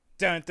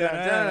Dun, dun,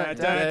 dun, dun, dun,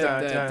 dun,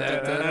 dun,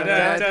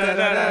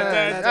 dun,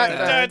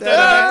 dun, dun.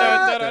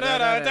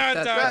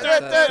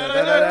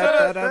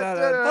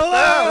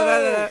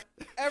 Hello,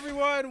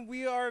 everyone.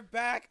 We are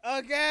back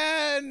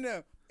again.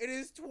 It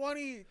is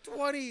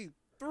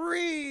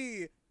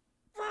 2023.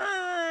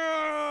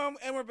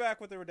 And we're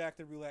back with the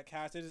Redacted Roulette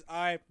Cast. It is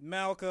I,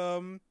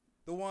 Malcolm,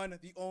 the one,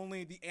 the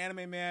only, the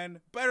anime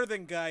man, better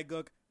than Guy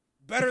Gook,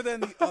 better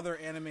than the other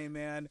anime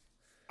man.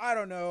 I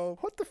don't know.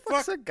 What the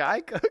fuck's a Guy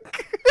Gook?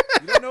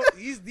 You don't know?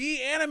 He's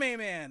the anime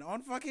man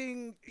on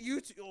fucking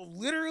YouTube.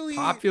 Literally.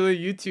 Popular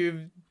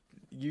YouTube.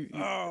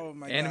 Oh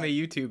my anime God.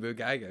 YouTuber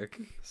Guy Gook.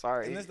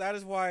 Sorry. And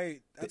that's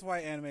why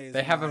anime is.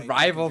 They have a my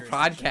rival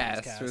jurisdiction in this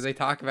podcast cast. where they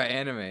talk about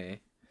anime.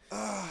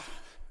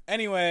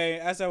 Anyway,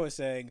 as I was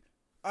saying,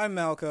 I'm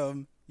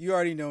Malcolm. You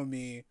already know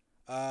me.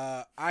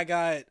 I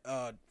got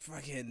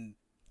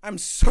I'm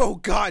so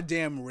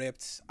goddamn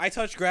ripped. I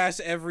touch grass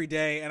every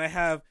day, and I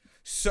have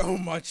so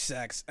much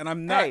sex, and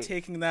I'm not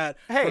taking that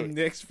from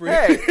Nick's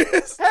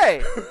previous.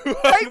 Hey,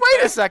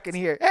 wait a second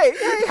here. Hey,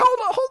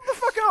 hold the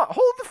fuck on.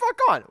 Hold the fuck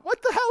on. What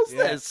the hell's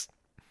this?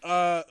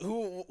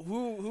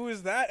 Who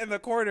is that in the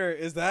corner?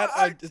 Is that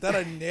a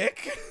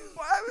Nick?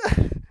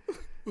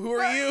 Who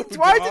are you? Do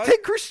I have to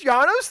take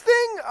Cristiano's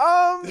thing?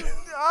 I'm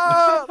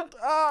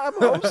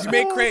homeschooled. You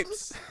make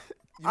crepes.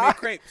 I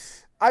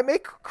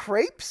make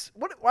crepes?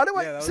 Why do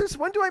I? Since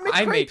when do I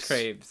make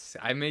crepes?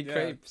 I make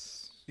crepes.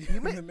 You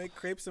make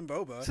crepes and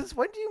boba. Since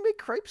when do you make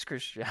crepes,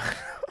 Cristiano?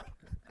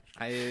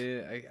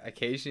 I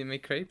occasionally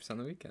make crepes on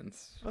the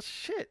weekends. Well,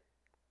 shit.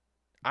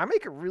 I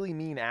make a really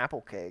mean apple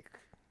cake.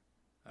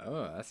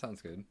 Oh, that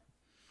sounds good.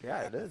 Yeah,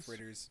 apple it is.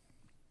 Fritters.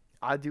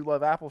 I do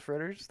love apple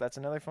fritters. That's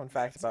another fun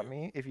fact about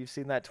me. If you've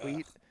seen that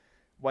tweet,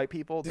 white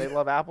people, they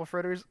love apple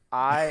fritters.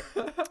 I'm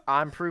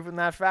proving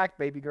that fact,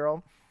 baby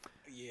girl.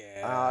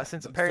 Yeah.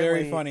 Since it's apparently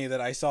very funny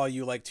that I saw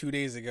you like 2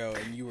 days ago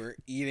and you were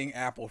eating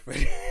apple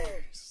fritters.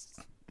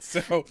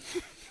 So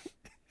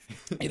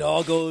it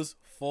all goes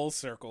full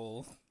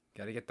circle.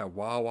 Gotta get the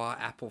Wawa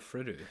apple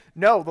fritter.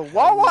 No, the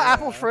Wawa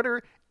apple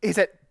fritter is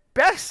at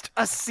best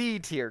a C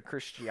tier,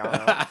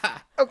 Cristiano.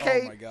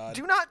 Okay, Oh my God.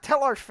 Do not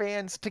tell our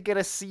fans to get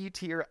a C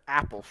tier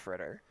apple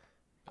fritter.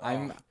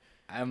 I'm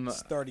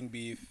Starting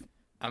beef.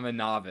 I'm a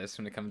novice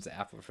when it comes to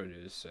apple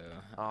fritters, so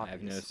I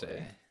have no Obviously.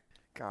 say.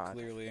 God.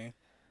 Clearly.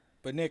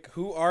 But Nick,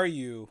 who are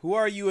you? Who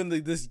are you in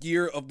this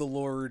year of the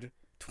Lord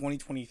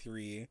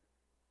 2023?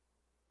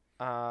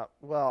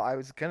 Well, I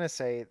was gonna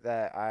say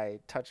that I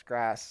touch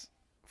grass,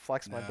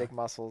 flex my Nah. big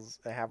muscles,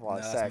 and have a lot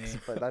of Nah, that's sex, me.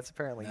 but that's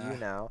apparently Nah. you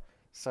now.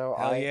 So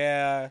Hell I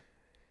yeah.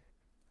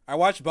 I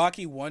watched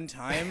Baki one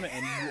time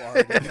and you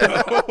already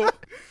know.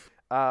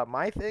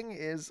 my thing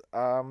is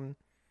I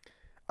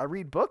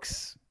read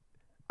books.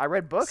 I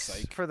read books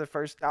Psych. for the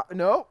first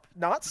no,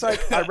 not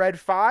psych. I read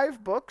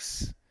 5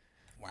 books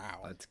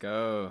Wow. Let's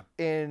go.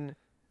 I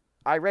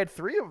read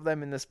 3 of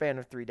them in the span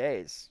of 3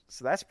 days.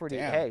 So that's pretty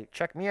Damn. hey,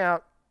 check me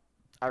out.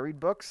 I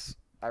read books.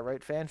 I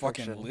write fan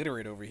Fucking fiction.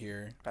 literate over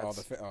here.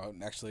 That's-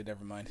 Actually,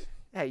 never mind.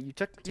 Hey, you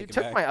took it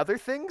back. my other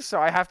things,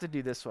 so I have to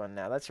do this one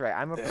now. That's right.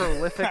 I'm a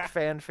prolific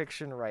fan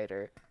fiction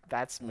writer.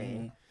 That's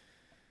me.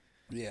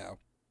 Yeah.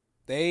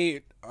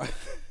 They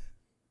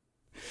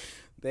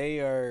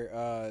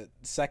are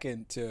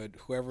second to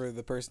whoever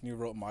the person who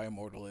wrote My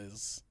Immortal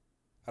is.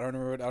 I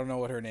don't know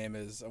what her name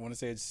is. I want to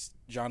say it's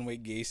John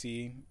Wayne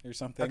Gacy or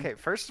something. Okay,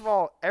 first of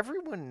all,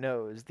 everyone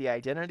knows the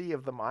identity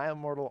of the My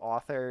Immortal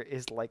author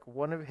is like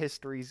one of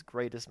history's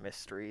greatest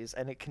mysteries,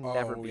 and it can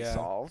never be yeah.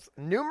 solved.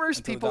 Numerous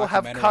Until the people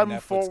have documentary come on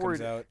Netflix forward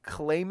comes out.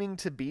 claiming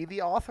to be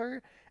the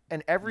author,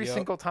 and every Yep.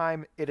 single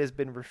time it has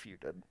been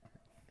refuted.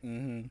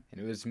 Mm-hmm. And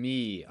it was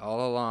me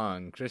all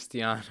along,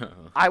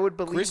 Cristiano. I would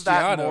believe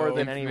that Cristiano, more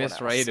than anyone Infamous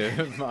else.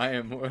 writer of My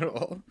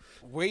Immortal.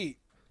 Wait,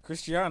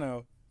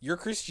 Cristiano, you're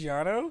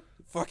Cristiano?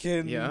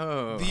 Fucking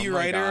Yo, the oh my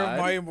writer God. of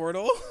My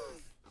Immortal?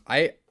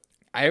 I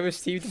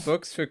received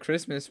books for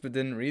Christmas but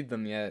didn't read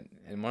them yet,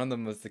 and one of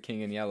them was The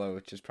King in Yellow,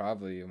 which is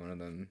probably one of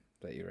them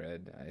that you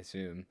read, I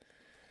assume.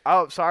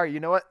 Oh, sorry. You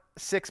know what?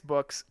 6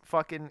 books.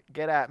 Fucking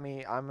get at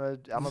me. I'm a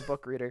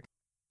book reader.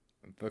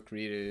 Book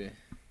reader,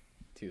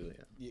 too.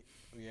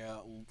 Yeah,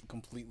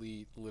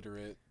 completely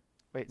literate.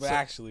 Wait, But so-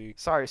 actually,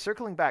 sorry,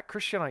 circling back,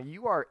 Cristiano,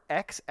 you are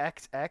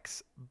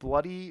XXX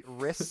bloody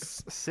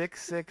wrists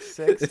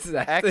 666 Is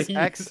that the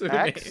XXX.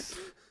 username?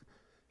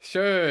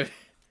 Sure.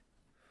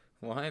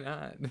 Why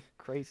not?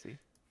 Crazy.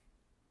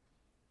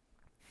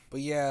 but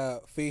yeah,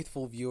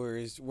 faithful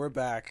viewers, we're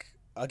back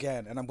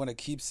again, and I'm going to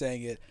keep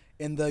saying it,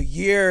 in the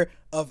year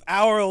of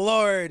our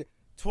Lord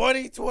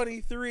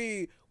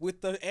 2023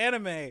 with the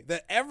anime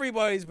that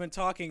everybody's been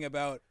talking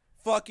about,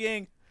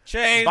 fucking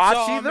Chainsaw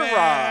Bocce the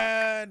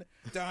Man.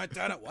 Dun,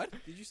 dun, what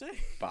did you say?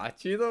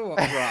 Bocce the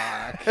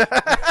Rock.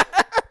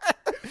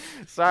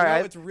 Sorry, You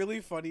know, it's really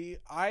funny.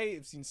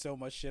 I've seen so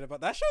much shit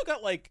about that show.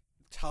 Got like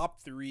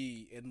top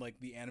 3 in like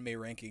the anime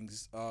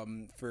rankings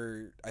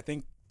for I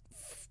think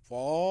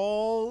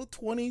fall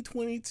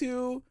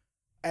 2022,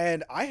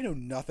 and I know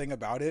nothing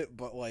about it,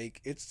 but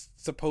like it's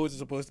supposed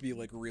to be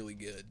like really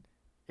good.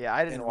 Yeah,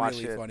 I didn't and watch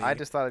really it. funny. I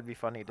just thought it'd be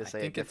funny to I say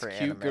a think it's different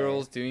cute anime.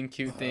 girls doing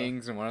cute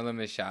things, and one of them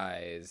is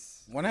shy.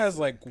 One has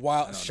like I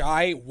wild,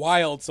 don't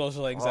wild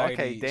social anxiety.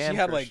 okay, Dan she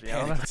had like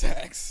Cristiano. panic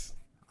attacks.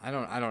 I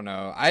don't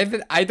know.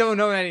 I don't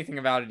know anything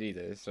about it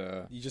either.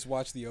 So You just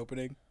watched the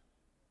opening.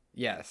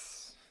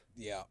 yes.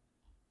 Yeah.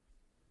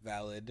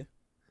 Valid.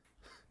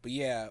 But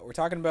yeah, we're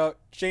talking about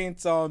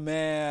Chainsaw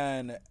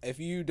Man. If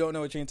you don't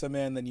know what Chainsaw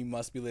Man, then you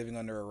must be living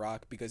under a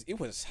rock because it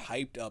was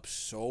hyped up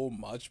so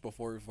much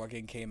before it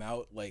fucking came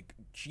out. Like,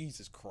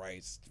 Jesus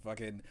Christ.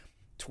 Fucking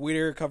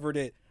Twitter covered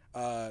it.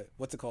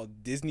 What's it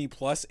called? Disney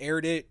Plus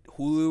aired it.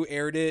 Hulu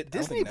aired it. I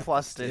don't Disney think Netflix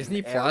Plus did. did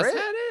Disney air Plus it?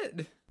 had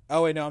it.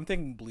 Oh, wait, no, I'm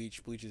thinking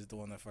Bleach. Bleach is the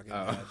one that fucking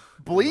Oh. had.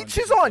 Bleach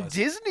is Disney on Plus.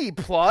 Disney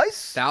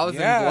Plus.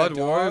 Thousand Yeah, Blood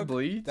War dog.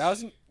 Bleach.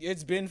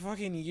 It's been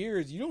fucking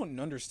years. You don't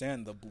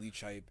understand the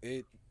Bleach hype.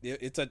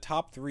 It's a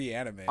top 3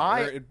 anime.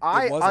 I Or it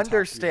I was a top 3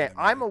 understand. anime.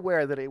 I'm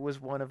aware that it was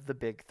one of the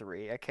big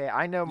 3. Okay,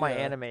 I know my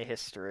Yeah. anime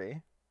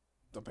history.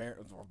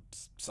 Apparently, well,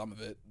 some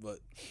of it, but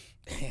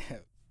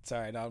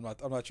sorry, no,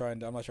 I'm not trying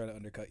to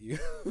undercut you.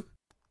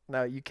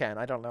 No, you can.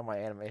 I don't know my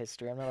anime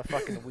history. I'm not a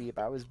fucking weeb.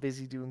 I was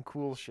busy doing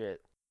cool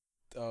shit.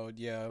 Oh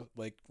yeah,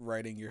 like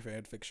writing your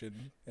fan fiction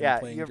and Yeah,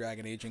 playing you're-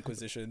 Dragon Age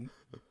Inquisition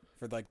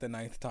for like the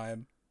 9th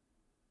time.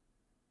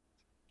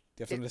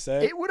 Do you have something to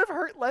say? It would have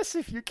hurt less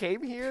if you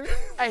came here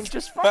and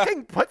just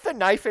fucking put the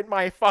knife in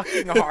my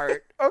fucking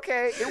heart.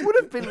 Okay, it would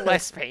have been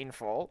less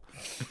painful.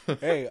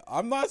 Hey,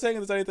 I'm not saying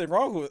there's anything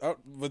wrong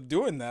with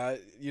doing that,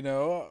 you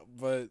know,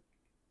 but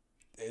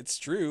it's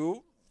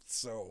true.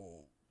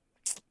 So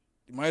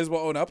you might as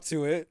well own up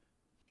to it.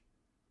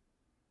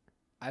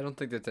 I don't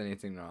think there's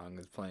anything wrong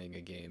with playing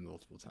a game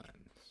multiple times.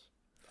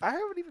 I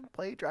haven't even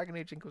played Dragon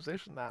Age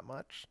Inquisition that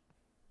much.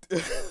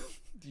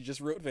 You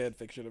just wrote fan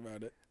fiction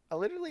about it. I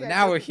literally. But I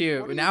now did- we're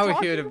here. what are Now you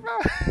we're here talking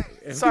to-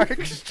 about? Sorry,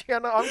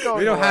 Cristiano. I'm going.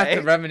 We don't have away.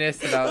 to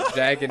reminisce about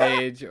Dragon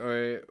Age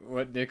or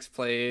what Nick's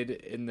played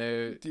in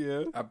their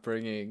Yeah.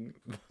 upbringing.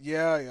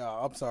 Yeah.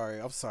 I'm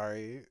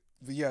sorry.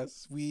 But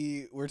yes,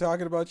 we're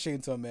talking about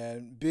Chainsaw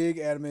Man, big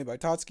anime by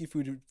Tatsuki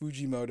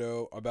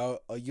Fujimoto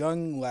about a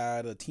young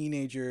lad, a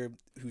teenager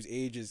whose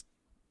age is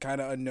kind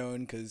of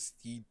unknown because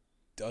he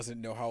doesn't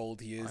know how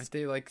old he is. Aren't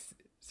they like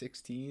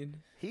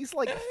 16? He's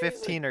like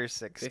 15 or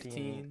 16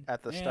 15.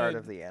 at the start Yeah.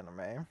 of the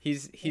anime.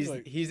 He's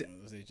like, he's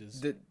those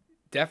ages.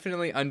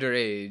 definitely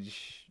underage.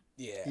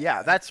 Yeah.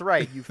 Yeah, that's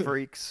right, you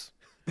freaks.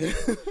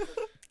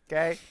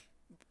 Okay?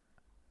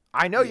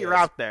 I know you're Yes.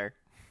 out there,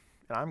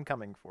 and I'm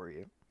coming for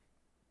you.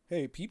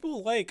 Hey,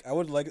 people I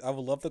would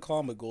love to call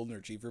him a golden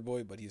retriever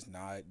boy, but he's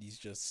not. He's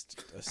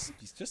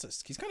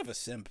kind of a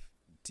simp,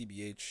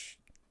 tbh,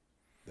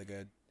 like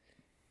a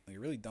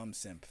really dumb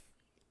simp,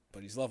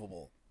 but he's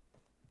lovable.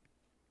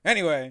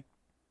 Anyway,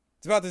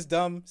 it's about this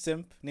dumb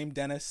simp named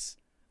Dennis.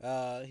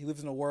 He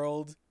lives in a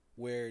world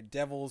where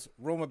devils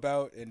roam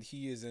about, and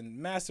he is in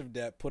massive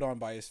debt put on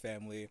by his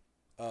family.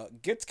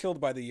 Gets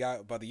killed by the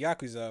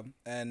Yakuza,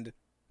 and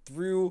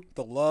through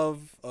the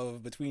love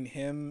of between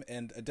him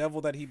and a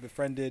devil that he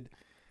befriended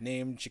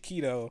named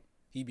Chiquito,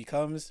 he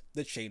becomes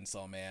the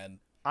Chainsaw Man.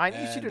 I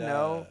need you to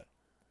know,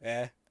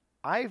 Eh.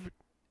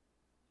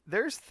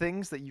 there's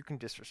things that you can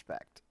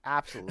disrespect.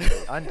 Absolutely,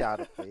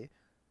 undoubtedly.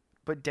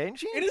 But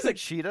Denji It and is a-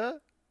 Kuchita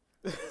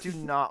do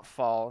not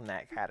fall in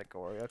that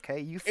category, okay?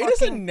 You It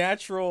is a fucking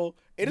natural.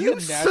 It you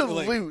is a natural.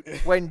 like- salute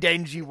when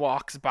Denji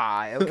walks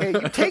by, okay?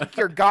 You take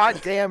your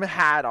goddamn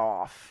hat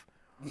off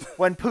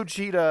when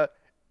Puchita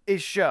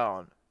is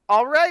shown.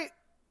 All right?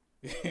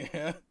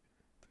 Yeah.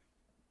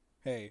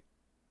 Hey,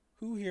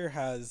 who here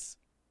has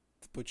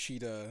the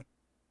Pochita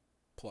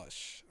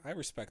plush? I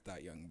respect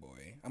that young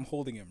boy. I'm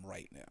holding him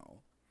right now.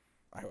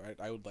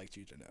 I would like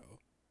you to know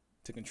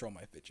to control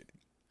my fidgeting.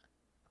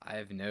 I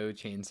have no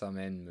Chainsaw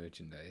Man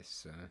merchandise,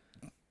 so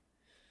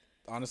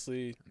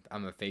Honestly,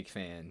 I'm a fake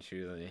fan,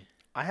 truly.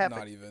 I have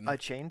not a even.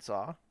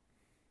 chainsaw,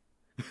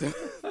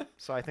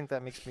 so I think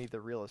that makes me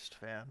the realest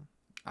fan.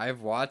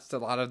 I've watched a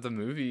lot of the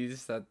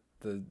movies that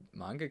the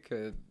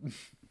mangaka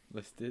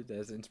listed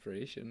as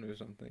inspiration or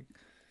something.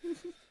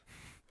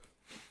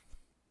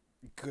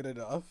 Good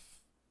enough.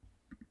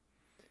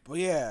 But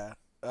yeah,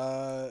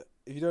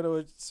 if you don't know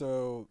it,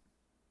 so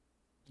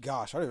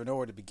gosh, I don't even know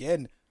where to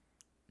begin.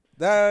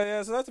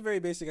 So that's a very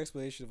basic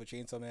explanation of what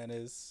Chainsaw Man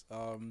is.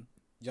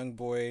 Young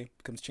boy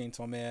becomes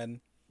Chainsaw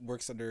Man,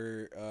 works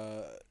under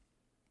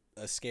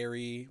a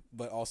scary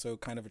but also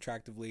kind of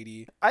attractive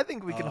lady. I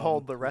think we can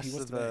hold the he rest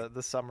wants of to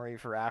the summary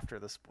for after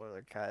the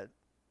spoiler cut.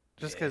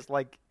 Just Yeah. because,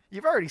 like,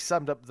 you've already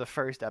summed up the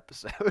first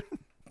episode.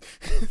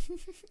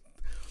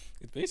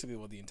 It's basically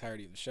what the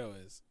entirety of the show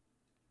is.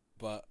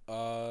 But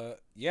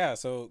yeah,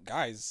 so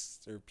guys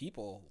or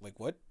people, like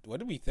what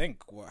do we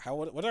think? What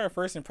are our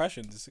first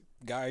impressions,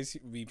 guys?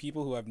 We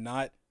people who have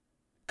not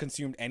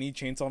consumed any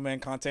Chainsaw Man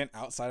content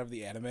outside of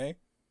the anime.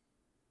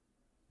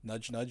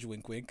 Nudge nudge,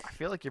 wink wink. I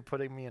feel like you're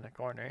putting me in a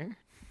corner.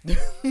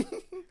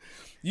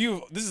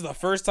 This is the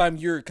first time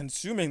you're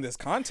consuming this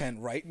content,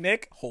 right,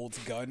 Nick? Holds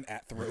gun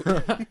at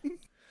throat.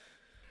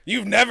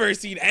 You've never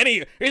seen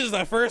any. This is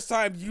the first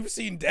time you've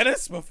seen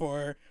Dennis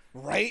before,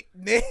 right,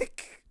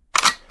 Nick?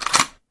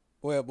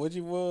 Well, what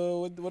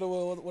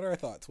are our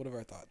thoughts? What are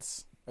our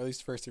thoughts? Or at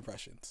least first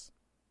impressions.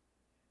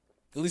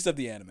 At least of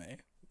the anime,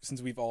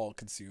 since we've all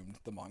consumed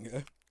the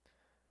manga.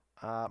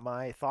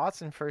 My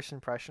thoughts and first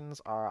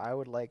impressions are I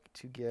would like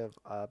to give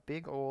a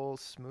big ol'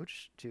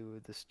 smooch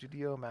to the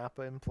Studio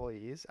Mappa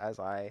employees as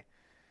I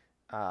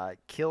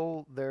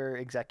kill their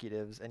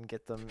executives and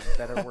get them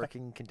better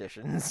working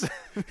conditions.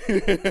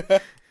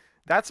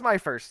 That's my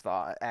first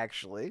thought,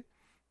 actually.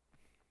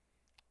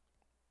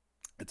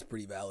 It's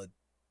pretty valid.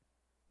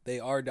 They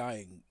are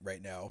dying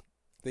right now.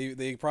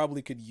 They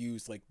probably could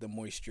use like the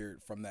moisture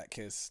from that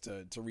kiss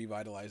to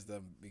revitalize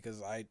them,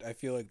 because I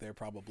feel like they're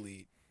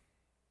probably,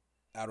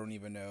 I don't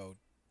even know,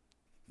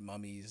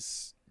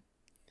 mummies,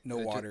 no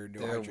water, no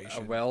they're hydration,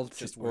 a well-oiled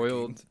just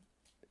working.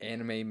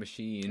 anime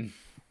machine.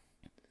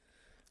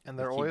 And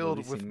they're Keep oiled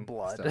releasing with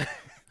blood. stuff.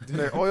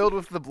 They're oiled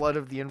with the blood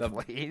of the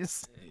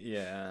employees.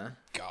 Yeah.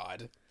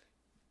 God.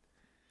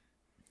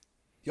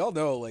 Y'all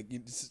know, like,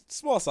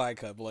 small side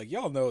cut, but like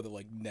y'all know that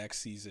like next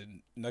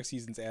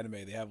season's anime,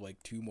 they have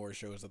like 2 more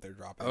shows that they're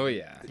dropping. Oh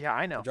yeah. Yeah,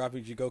 I know. They're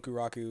dropping Jigoku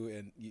Raku,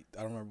 and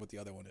I don't remember what the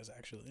other one is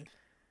actually.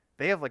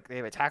 They have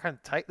Attack on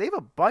Titan. They have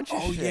a bunch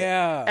of shit.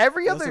 Yeah.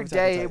 Every Let's other have Attack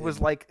on day, it Titan. was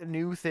like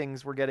new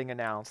things were getting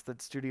announced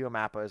that Studio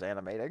Mappa is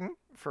animating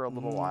for a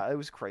little Mhm. while. It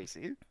was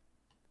crazy.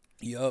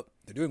 Yup.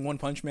 They're doing One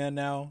Punch Man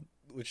now,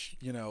 which,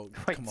 Wait,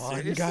 come on,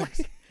 seriously?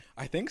 guys.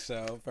 I think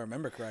so, if I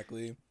remember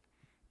correctly.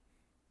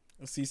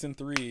 Season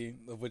 3,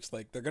 of which,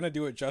 like, they're going to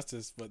do it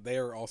justice, but they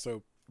are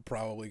also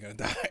probably going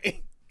to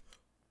die.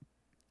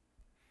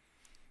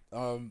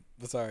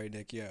 But sorry,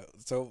 Nick, yeah.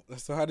 So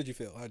how did you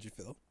feel? How'd you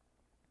feel?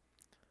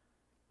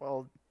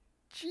 Well,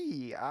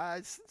 gee,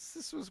 since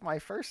this was my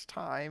first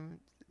time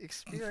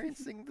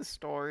experiencing the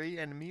story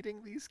and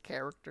meeting these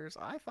characters,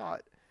 I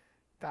thought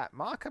that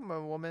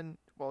Makima woman,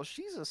 well,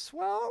 she's a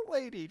swell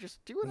lady,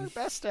 just doing her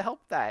best to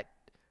help that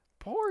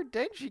poor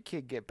Denji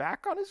kid get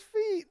back on his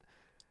feet.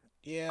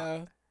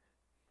 Yeah.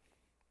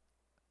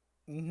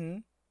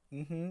 And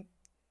And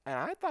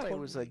I thought it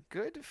was a Totally.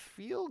 good,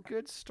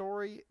 feel-good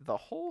story the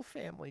whole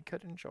family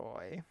could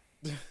enjoy.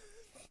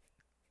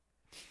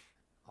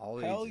 All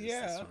Hell ages,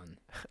 yeah. this one.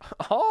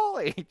 All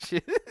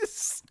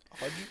ages.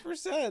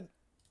 100%.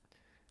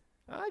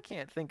 I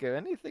can't think of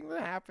anything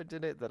that happened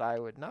in it that I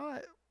would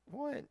not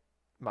want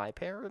my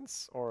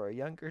parents or a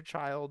younger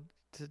child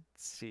to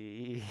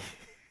see.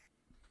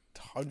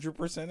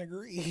 100%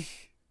 agree.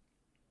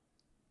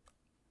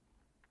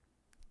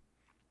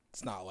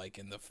 It's not like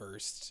in the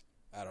first,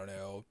 I don't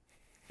know,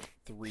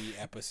 3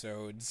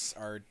 episodes,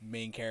 our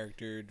main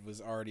character was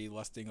already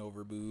lusting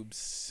over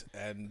boobs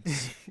and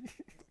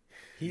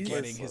He's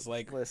getting his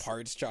listen,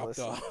 parts chopped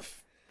listen.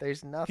 off.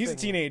 There's nothing. He's a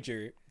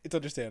teenager. It's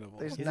understandable.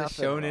 There's He's a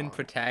nothing shonen wrong.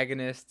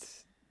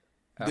 protagonist.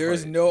 There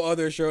is no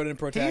other shonen He's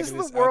protagonist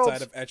the world's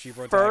outside of ecchi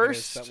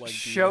protagonists first that like do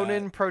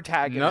shonen that.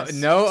 protagonist.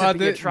 no to be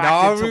other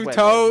attracted to women.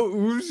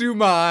 Naruto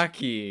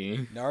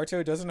Uzumaki.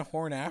 Naruto doesn't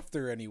horn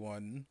after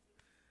anyone.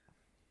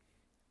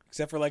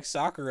 Except for like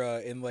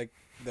Sakura in like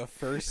the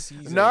first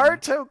season.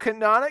 Naruto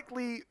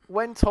canonically,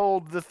 when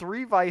told the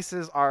 3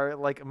 vices are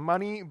like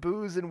money,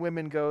 booze, and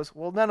women, goes,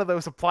 well, none of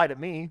those apply to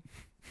me.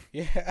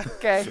 Yeah.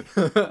 Okay.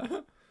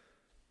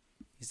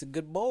 He's a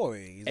good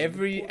boy. He's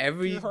Every- a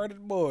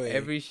good-hearted boy.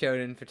 Every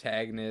shonen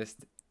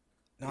protagonist.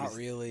 Not is-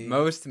 really.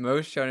 Most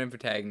shonen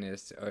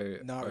protagonists are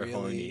Not are really.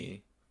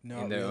 horny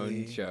Not in their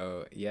really. own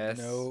show. Yes.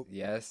 Nope.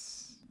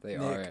 Yes, they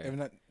Nick, are.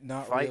 I'm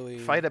not Fight, really.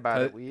 fight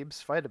about it, But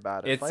weebs. Fight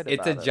about it. It's Fight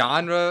it's about a it.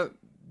 genre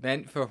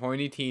meant for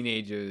horny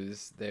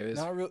teenagers. There's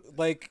Not real.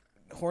 Like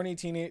horny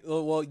teenage.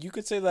 Well, you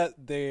could say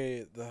that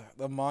the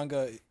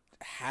manga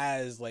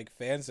has like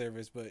fan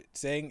service, but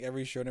saying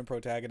every shonen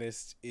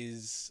protagonist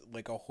is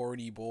like a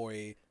horny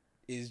boy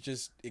is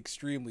just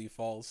extremely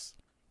false.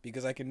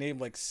 Because I can name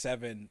like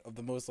 7 of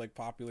the most like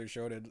popular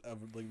shonen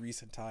of like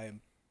recent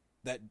time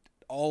that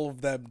all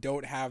of them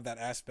don't have that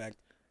aspect.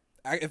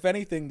 If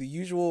anything, the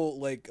usual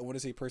like I want to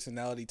say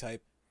personality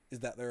type is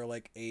that they're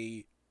like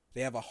they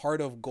have a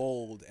heart of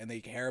gold and they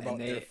care about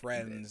their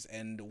friends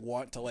and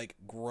want to like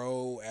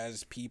grow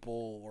as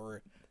people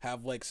or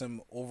have like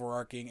some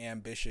overarching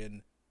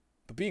ambition.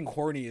 But being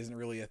horny isn't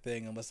really a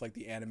thing unless like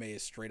the anime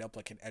is straight up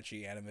like an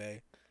ecchi anime.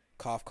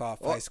 Cough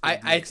cough. well, High School I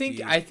DxD,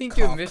 think cough,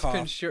 you're cough,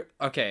 misconstruing.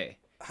 Okay,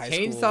 High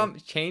Chainsaw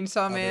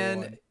School, other Man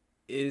one.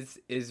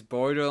 is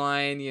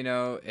borderline. You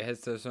know, it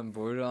has some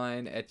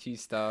borderline ecchi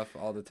stuff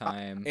all the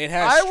time. It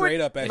has I would-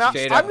 straight up Now, ecchi.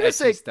 straight I'm up gonna ecchi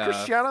say, stuff.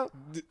 Cristiano,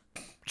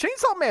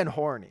 Chainsaw Man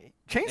horny.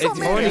 Chainsaw It's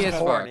Man horny is as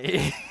fuck.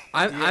 horny.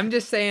 I'm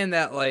just saying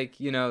that, like,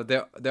 you know,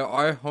 there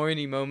are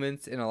horny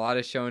moments in a lot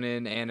of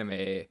shonen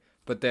anime,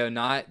 but they're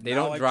not. They Not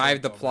don't like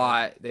drive the Chainsaw Man.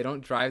 plot. They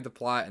don't drive the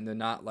plot, and they're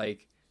not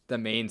like the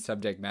main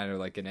subject matter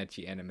like an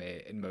ecchi anime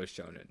in most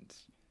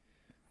shonens.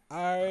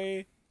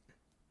 I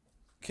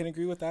can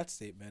agree with that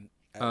statement.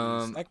 At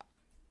least.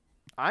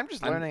 I'm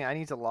just I'm- learning I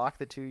need to lock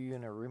the 2 of you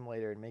in a room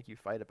later and make you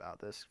fight about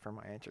this for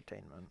my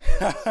entertainment.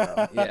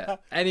 Yeah.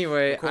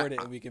 Anyway, Record it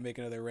and we can make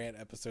another rant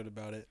episode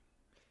about it.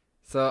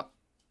 so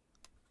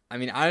I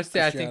mean,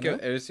 honestly, I think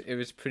Cristiano? it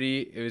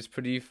was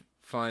pretty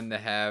fun to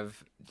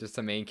have just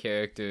a main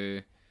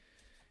character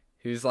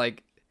who's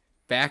like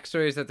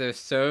backstories that they're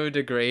so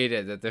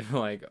degraded that they're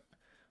like,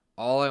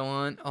 all I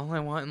want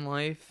in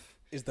life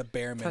Is the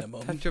bare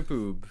minimum. touch a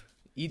boob,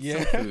 eat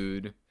Yeah. some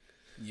food,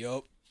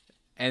 Yup.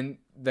 and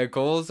the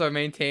goals are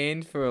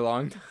maintained for a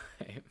long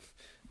time,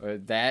 or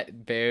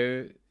that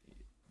bare,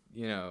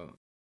 you know,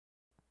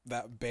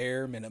 That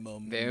bare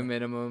minimum. bare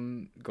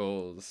minimum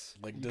goals.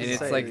 Like And it's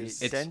Say like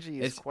desires. Denji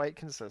is it's- quite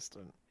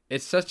consistent.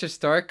 It's such a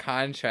stark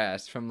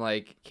contrast from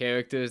like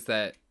characters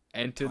that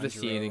enter the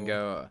scene and Tanjiro.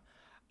 go,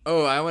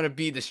 "Oh, I want to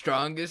be the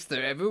strongest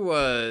there ever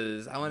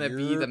was. I want to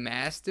be the Yerp.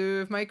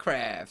 master of my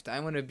craft. I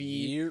want to be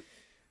Year.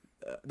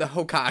 the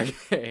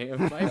Hokage of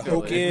my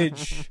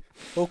village."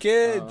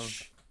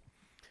 Hokage.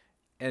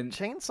 And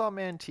Chainsaw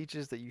Man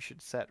teaches that you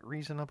should set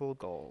reasonable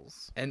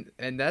goals. and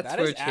that's That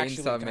where is actually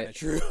Chainsaw kind Man. of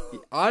true.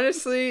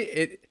 Honestly,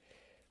 it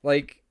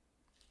like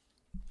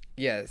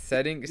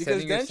setting Because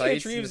your then she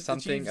sights into achieves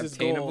something this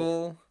goal,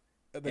 obtainable,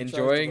 And then tries to,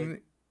 enjoying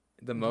like-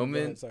 the Go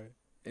moment, ahead, sorry.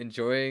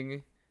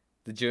 enjoying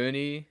the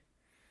journey,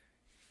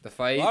 the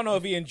fight. Well, I don't know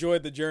if he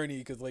enjoyed the journey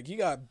because like he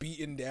got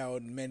beaten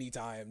down many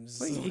times.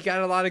 Well, he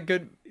got a lot of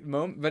good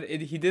moments, but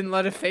he didn't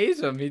let it phase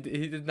him. He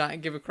did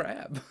not give a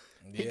crap.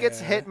 He gets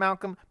Yeah. hit,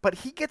 Malcolm, but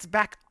he gets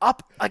back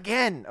up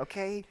again,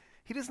 okay?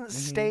 He doesn't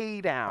Mm-hmm. stay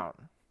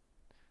down.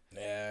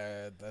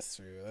 Yeah, that's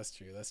true.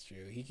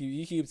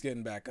 He keeps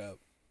getting back up.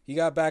 He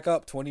got back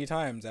up 20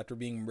 times after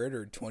being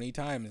murdered 20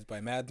 times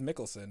by Mads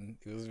Mikkelsen.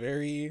 It was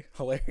very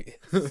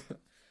hilarious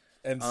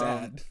and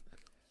sad.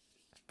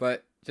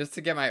 But just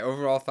to get my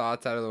overall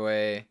thoughts out of the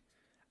way,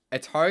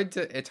 it's hard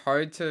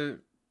to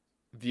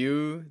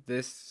view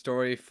this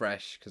story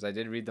fresh because I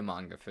did read the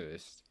manga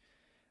first.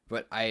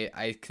 But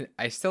I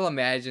still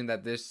imagine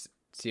that this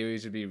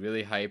series would be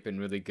really hype and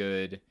really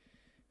good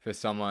for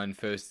someone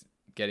first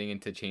getting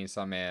into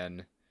Chainsaw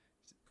Man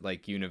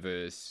like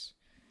universe.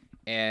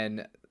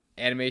 And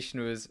animation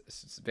was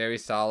very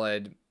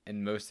solid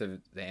in most of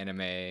the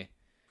anime.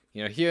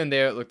 You know, here and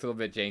there it looked a little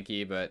bit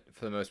janky, but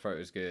for the most part it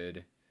was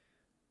good.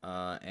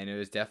 And it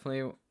was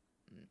definitely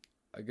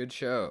a good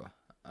show.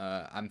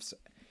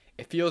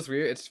 It feels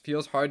weird. It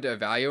feels hard to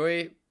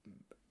evaluate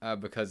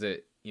because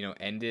it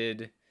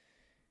ended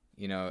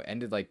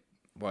like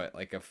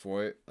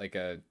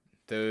a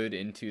third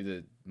into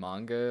the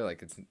manga.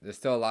 Like there's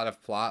still a lot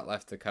of plot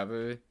left to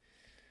cover.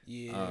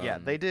 Yeah. Yeah,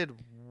 they did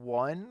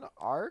one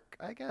arc,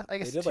 I guess. I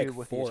guess did, two like,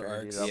 with 4 the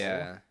Eternity arcs. Double.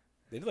 Yeah.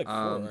 They did like 4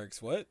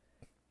 arcs. What?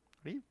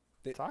 What are you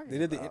They talking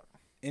did about?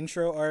 the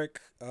intro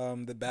arc,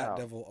 the Bat Oh.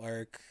 Devil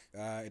arc,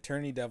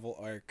 Eternity Devil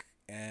arc,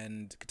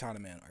 and Katana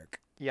Man arc.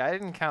 Yeah, I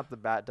didn't count the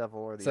Bat Devil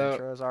or the So-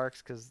 intros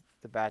arcs because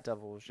the Bat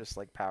Devil was just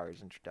like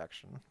Power's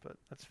introduction, but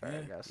that's fair, I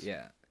Yeah. guess.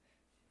 Yeah.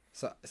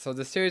 So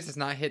the series has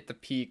not hit the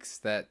peaks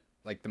that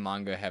like the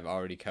manga have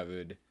already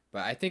covered,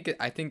 but I think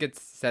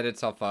it's set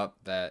itself up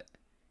that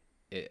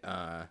it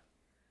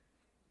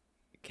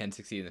can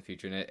succeed in the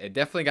future, and it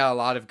definitely got a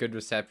lot of good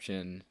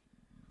reception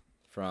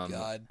from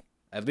God.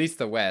 at least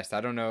the West.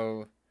 I don't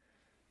know.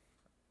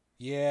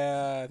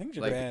 Yeah, I think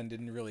Like, Japan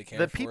didn't really care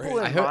The for people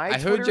it. in I my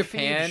heard Twitter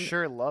Japan- feed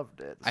sure loved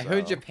it. I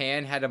heard so-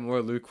 Japan had a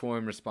more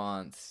lukewarm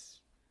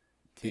response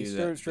to They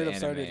the straight up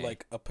started anime.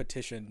 like a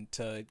petition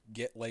to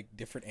get like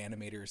different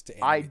animators to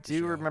I animate the do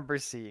show. remember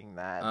seeing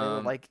that. They were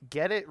Um, like,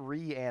 get it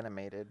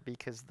reanimated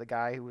because the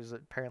guy who was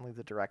apparently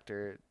the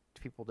director,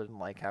 people didn't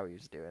like how he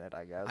was doing it,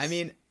 I guess. I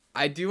mean,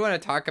 I do want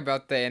to talk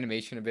about the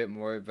animation a bit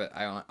more, but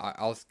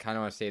I'll kind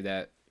of want to save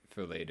that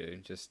for later.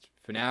 Just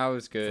for now,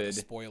 it's for the good.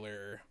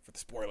 spoiler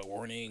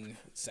warning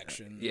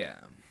section. Yeah,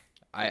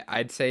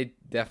 I'd say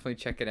definitely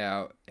check it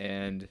out,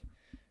 and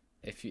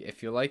if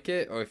you like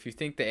it, or if you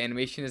think the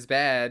animation is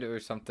bad or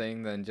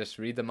something, then just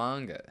read the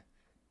manga.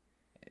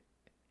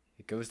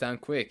 It goes down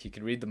quick. You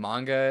can read the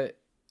manga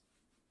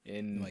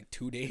in in like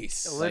 2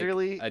 days.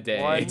 literally a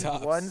day. one,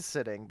 Tops. one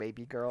sitting,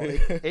 baby girl.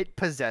 It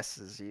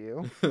possesses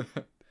you.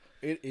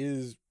 It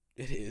is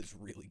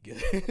really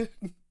good.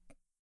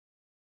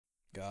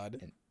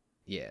 God.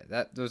 Yeah,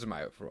 those are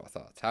my overall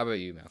thoughts. How about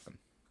you, Malcolm?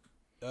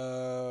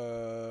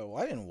 Well,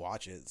 I didn't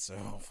watch it, so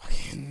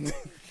fucking.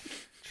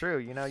 True,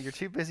 you're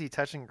too busy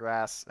touching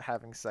grass,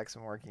 having sex,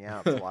 and working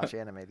out to watch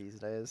anime these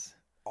days.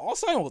 All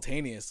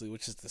simultaneously,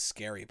 which is the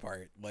scary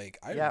part. Like,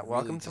 I Yeah, really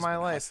welcome to just my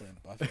been life. hustling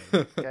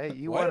Buffett. Okay,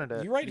 you What? wanted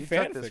it. You write you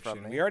fan took this from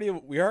fiction.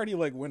 me. We already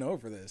like went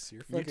over this.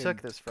 You're You fucking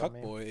took this from cuck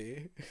me.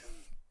 boy.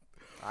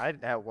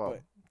 Whoa,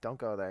 What? don't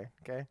go there.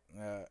 Okay.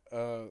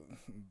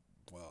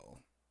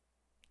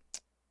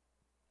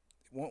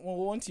 Well,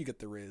 once you get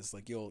the Riz,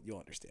 like you'll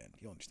understand.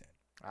 You'll understand.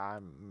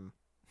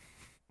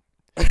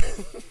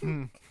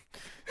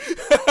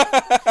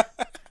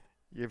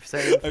 You're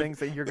saying things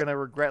that you're gonna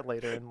regret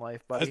later in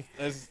life, buddy.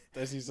 as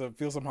you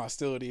feel some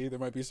hostility, there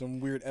might be some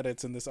weird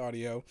edits in this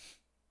audio.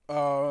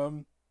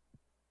 I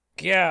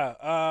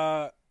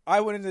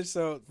went into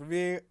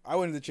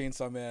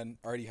Chainsaw Man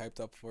already hyped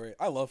up for it.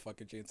 I love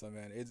fucking Chainsaw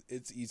Man.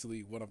 It's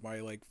easily one of my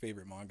like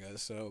favorite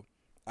mangas, so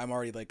I'm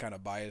already like kind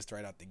of biased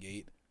right out the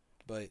gate.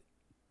 But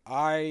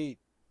I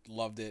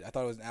loved it. I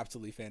thought it was an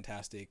absolutely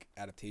fantastic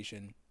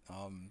adaptation.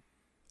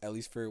 at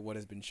least for what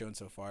has been shown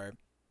so far.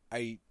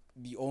 The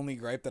only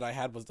gripe that I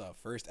had was the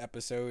first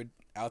episode.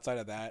 Outside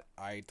of that,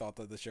 I thought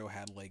that the show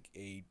had like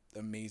a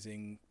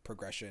amazing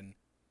progression,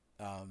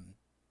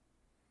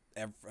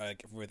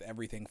 with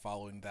everything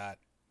following that.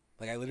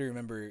 Like I literally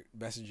remember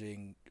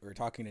messaging or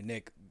talking to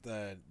Nick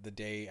the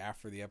day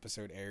after the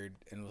episode aired,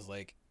 and was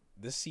like,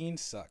 "This scene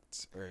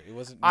sucked," or it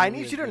wasn't. I nearly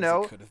need as you to good as it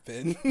know could have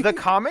been. the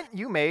comment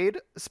you made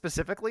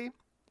specifically.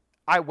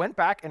 I went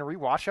back and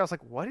rewatched it. I was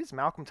like, "What is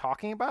Malcolm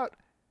talking about?"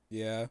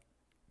 Yeah.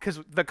 Because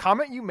the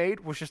comment you made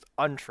was just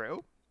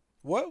untrue.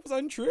 What was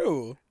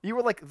untrue? You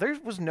were like, there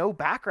was no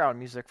background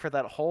music for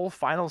that whole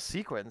final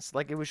sequence.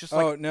 Like, it was just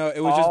like, Oh no,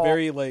 it was just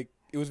very like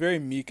it was very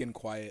meek and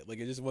quiet. Like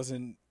it just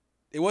wasn't.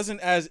 It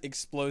wasn't as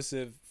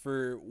explosive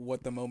for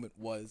what the moment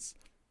was.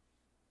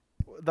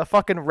 the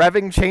fucking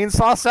revving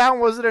chainsaw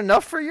sound wasn't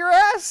enough for your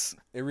ass.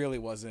 It really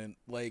wasn't.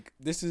 Like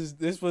this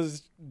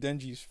was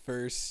Denji's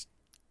first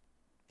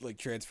like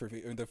transfer,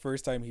 the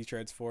first time he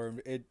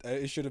transformed.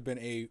 It should have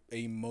been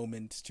a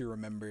moment to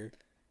remember,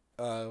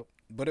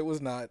 but it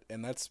was not,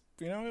 and that's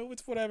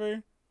it's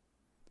whatever.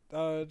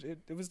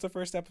 It was the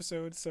first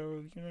episode,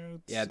 so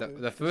Yeah,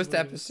 the first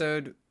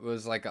episode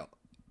was like a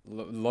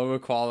lower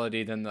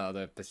quality than the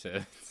other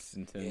episodes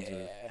in terms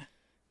of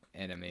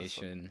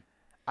animation.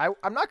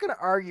 I'm not going to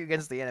argue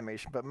against the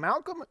animation, but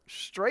Malcolm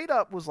straight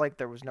up was like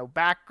there was no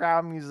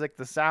background music,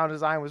 the sound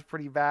design was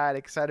pretty bad,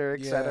 etc.,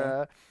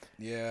 etc.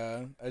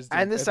 Yeah.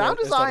 And the sound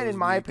design, in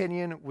my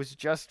opinion, was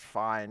just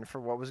fine for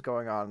what was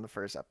going on in the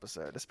first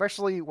episode,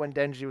 especially when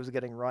Denji was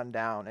getting run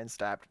down and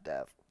stabbed to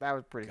death. That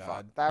was pretty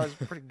fun. That was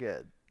pretty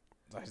good.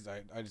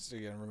 I just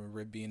again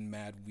remember it being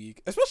mad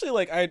weak, especially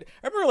like I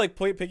remember like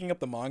picking up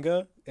the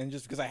manga, and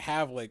just because I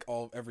have like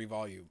every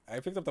volume,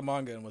 I picked up the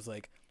manga and was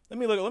like, let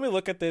me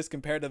look at this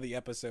compared to the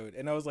episode,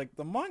 and I was like,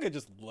 the manga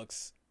just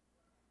looks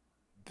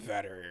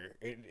better.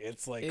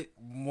 It's like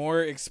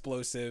more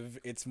explosive.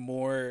 It's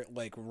more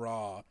like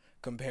raw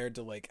compared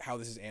to like how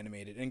this is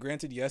animated. And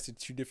granted, yes,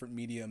 it's two different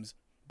mediums,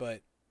 but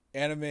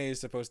anime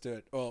is supposed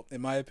to, well, in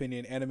my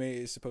opinion, anime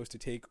is supposed to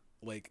take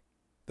like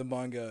the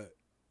manga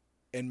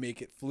and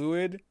make it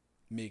fluid,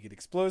 make it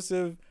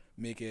explosive,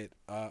 make it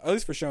at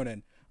least for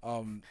shonen.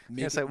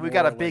 We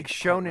got a big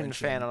shonen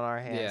fan on our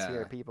hands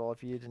here, people.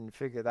 If you didn't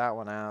figure that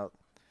one out,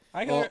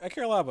 I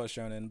care a lot about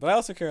shonen, but I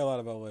also care a lot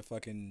about what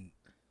fucking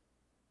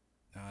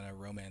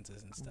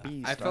romances and stuff.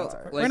 I felt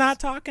like, we're not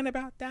talking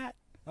about that.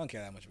 I don't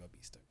care that much about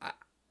Beastar. I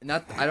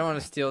don't want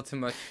to steal too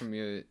much from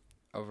your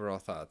overall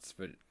thoughts,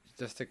 but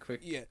just a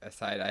quick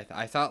aside.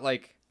 I thought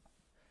like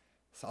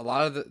a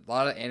lot of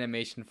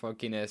animation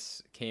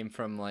funkiness came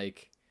from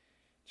like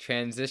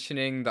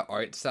transitioning the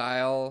art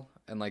style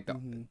and like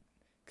the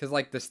because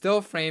like the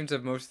still frames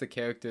of most of the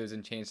characters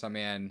in Chainsaw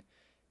Man,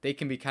 they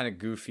can be kind of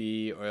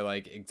goofy or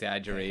like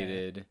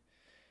exaggerated,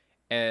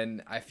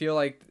 and I feel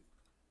like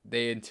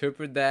they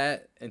interpreted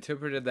that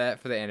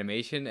for the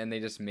animation, and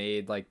they just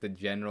made like the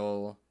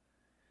general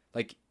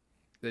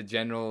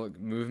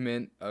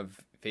movement of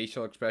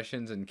facial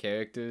expressions and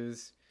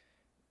characters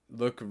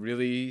look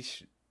really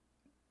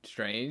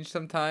strange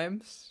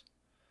sometimes.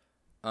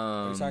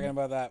 Are you talking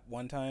about that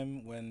one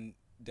time when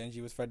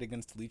Denji was fighting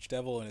against Leech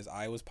Devil and his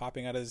eye was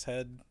popping out of his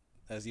head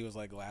as he was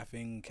like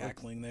laughing,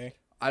 cackling there?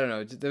 I don't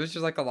know. There was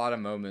just like a lot of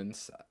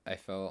moments I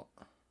felt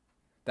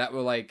that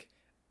were like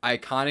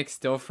iconic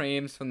still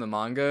frames from the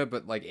manga,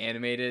 but like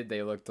animated,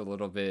 they looked a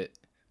little bit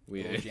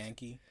weird. A little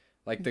janky.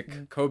 Like the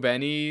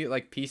Kobeni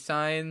like peace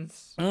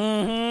signs.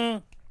 Mm-hmm.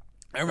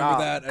 I remember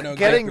that. I know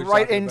getting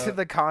right into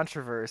the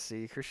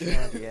controversy, Christian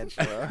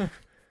D'Angelo.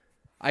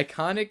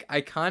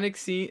 Iconic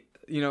scene.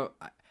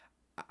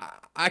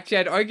 Actually,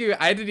 I'd argue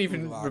I didn't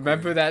even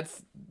remember that.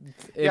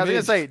 Yeah, I was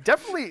gonna say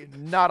definitely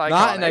not iconic.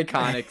 Not an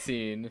iconic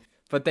scene,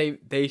 but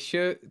they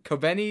show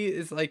Kobeni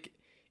is like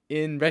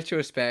in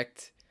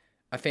retrospect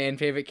a fan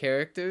favorite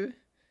character.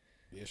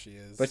 Yeah, she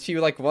is. But she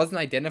like wasn't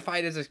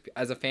identified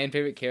as a fan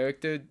favorite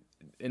character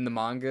in the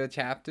manga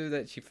chapter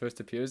that she first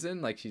appears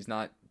in. Like she's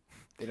not,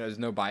 there's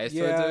no bias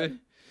towards her.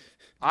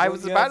 I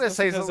was about to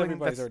say something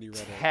that's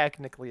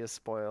technically a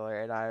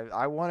spoiler, and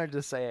I wanted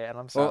to say it, and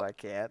I'm sorry I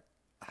can't.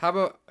 How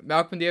about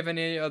Malcolm? Do you have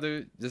any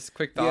other just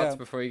quick thoughts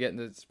before you get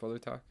into spoiler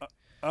talk?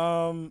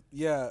 Outside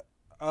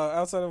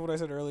of what I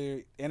said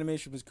earlier,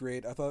 animation was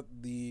great. I thought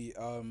the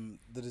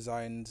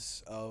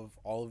designs of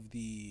all of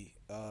the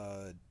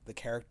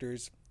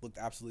characters looked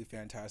absolutely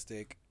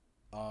fantastic.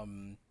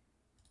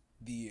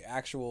 The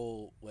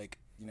actual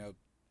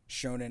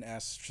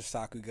shonen-esque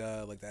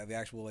Sakuga, like the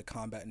actual like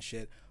combat and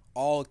shit,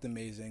 all looked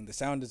amazing. The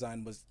sound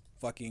design was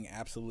fucking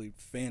absolutely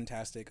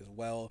fantastic as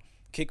well.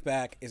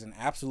 Kickback is an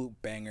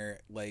absolute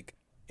banger.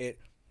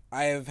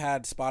 I have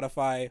had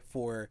Spotify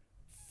for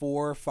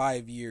 4 or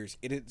 5 years.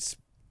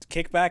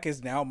 Kickback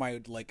is now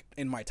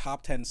in my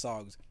top 10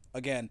 songs.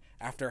 Again,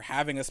 after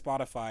having a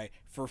Spotify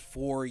for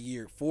 4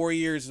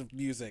 years of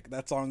music,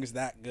 that song is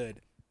that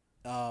good.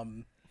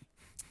 Here,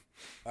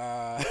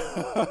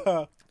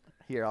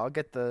 I'll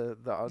get the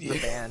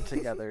band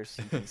together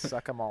so you can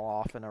suck them all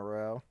off in a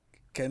row.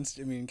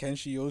 Kenshi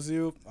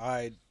Yozu,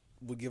 I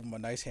would give him a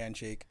nice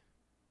handshake.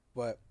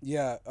 But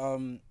yeah,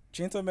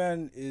 Chainsaw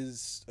Man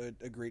is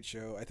a great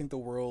show. I think the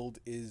world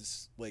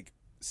is like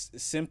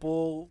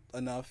simple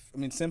enough. I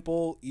mean,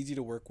 simple, easy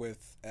to work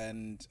with,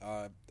 and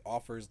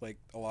offers like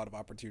a lot of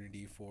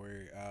opportunity for,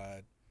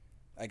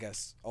 I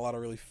guess, a lot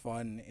of really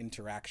fun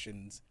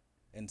interactions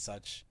and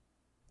such.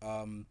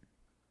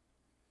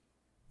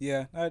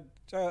 Yeah, I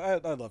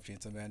love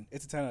Chainsaw Man.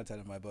 It's a 10 out of 10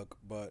 in my book,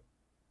 but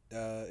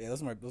yeah,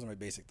 those are my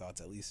basic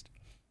thoughts at least.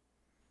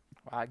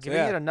 Wow, giving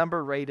it a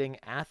number rating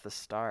at the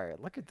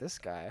start. Look at this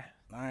guy.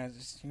 I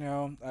just,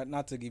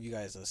 not to give you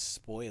guys a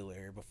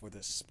spoiler before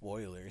the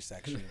spoiler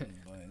section,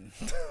 but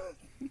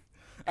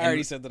I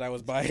already said that I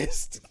was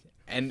biased.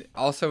 And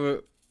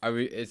also,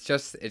 it's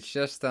just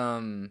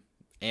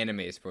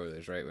anime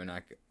spoilers, right? We're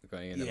not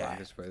going into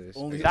manga spoilers.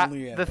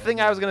 The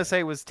thing I was gonna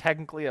say was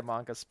technically a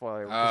manga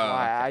spoiler, which is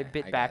why I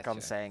bit back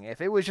on saying it.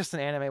 If it was just an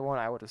anime one,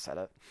 I would have said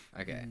it.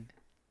 Okay.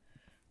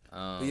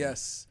 But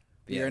yes,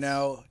 we are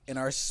now in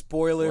our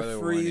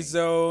spoiler-free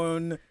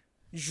zone.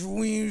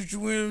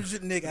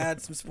 Nick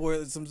had some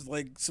spoilers, some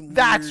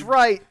That's weird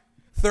right.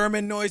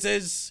 Thurman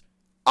noises.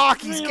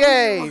 Aki's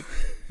gay.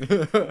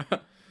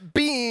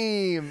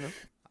 Beam.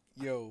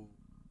 Yo,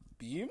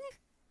 Beam?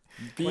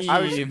 Beam.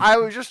 I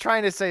was just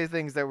trying to say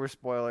things that were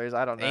spoilers.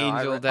 I don't know.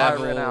 Angel I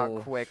Devil. ran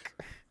out quick.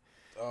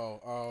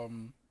 Oh,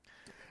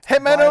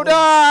 Himeno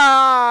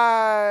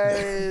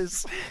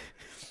dies.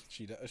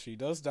 She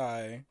does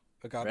die.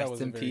 Oh God, Rest that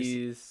was in a very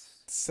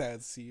peace.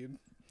 sad scene.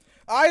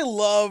 I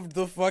loved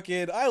the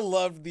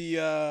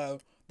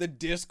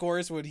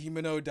discourse when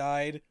Himeno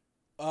died,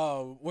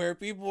 where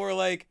people were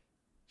like,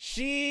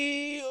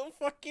 she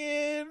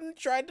fucking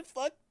tried to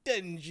fuck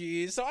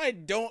Denji, so I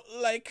don't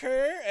like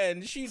her,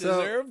 and she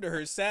deserved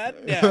her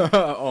sad death.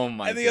 Oh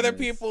my! And the other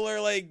people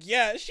are like,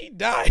 yeah, she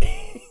died,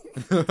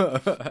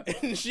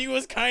 and she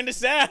was kind of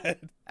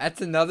sad.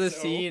 That's another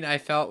scene I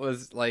felt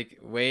was like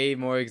way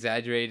more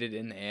exaggerated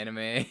in the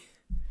anime.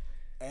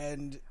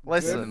 And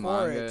listen, good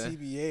for it,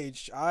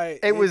 TBH.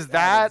 It was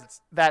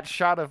that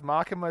shot of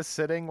Makima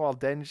sitting while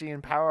Denji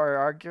and Power are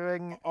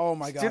arguing. Oh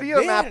my God!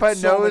 Studio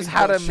Mappa knows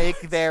how to make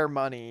their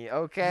money.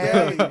 Okay,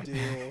 yeah, they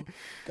do.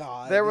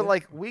 God, they were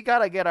like, we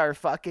gotta get our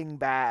fucking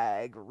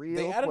bag real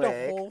quick. They added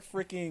a whole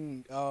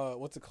freaking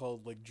what's it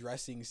called, like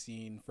dressing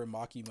scene for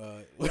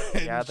Makima.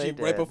 Yeah, they did.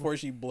 Right before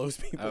she blows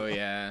people. Oh up.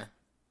 yeah.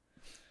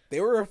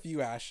 There were a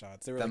few ass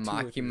shots. There were The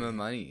like Makima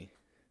money.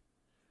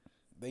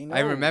 They know.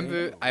 I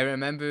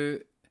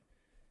remember.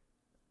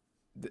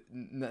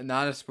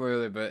 Not a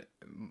spoiler, but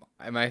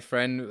my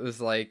friend was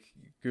like,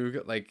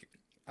 Google, like,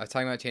 I was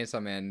talking about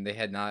Chainsaw Man. They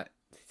had not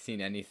seen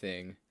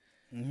anything,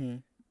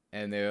 and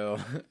they were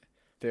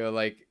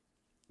like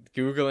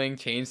Googling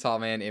Chainsaw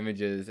Man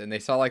images, and they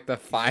saw like the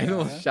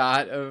final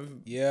shot of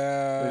with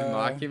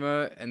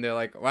Makima, and they're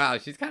like, wow,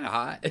 she's kind of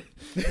hot.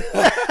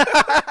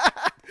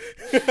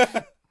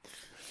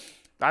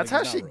 That's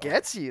how she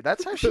gets you.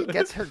 That's how she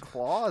gets her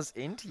claws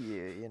into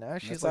you. You know,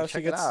 she's like,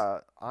 check it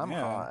out. I'm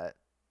hot.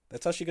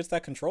 That's how she gets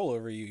that control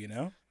over you, you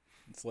know?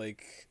 It's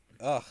like,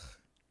 ugh.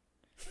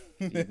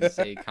 You can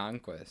say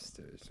conquest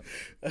or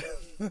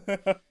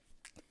something.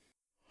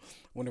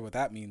 Wonder what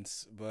that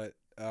means, but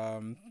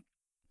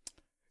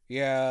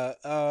yeah.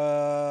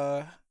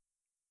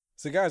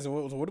 So guys,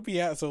 what do we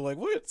at? So like,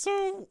 what?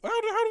 So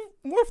how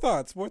more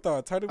thoughts?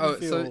 How did we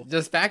feel? So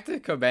just back to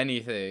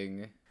Kobeni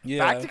thing.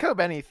 Yeah. Back to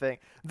Kobeni thing.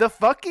 The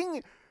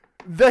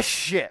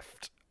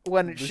shift.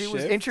 When she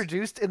was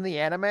introduced in the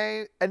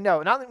anime, and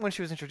no, not when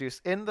she was introduced,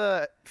 in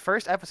the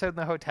first episode in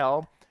the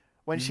hotel,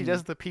 when she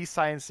does the peace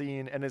sign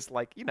scene and is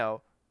like,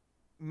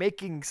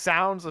 making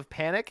sounds of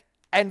panic,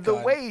 and the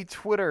way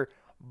Twitter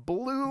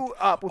blew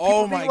up with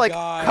people being like,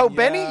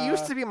 Kobeni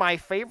used to be my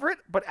favorite,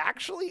 but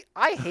actually,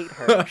 I hate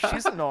her.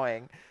 She's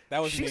annoying.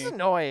 She's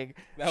annoying.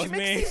 That was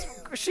me.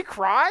 She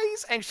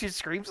cries and she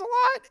screams a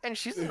lot, and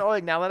she's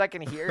annoying now that I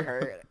can hear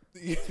her.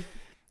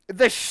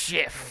 The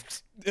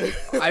shift.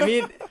 I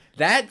mean,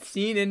 that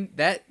scene in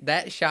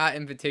that shot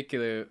in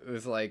particular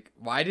was like,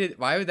 why did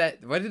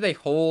they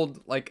hold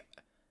like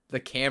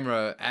the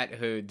camera at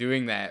her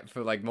doing that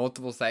for like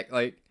multiple seconds?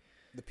 Like,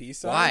 the peace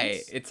signs?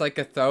 Why? It's like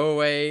a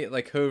throwaway,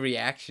 like her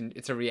reaction.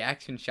 It's a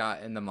reaction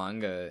shot in the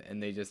manga,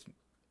 and they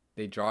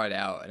draw it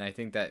out, and I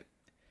think that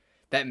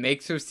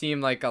makes her seem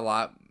like a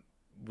lot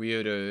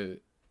weirder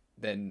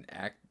than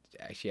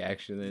she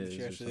actually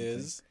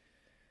is.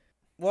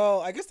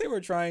 Well, I guess they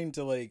were trying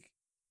to, like,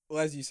 well,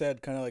 as you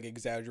said, kind of like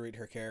exaggerate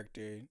her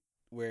character,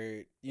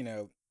 where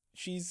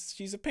she's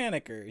a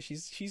panicker.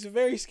 She's a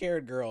very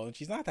scared girl, and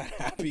she's not that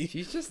happy.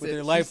 She's just with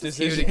her life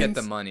decisions. Here to get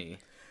the money.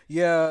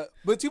 Yeah,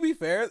 but to be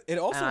fair, it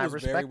also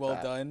was very well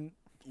that. done.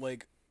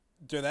 Like,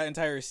 during that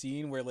entire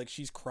scene where like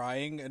she's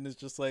crying and it's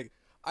just like,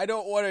 I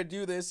don't want to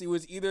do this. It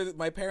was either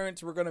my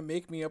parents were gonna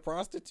make me a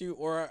prostitute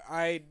or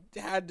I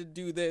had to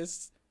do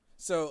this.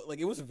 So like,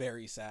 it was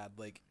very sad.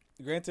 Like,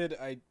 granted,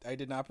 I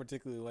did not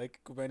particularly like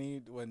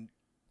Kobeni when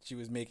she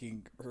was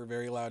making her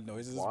very loud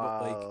noises,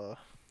 but like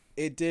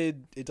it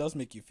does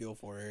make you feel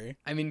for her.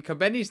 I mean,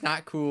 Kobeni's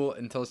not cool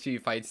until she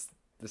fights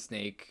the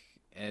snake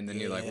and then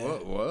you're like, Yeah.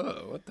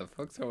 whoa, what the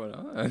fuck's going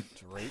on?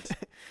 Right.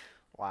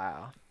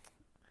 Wow.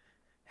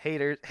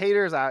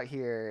 Haters out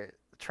here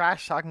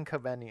trash talking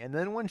Kobeni, and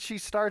then when she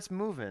starts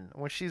moving,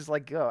 when she's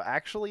like, "Yo,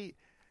 actually,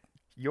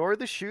 you're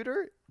the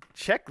shooter.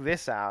 Check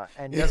this out,"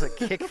 and does a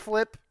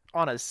kickflip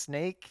on a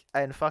snake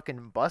and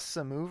fucking busts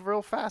a move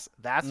real fast.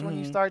 That's when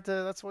you Mhm. start to.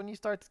 That's when you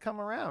start to come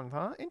around,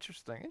 huh?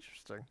 Interesting.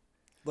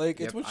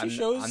 Like it's Yep, what she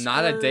shows. I'm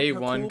not a day her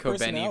one cool Kobeni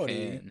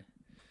personality. fan.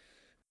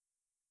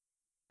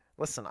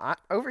 Listen,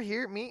 over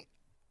here,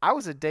 I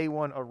was a day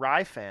one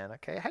Arai fan.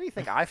 Okay, how do you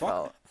think I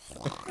felt?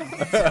 Fuck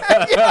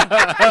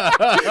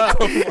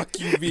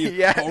you, be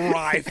Yeah. a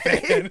Rye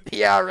fan.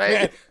 Yeah,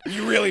 right. Man,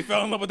 you really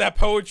fell in love with that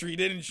poetry,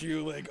 didn't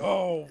you? Like,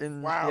 oh,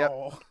 And-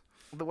 wow.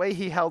 The way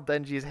he held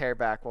Denji's hair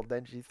back while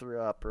Denji threw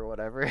up or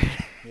whatever.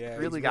 Yeah,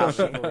 Really he's got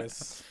real me.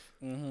 chivalrous.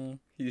 Mm-hmm.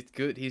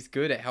 He's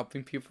good at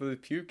helping people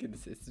with puke.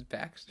 It's his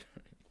backstory.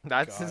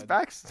 That's his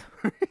God.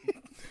 backstory.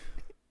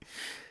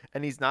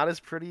 And he's not as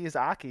pretty as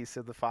Aki,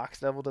 so the Fox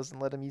Devil doesn't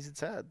let him use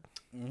its head.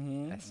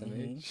 Mm-hmm.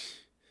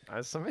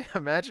 SMH.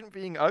 Imagine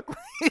being ugly.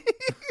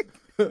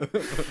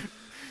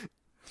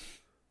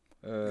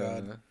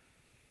 God.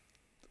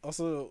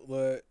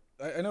 Also,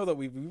 I know that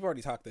we've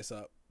already talked this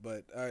up,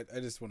 but I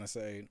just want to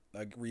say,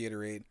 like,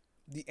 reiterate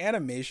the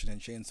animation in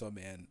Chainsaw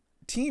Man.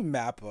 Team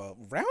Mappa,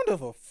 round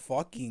of a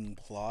fucking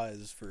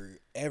applause for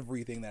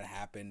everything that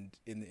happened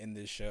in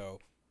this show.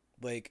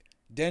 Like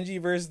Denji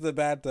versus the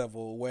Bat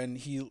Devil, when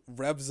he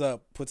revs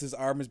up, puts his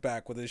arms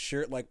back with his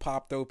shirt like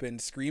popped open,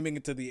 screaming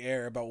into the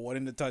air about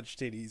wanting to touch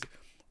titties.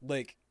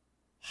 Like,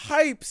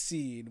 hype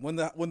scene when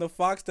the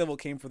Fox Devil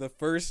came for the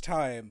first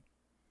time.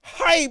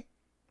 Hype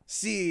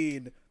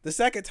scene the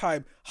second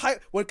time.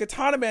 Hype when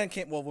Katana Man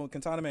came. Well, when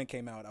Katana Man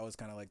came out, I was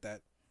kind of like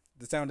that.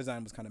 The sound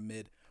design was kind of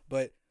mid,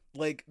 but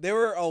like there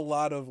were a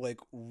lot of like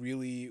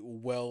really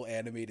well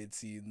animated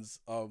scenes,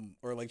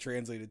 or like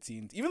translated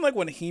scenes. Even like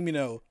when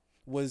Himino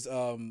was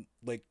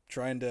like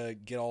trying to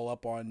get all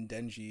up on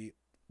Denji,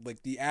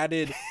 like the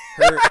added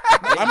her.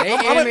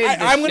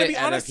 I'm gonna be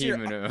honest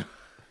here.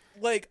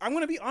 Like, I'm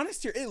gonna be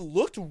honest here. It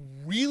looked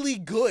really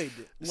good.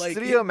 Like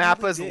Studio it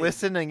Mappa's really did.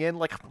 listening in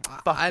like,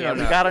 fuck I yeah, don't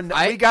we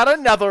know. we got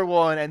another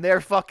one, and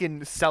they're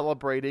fucking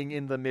celebrating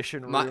in the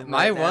mission room.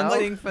 My right one now.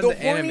 thing from the the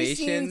horny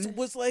animation scenes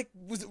was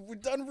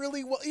done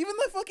really well. Even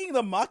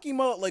the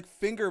Makima like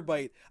finger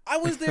bite. I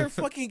was there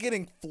fucking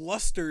getting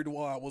flustered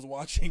while I was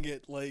watching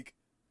it. Like,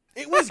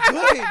 it was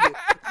good.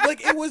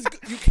 Like, it was.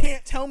 You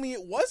can't tell me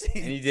it wasn't.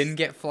 and he didn't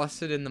get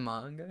flustered in the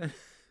manga.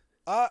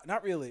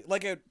 Not really.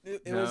 Like it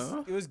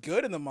No? was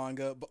good in the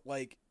manga, but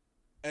like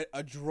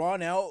a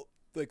drawn out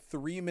like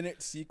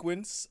 3-minute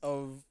sequence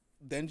of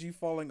Denji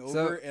falling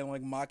over and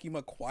like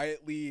Makima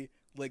quietly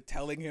like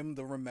telling him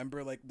to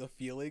remember like the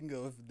feeling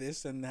of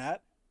this and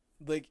that.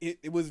 Like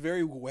it was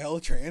very well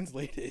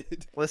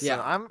translated. Listen,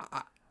 Yeah,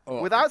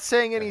 without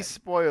saying any ahead.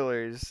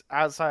 spoilers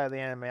outside of the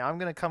anime, I'm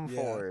gonna come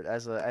Yeah. forward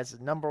as a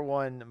number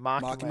one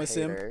Makima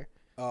simp? hater.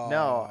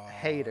 No,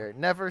 hater,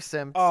 never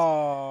simped.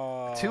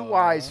 Oh, Too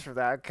wise for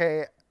that,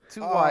 okay?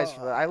 Too wise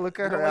for that. I look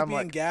You at don't her, like I'm being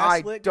like,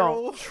 gaslit, I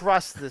don't girl?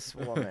 trust this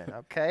woman,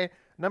 okay?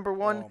 Number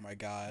one, Oh my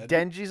god.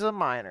 Denji's a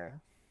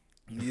minor.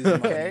 He's a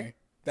minor. Okay.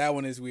 That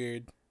one is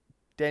weird.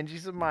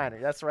 Denji's a minor.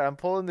 That's right. I'm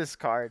pulling this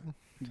card.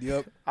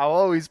 Yep. I'll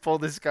always pull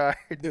this card.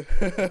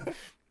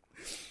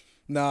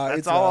 Nah, That's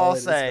it's all I'll valid,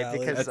 it's say valid.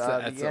 because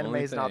That's the the anime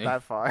only is not thing.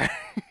 that far.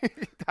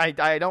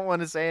 I don't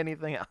want to say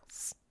anything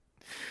else,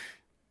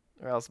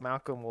 or else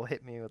Malcolm will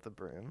hit me with a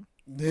broom.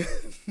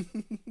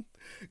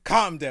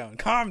 Calm down.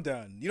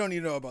 You don't need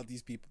to know about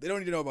these people. They don't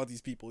need to know about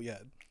these people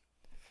yet.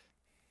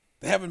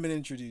 They haven't been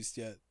introduced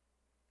yet.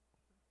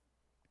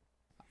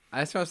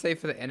 I just want to say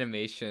for the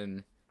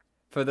animation,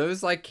 for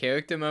those like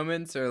character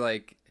moments or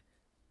like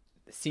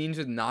scenes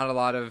with not a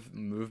lot of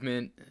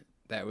movement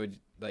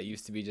that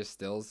used to be just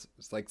stills,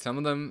 it's like some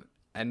of them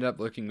ended up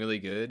looking really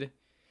good.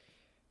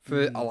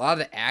 For a lot of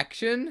the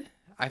action,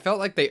 I felt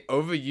like they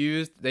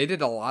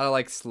did a lot of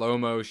like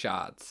slow-mo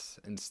shots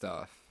and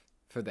stuff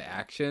for the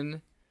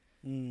action.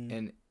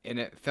 And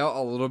it felt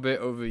a little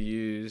bit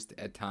overused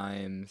at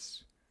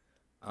times.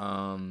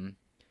 And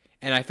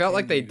I felt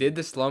like they did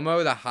the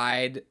slow-mo to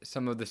hide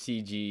some of the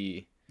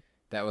CG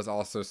that was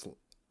also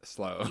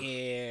slow.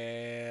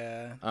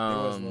 Yeah. There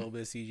was a little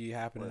bit of CG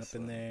happening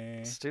Listen, up in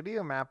there.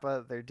 Studio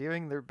Mappa, they're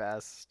doing their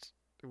best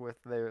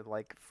with their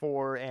like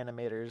 4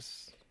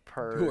 animators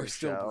per Who are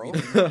still show.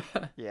 breathing.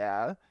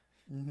 Yeah.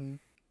 Mm-hmm.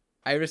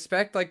 I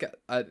respect like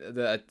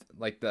the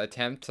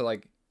attempt to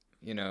like,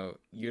 you know,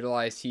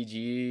 utilize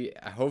CG.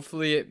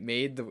 Hopefully it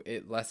made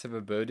it less of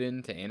a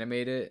burden to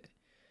animate it.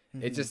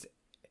 Mm-hmm. It just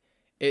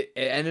it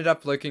ended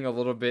up looking a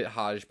little bit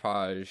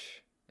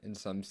hodgepodge in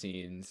some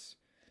scenes.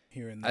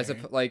 Here and there.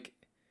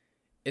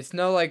 It's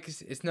no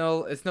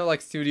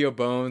like Studio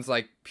Bones,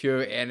 like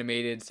pure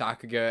animated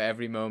Sakuga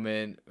every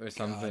moment or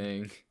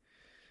something.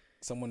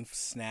 Someone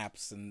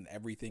snaps and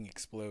everything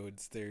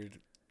explodes.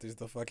 There's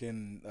the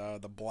fucking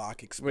the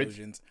block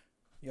explosions.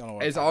 You don't know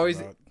what It's I'm always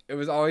talking about. it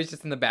was always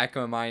just in the back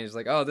of my mind. It's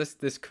like, oh,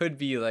 this could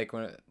be like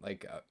a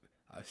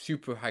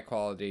super high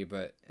quality,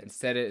 but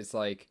instead it's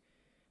like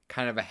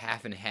kind of a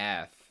half and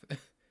half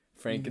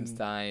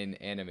Frankenstein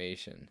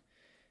animation.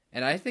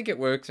 And I think it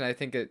works, and I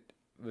think it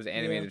was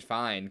animated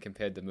fine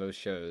compared to most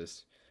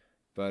shows.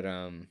 But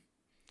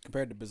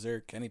compared to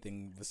Berserk,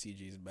 anything the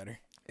CG is better.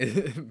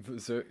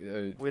 Berserk,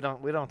 We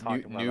don't talk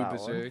about new that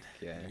Berserk, one.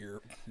 yeah.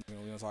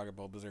 We don't talk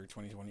about Berserk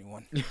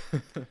 2021.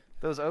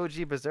 Those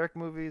OG Berserk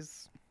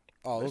movies.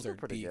 Oh, they're those still are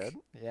pretty peak. good.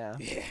 Yeah.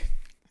 Yeah.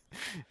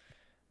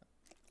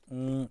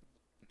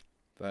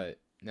 But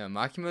no,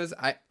 Makima's.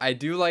 I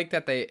do like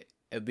that they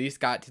at least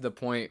got to the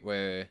point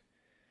where,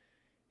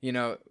 you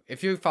know,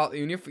 if you follow,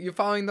 when you're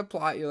following the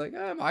plot, you're like,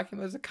 oh,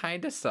 Makima's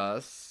kind of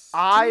sus.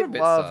 I He's a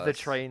bit love the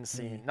sus." train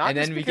scene, not And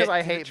just then we because get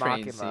I to the hate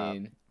train Makima,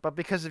 scene. but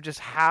because of just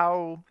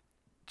how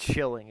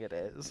chilling it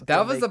is. That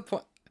when was they- the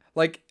point.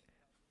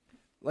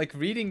 Like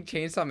reading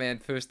Chainsaw Man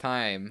first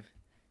time.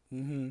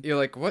 Mm-hmm. You're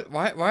like, what?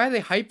 Why are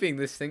they hyping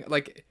this thing?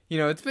 Like, you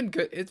know, it's been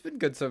good. It's been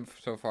good so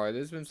far.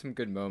 There's been some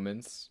good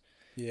moments.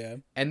 Yeah.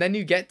 And then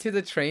you get to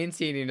the train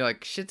scene and you're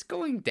like, shit's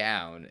going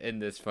down in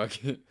this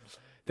fucking.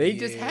 They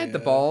just had the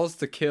Yeah. balls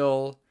to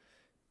kill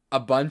a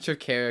bunch of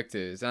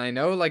characters. And I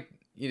know, like,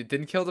 you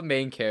didn't kill the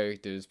main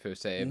characters per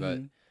se, but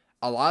Mhm.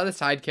 a lot of the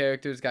side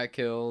characters got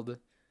killed.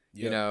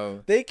 You Yep.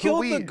 know, They who killed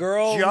we the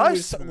girl who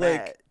just was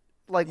met.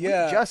 Like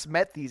yeah. we just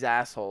met these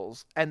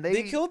assholes, and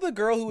they killed the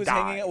girl who was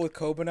hanging out died. with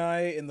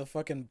Kobanai in the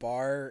fucking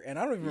bar, and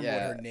I don't even remember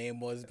Yeah. what her name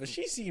was, but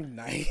she seemed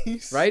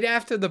nice. right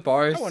after the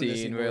bar I wanted to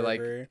see scene more where, of like,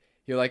 her.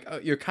 you're like, oh,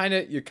 you're kind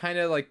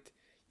of like,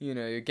 you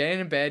know, you're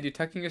getting in bed, you're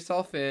tucking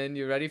yourself in,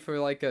 you're ready for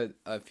like a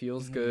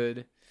feels Mhm.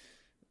 good,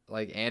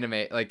 like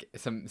anime, like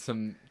some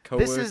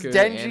coworker This is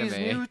Denji's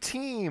anime. new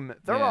team.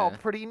 They're all Yeah.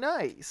 pretty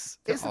nice.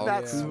 They're Isn't all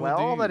that cool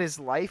swell that dudes. his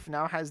life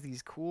now has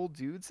these cool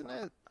dudes in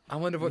it? I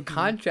wonder what Mhm.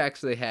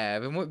 contracts they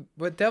have and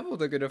what devil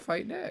they're gonna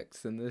fight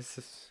next in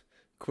this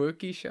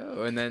quirky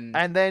show, and then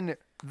And then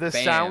the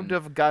Bam. sound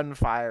of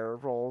gunfire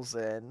rolls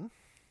in.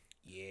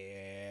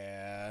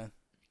 Yeah.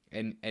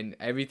 and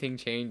everything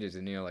changes,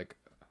 and you're like,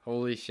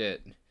 holy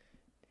shit.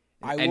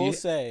 I And will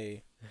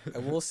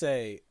you-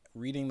 say,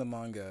 reading the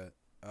manga,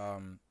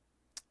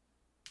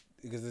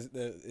 because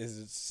this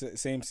is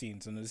same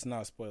scenes, and this is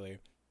not a spoiler.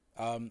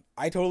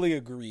 I totally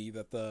agree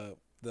that the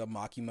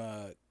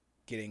Makima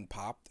getting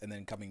popped and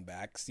then coming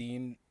back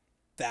scene,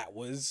 that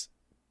was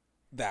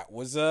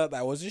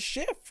a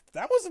shift.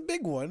 That was a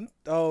big one.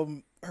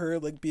 Her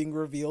like being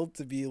revealed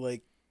to be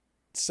like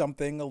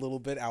something a little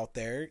bit out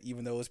there,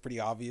 even though it was pretty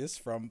obvious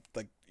from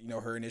like, you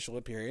know, her initial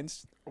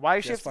appearance. Why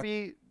does she Yes, have to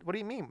be? What do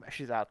you mean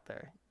she's out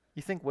there?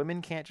 You think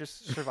women can't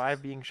just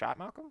survive being shot,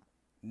 Malcolm?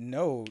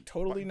 No,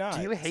 totally not.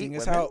 Do you hate Seeing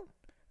women? as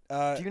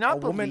how, Do you not a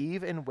woman-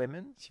 believe in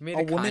women? She made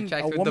A a woman-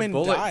 contract a with the woman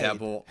bullet died.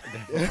 devil.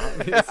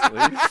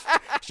 Obviously.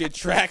 She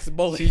attracts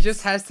bullets. She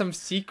just has some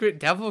secret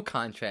devil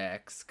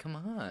contracts. Come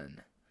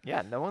on.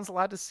 Yeah, no one's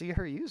allowed to see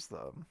her use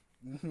them.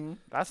 Mm-hmm.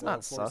 That's Well, not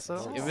of course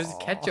sus. not. It was Aw.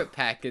 ketchup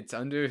packets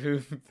under her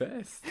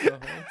vest the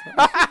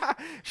whole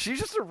She's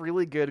just a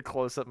really good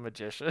close-up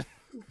magician.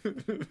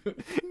 time.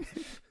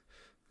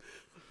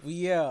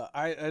 Yeah,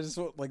 I just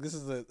want- like this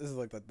is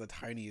like the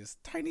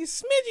tiniest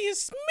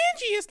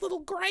smidgiest little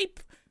gripe,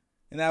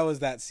 and that was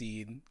that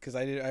scene because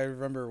I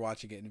remember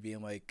watching it and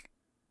being like,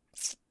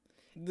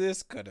 she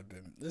could have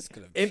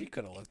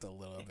looked a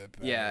little bit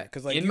better. Yeah,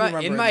 because like in you my-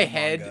 remember in my the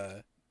head,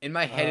 manga, In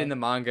my head, Uh-huh. in the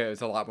manga, it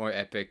was a lot more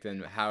epic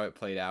than how it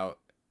played out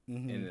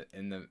mhm.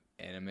 in the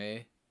anime.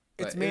 It's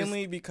But it was-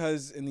 mainly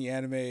because in the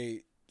anime,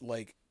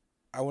 like,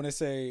 I want to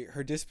say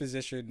her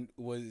disposition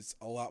was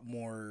a lot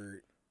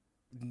more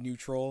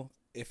neutral,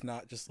 if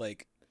not just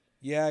like,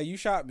 yeah, you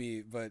shot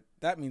me, but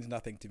that means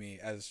nothing to me,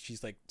 as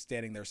she's like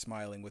standing there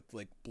smiling with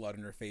like blood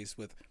in her face.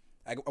 With,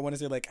 I want to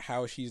say like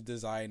how she's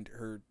designed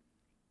her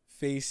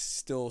face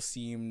still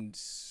seemed,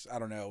 I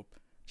don't know,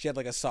 she had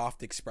like a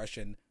soft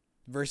expression,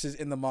 versus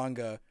in the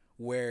manga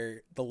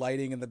where the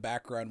lighting in the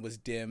background was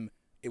dim.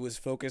 It was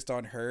focused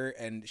on her,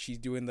 and she's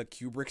doing the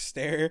Kubrick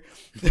stare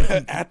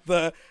at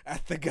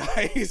the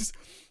guys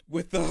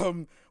with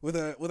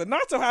a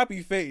not so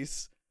happy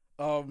face.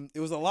 It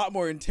was a lot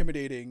more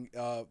intimidating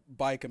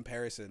by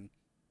comparison.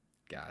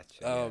 Gotcha.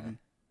 yeah.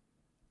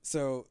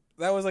 So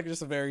that was like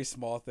just a very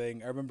small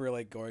thing. I remember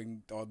like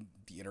going on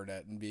the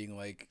internet and being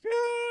like, did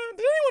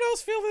anyone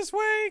else feel this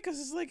way? Because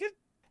it's like it.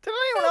 Did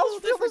anyone Felt a else little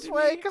feel different this to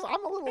way? me. Because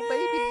I'm a little Yeah.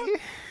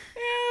 baby.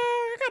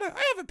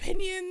 I have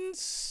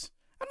opinions.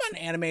 I'm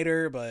not an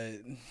animator,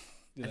 but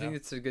you I know. think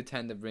it's a good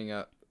time to bring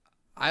up.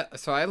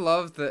 I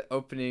love the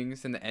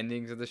openings and the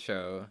endings of the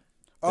show.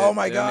 Oh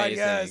my They're god, amazing.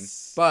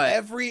 yes! But-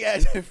 every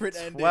different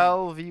ending.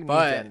 12 unique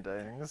But-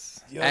 endings.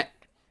 Yup.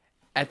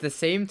 At the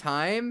same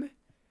time,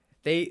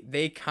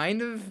 they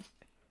kind of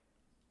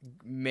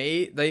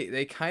made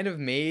they kind of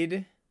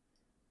made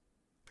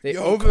they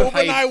Yo, Kobanai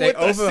overhyped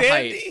with the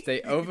Sandy. they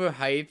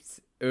overhyped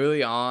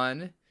early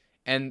on,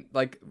 and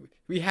like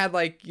we had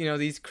like, you know,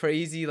 these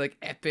crazy like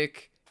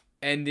epic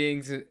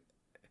endings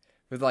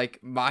with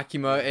like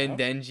Makima and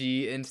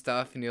Denji and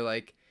stuff, and you're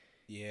like,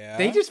 Yeah.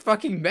 they just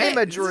fucking met.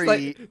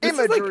 Imagery,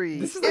 imagery,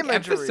 This is like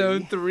imagery.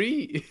 episode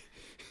 3.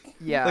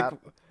 Yeah.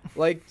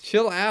 like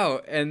chill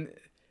out, and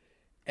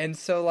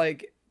so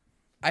like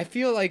I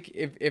feel like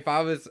if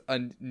I was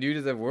new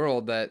to the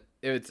world, that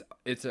it's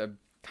a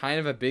kind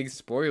of a big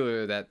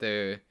spoiler that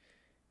they're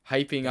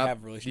hyping up have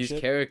these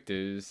relationship?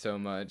 characters so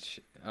much.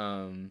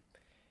 And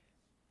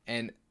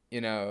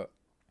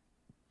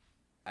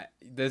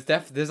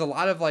there's a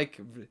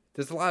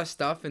lot of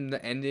stuff in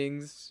the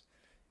endings,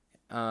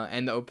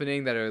 and the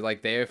opening that are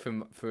like there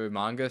for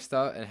manga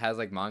stuff and has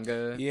like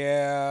manga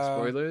Yeah.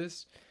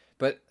 spoilers,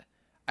 but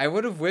I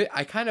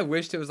kind of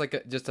wished it was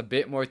like just a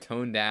bit more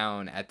toned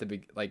down at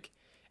the like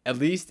at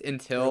least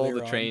until Earlier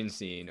the on. train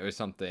scene or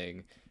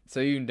something, so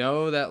you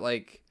know that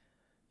like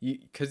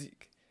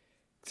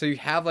so you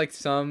have like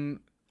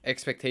some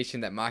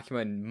expectation that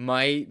Makima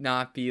might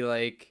not be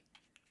like,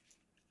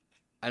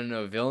 I don't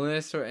know,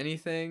 villainous or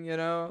anything, you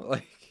know,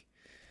 like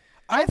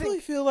I I don't think really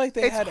feel like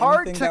they it's had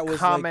hard anything to that was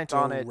comment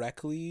like on it.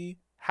 directly.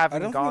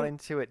 Having don't gone feel-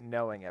 into it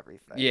knowing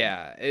everything.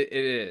 yeah, it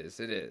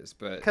is,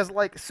 but Because,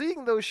 like,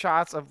 seeing those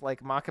shots of,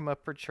 like, Makima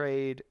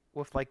portrayed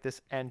with, like,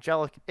 this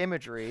angelic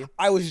imagery,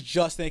 I was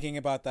just thinking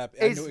about that.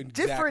 I It's know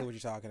exactly different what you're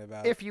talking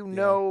about. if you Yeah.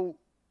 know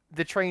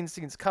the train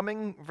scene's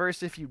coming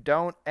versus if you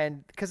don't,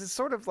 and because it's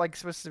sort of, like,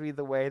 supposed to be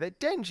the way that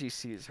Denji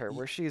sees her,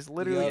 where she's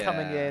literally Yeah.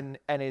 coming in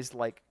and is,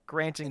 like,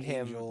 granting An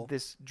him angel.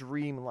 this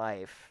dream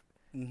life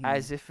Mhm.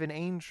 as if an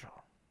angel.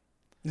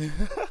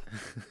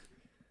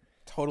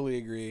 Totally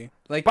agree.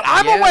 like, But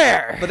I'm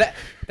aware! But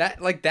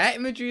that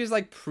imagery is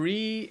like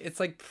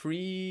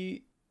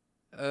pre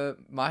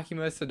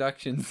Makima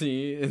seduction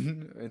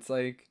scene. It's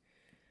like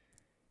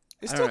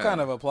It I still don't kind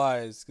know. of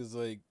applies because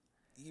like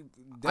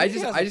I Denji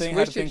just has I a just thing-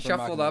 wish had a thing it for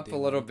shuffled Makima up a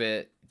little Demon.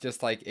 bit.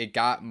 Just like it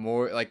got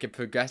more like it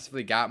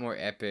progressively got more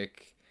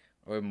epic,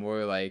 or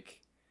more like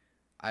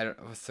I don't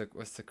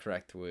what's the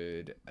correct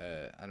word?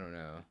 I don't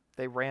know.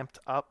 They ramped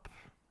up.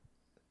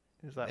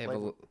 Is that They have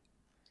like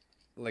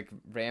like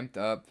ramped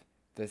up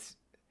this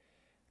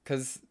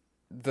because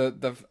the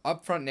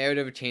upfront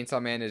narrative of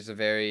Chainsaw Man is a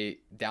very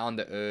down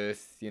to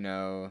earth, you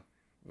know,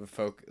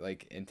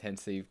 like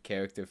intensely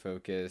character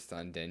focused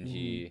on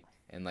Denji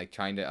and like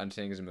trying to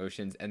understand his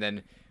emotions, and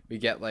then we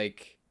get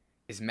like,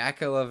 is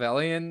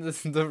Machiavellian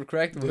the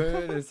correct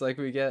word? It's like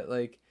we get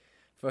like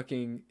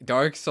fucking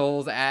Dark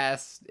Souls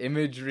ass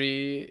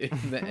imagery in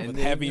the with endings.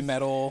 heavy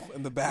metal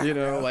in the background. You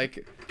know,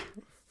 like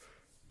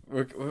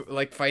we're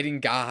like fighting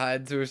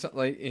gods or something.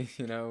 Like,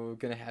 you know, we're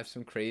gonna have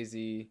some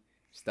crazy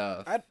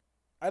stuff.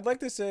 I'd like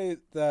to say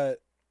that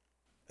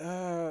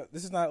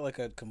this is not like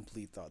a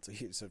complete thought,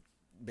 so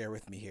bear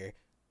with me here.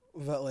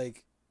 But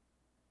like,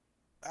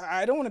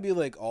 I don't want to be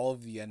like all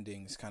of the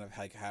endings kind of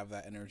like have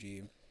that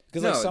energy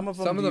because like some of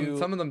them do,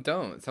 some of them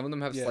don't. Some of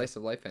them have Yeah. slice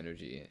of life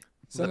energy.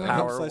 some The of them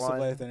have power slice one, of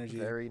life energy.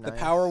 very The nice.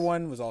 power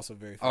one was also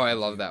very. Oh, I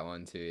fucking love cute. that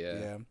one too. Yeah.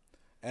 Yeah,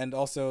 and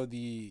also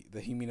the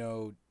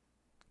Himino,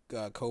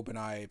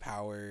 Kobanai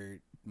power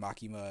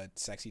Makima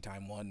sexy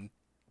time one,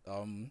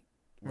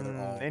 where they're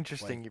all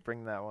interesting like- you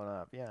bring that one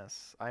up.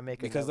 Yes. I make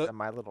a Because note the- in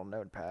my little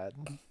notepad.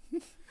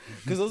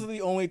 because those are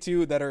the only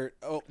two that are.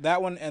 Oh,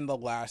 that one and the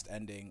last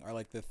ending are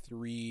like the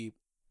three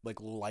like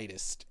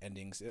lightest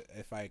endings,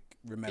 if I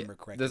remember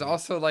correctly. There's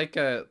also like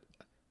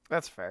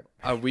That's fair.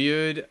 a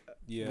weird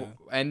yeah,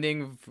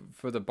 ending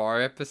for the bar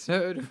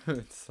episode.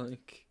 It's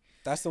like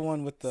that's the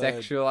one with the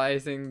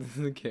sexualizing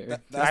the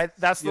character.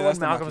 That's the yeah, one that's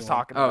the Malcolm was Maki one.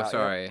 talking Oh, about.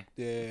 sorry.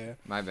 Yeah,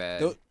 My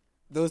bad.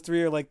 those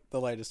three are like the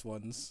lightest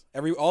ones.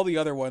 All the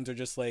other ones are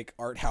just like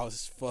art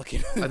house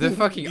fucking. Oh, they're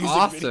fucking music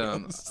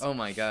awesome. videos. Oh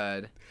my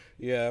god.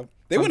 Yeah,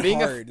 they From went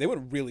being a- hard. They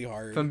went really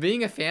hard. From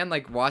being a fan,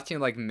 like watching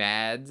like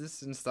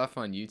Mads and stuff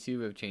on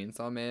YouTube of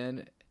Chainsaw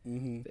Man,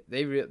 hmm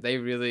they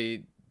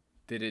really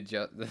did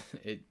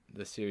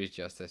the series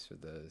justice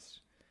with those.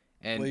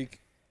 And Like,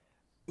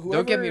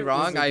 don't get me whoever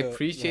wrong, is, like, I a-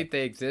 appreciate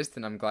they exist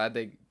and I'm glad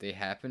they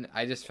happen.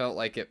 I just felt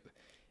like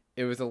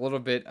it was a little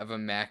bit of a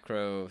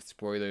macro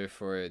spoiler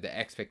for the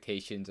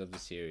expectations of the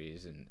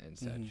series and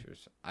such. Mhm. Or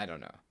I don't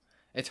know.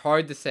 It's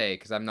hard to say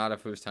because I'm not a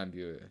first time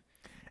viewer.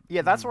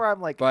 Yeah, that's where I'm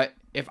like, But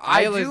if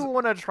I was, do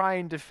want to try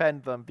and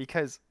defend them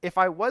because if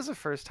I was a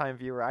first time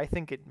viewer, I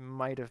think it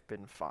might have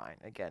been fine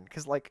again.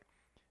 Because, like,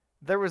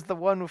 there was the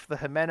one with the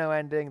Himeno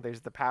ending,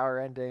 there's the power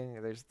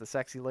ending, there's the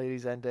sexy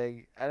ladies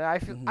ending. And I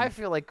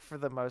feel like for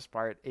the most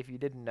part, if you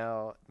didn't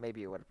know,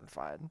 maybe it would have been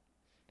fine.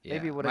 yeah,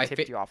 Maybe it would my have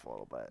tipped fa- you off a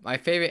little bit. My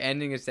favorite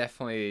ending is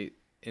definitely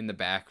in the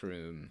back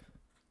room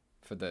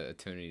for the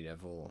Eternity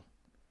Devil.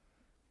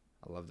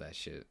 I love that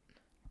shit.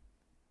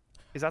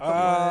 Is that Oh the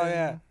one?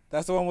 yeah,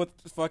 that's the one with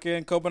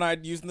fucking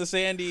Kobanai using the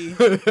Sandy.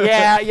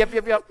 Yeah, yep.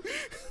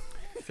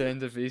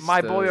 Sand of East,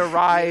 My boy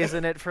Arise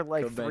in it for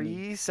like Go Benny.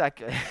 3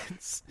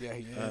 seconds. Yeah,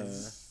 he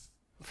is.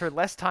 For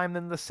less time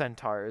than the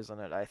Centaurs in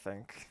it, I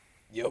think.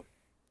 Yep.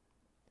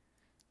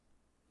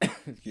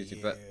 Excuse me,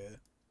 but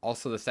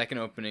also the second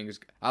opening is.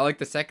 I like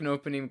the second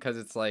opening because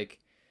it's like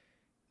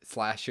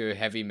slasher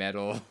heavy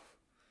metal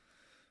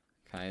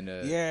kind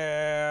of.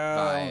 Yeah,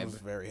 vibe. it was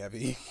very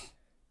heavy.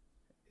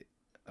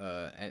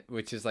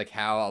 Which is like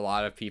how a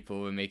lot of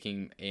people were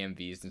making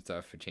AMVs and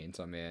stuff for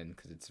Chainsaw Man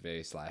because it's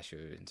very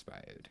slasher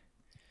inspired.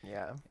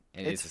 Yeah.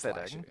 And It's a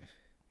fitting. slasher.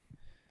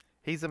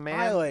 He's a I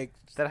man like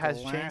that has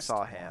the last chainsaw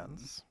one.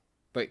 hands.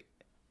 but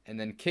and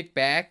then Kick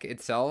Back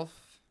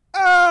itself,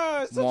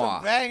 Ah, it's such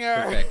mwah, a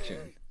banger.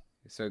 perfection.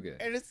 It's so good.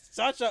 And it's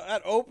such a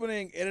that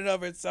opening in and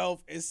of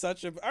itself is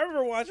such a. I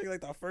remember watching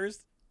like the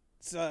first,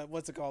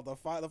 what's it called?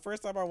 The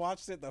first time I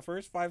watched it, the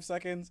first 5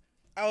 seconds,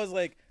 I was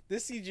like,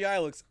 this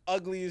CGI looks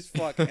ugly as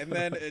fuck, and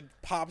then it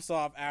pops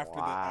off after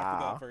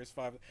Wow. that first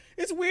 5.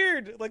 It's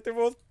weird. Like they're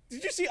both.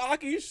 Did you see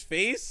Aki's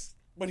face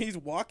when he's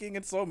walking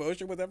in slow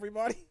motion with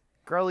everybody?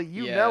 Girlie,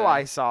 you Yeah. know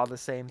I saw the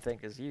same thing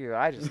as you.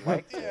 I just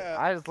liked it. Yeah.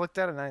 I just looked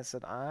at it and I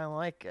said, I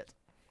like it.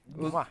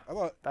 Mwah. I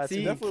thought That's See,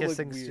 me definitely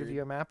kissing looked weird.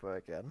 Studio Mappa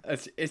again.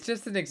 It's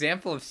just an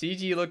example of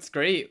CG looks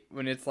great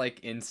when it's like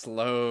in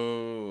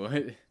slow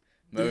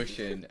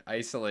motion,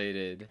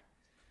 isolated,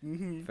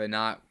 Mm-hmm. but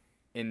not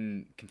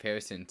in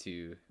comparison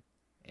to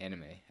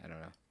anime. I don't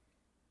know.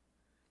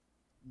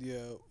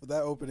 Yeah,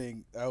 that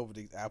opening's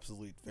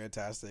absolutely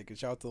fantastic. And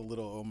shout out to the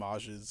little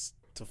homages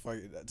to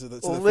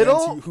the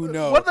Little? fans who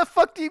know. What the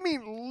fuck do you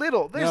mean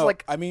little? There's No,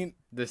 like I mean,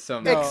 There's so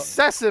No. much.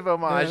 excessive no,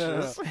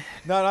 homages.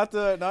 not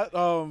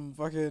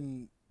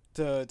fucking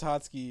to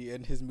Tatsuki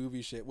and his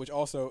movie shit, which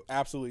also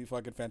absolutely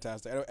fucking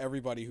fantastic. I know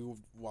everybody who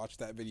watched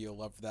that video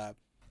loved that.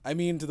 I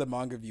mean, to the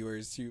manga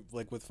viewers who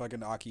like with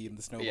fucking Aki and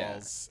the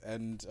snowballs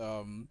and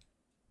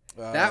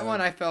That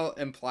one I felt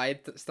implied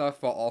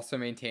stuff while also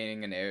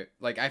maintaining an air.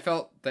 Like I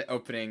felt the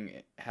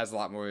opening has a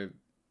lot more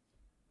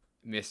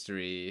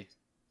mystery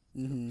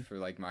mhm. for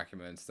like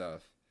Makima and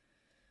stuff,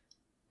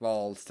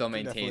 while still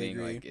I definitely maintaining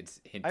agree. like it's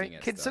hinting I mean,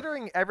 at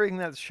considering everything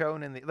that's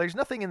shown in there's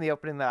nothing in the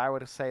opening that I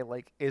would say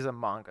like is a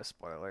manga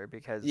spoiler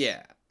because stuff.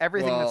 Yeah,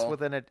 everything that's well-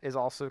 within it is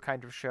also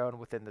kind of shown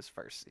within this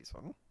first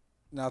season.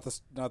 Not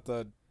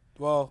the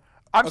well.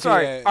 I'm Okay,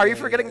 sorry. yeah, Are you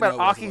yeah, forgetting yeah, about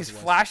no, it was, Aki's it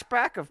was.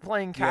 flashback of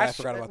playing Yeah, I catch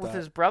forgot about with that.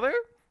 his brother?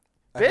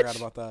 I Bitch? forgot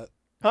about that.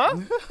 Huh?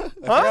 I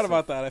forgot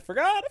about that. I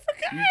forgot.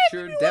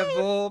 future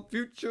devil,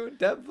 future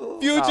devil.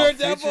 Future Future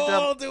Devil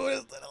Devil. doing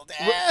his little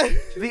dance.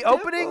 The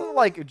opening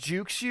like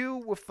jukes you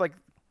with like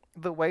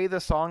the way the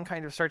song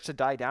kind of starts to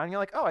die down. You're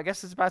like, oh, I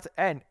guess it's about to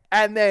end,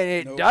 and then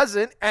it Nope.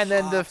 doesn't, and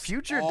then the Pops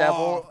future off.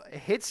 devil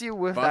hits you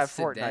with Busts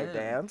that it Fortnite down.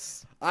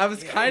 dance. I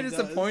was Yeah, kind it of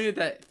does. disappointed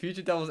that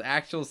Future Devil's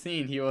actual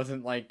scene he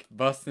wasn't like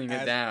busting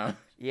it As- down.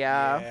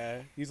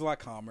 Yeah. He's a lot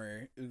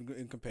calmer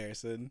in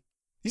comparison.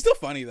 He's still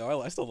funny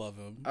though. I still love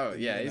him. Oh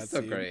in yeah, that he's so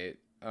scene. great.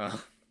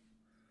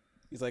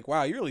 He's like,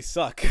 wow, you really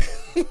suck.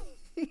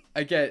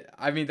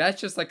 I mean, that's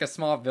just like a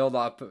small build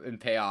up and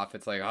payoff.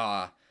 It's like,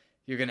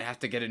 you're gonna have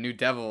to get a new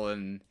devil,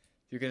 and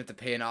you're gonna have to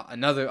pay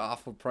another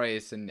awful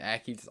price, and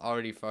Aki's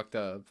already fucked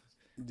up,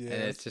 Yeah.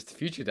 and it's just a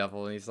future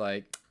devil, and he's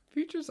like,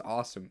 future's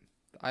awesome.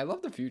 I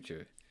love the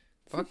future.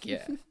 Fuck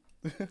yeah,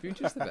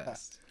 future's the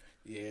best.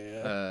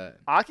 Yeah.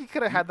 Aki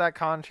could have had that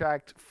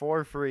contract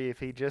for free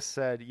if he just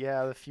said,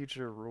 "Yeah, the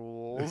future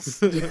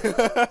rules."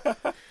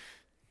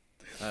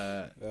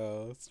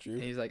 Oh, that's true.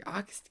 And he's like,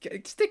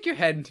 stick your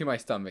head into my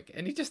stomach,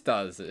 and he just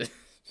does it.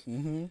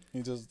 Mm-hmm.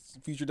 He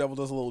just Future Devil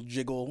does a little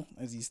jiggle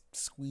as he's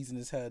squeezing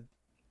his head.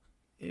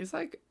 He's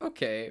like,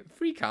 okay,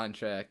 free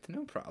contract,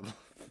 no problem.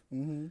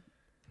 Mm-hmm.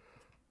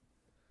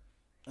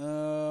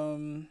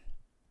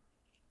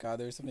 God,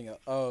 there's something else.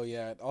 Oh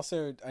yeah.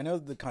 Also, I know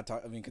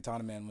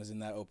Katana Man was in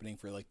that opening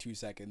for like 2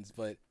 seconds,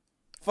 but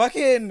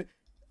fucking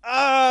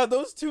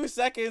those 2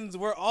 seconds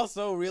were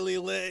also really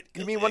lit.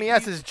 You mean when he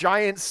has his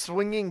giant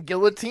swinging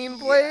guillotine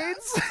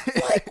blades?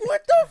 like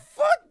what the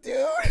fuck,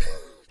 dude?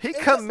 He It's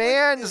just like-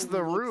 commands it the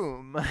looks-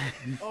 room.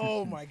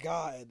 Oh my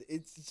god,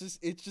 it's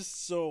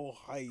just so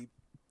hype.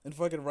 And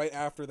fucking right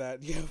after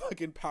that, you have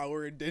fucking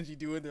Power and Denji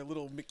doing their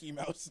little Mickey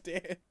Mouse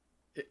dance.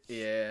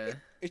 Yeah.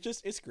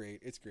 It's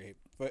great. It's great.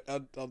 But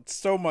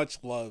so much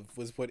love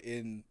was put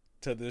into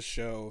this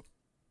show,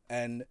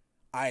 and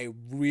I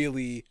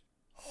really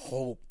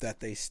hope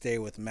that they stay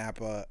with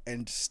Mappa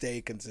and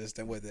stay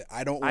consistent with it.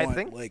 I don't I want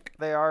think like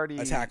They already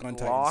Attack on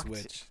Titan locked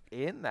Switch.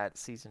 in that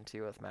season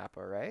 2 with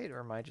Mappa, right?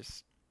 Or am I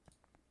just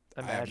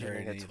I haven't heard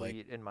imagining a any, like-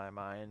 tweet in my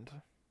mind?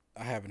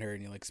 I haven't heard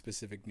any like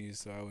specific news,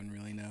 so I wouldn't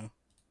really know.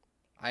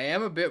 I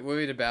am a bit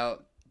worried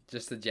about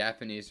just the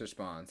Japanese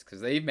response, because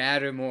they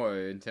matter more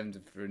in terms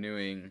of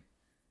renewing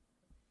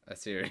a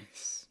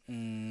series.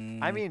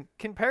 I mean,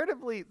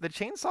 comparatively, the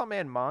Chainsaw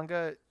Man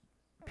manga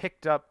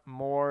picked up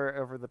more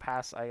over the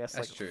past, I guess,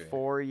 That's like true.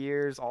 4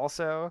 years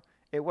also.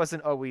 It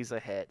wasn't always a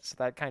hit, so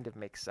that kind of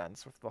makes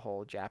sense with the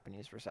whole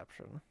Japanese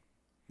reception.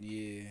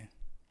 yeah.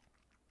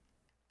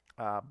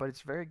 But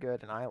it's very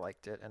good, and I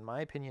liked it, and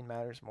my opinion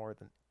matters more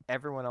than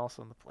everyone else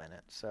on the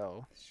planet,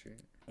 so... That's true.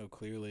 Oh,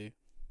 clearly.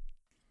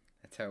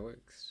 That's how it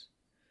works.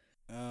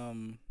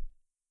 It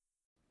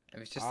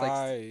was just like...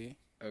 I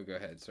Oh, go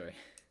ahead, sorry.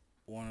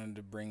 wanted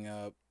to bring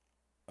up.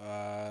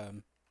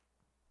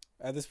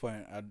 At this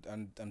point,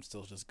 I'm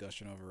still just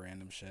gushing over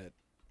random shit.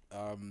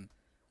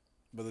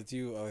 But the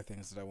two other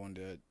things that I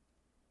wanted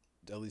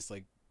to at least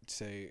like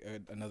say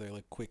another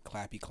like quick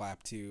clappy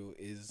clap to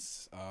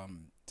is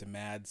to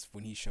Mads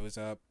when he shows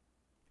up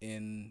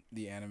in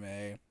the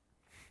anime.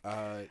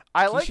 I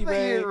like that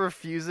Kishibe- you're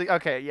refusing...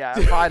 Okay, yeah,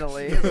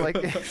 finally. It's like...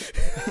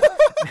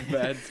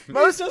 Bad.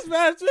 Most just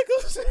Mads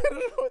Mikkelsen. I don't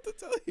know what to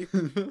tell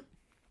you.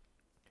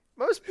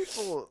 most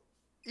people,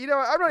 I'm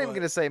not even What?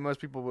 gonna say most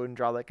people wouldn't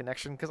draw that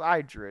connection because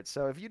I drew it.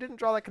 So if you didn't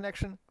draw that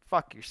connection,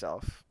 fuck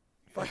yourself.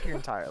 Fuck your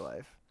entire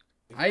life.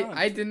 If you're not,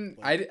 I didn't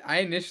like, I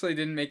initially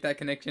didn't make that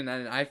connection,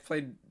 and I've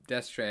played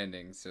Death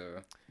Stranding, so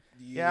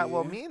Yeah,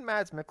 well, me and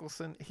Mads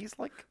Mikkelsen, he's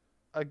like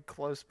a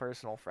close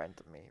personal friend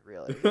to me,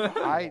 really.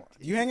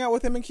 You hang out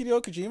with him and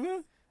Hideo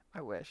Kojima?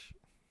 I wish.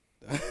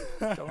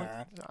 Don't,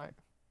 I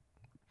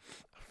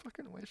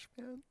fucking wish,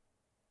 man.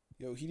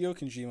 Yo, Hideo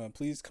Kojima,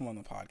 please come on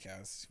the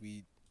podcast.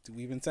 We've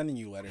been sending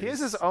you letters. He has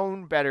his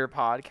own better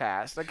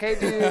podcast, okay,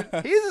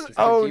 dude? He has his Does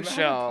own Kojima have a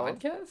show.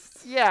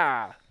 podcast?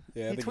 Yeah,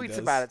 Yeah, I he think tweets does.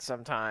 about it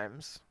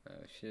sometimes. Oh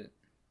shit!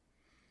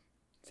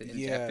 Is it in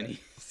Yeah.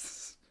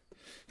 Japanese?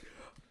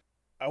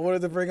 I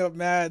wanted to bring up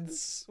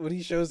Mads when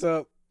he shows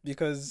up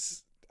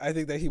because I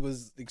think that he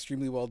was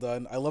extremely well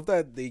done. I love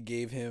that they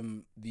gave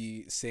him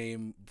the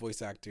same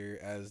voice actor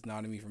as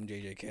Nanami from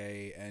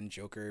JJK and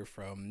Joker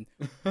from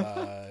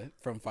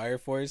Fire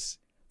Force.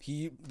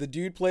 The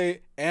dude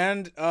play,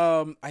 and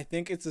I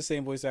think it's the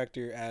same voice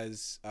actor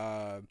as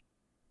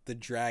the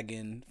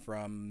dragon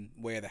from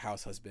Way of the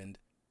House Husband.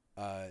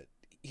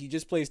 He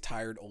just plays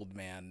tired old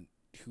man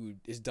who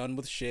is done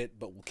with shit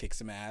but will kick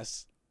some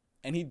ass,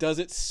 and he does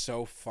it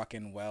so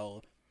fucking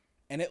well.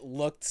 And it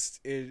looked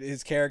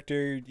his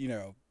character,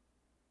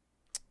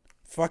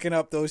 fucking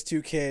up those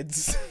two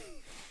kids,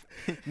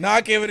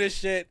 not giving a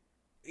shit.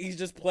 He's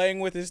just playing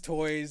with his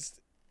toys,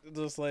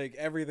 just like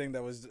everything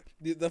that was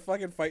the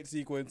fucking fight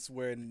sequence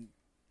when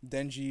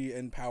Denji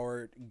and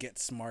Power get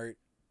smart.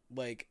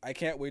 Like, I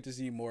can't wait to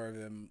see more of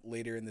him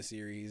later in the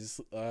series.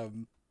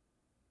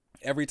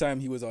 Every time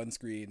he was on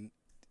screen,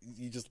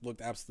 he just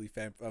looked absolutely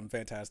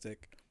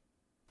fantastic.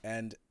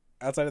 And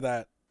outside of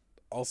that,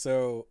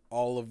 also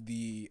all of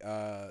the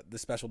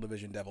Special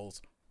Division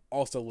Devils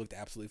also looked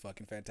absolutely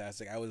fucking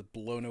fantastic. I was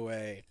blown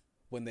away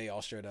when they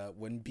all showed up.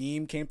 When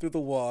Beam came through the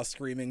wall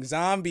screaming,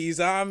 "Zombie,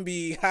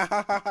 zombie," ha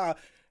ha ha ha,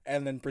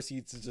 and then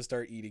proceeds to just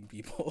start eating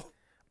people.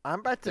 I'm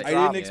about to I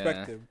drop didn't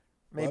expect him.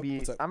 maybe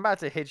What's up? I'm about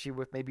to hit you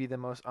with maybe the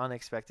most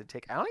unexpected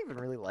take. I don't even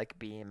really like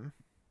Beam.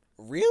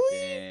 Really?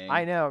 Dang.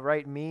 I know,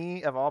 right?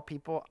 Me of all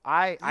people,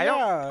 I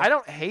Yeah.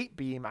 don't hate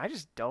Beam. I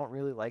just don't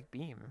really like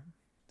Beam.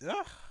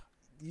 Ugh.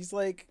 He's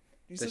The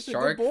such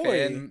shark a good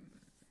boy.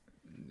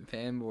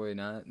 fanboy,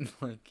 not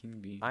liking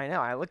Beam. I know.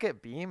 I look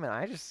at Beam and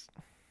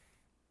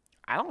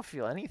I don't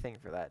feel anything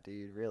for that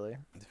dude, really.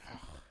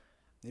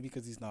 Maybe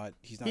because he's not.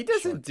 He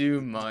doesn't shark. do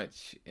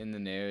much in the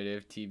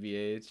narrative,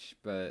 tbh,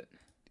 but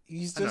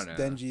He's I don't just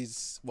know.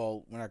 Denji's.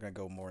 Well, we're not gonna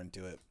go more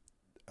into it.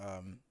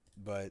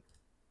 But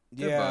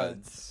they're yeah,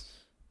 buds.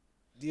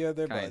 yeah,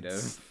 they're Kind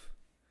buds. of.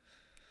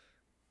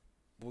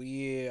 Well,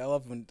 yeah, I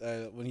love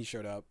when he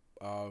showed up.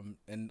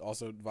 And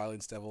also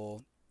Violence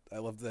Devil. I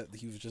love that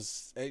he was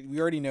just. We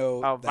already know.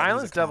 Oh, that he's a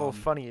Violence Devil,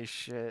 clown. funny as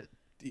shit.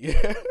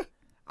 Yeah.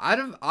 Out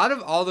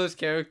of all those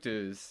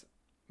characters,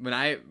 when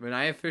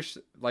I first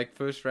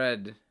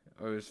read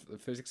or was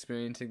first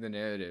experiencing the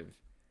narrative,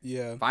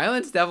 Yeah.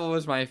 Violence Devil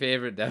was my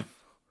favorite devil.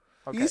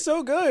 Okay, He's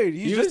so good.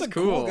 He's He just was a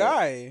cool cool.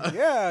 guy.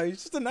 Yeah,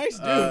 he's just a nice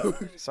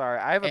dude. sorry,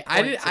 I have a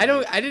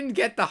point. I didn't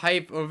get the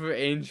hype over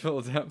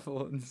Angel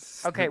Devil. And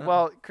stuff. Okay,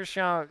 well,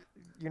 Cristiano,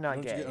 you're not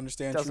Don't gay. you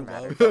understand Doesn't true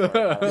matter. love? Don't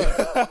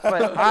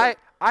worry about it. But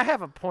I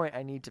have a point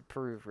I need to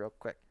prove real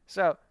quick.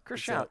 So,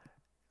 Cristiano, up?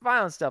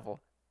 Violence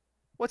Devil,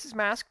 what's his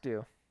mask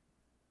do?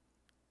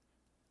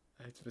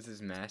 It was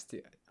his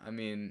master. I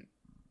mean,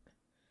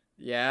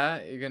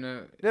 yeah, you're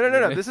gonna.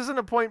 No. This isn't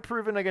a point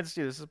proven against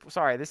you.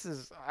 This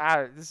is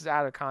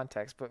out of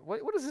context. But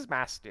what does his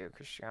mask do,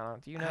 Cristiano?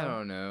 Do you know? I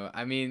don't know.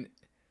 I mean,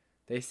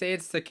 they say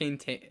it's to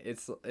contain.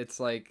 It's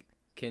like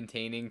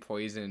containing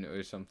poison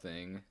or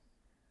something.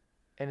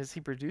 And is he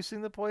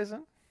producing the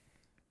poison,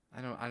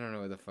 I don't know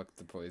where the fuck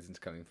the poison's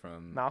coming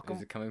from. Malcolm?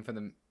 Is it coming from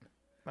the?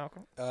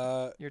 Malcolm?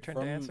 Your turn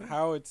from to answer.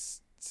 how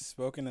it's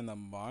spoken in the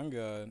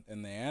manga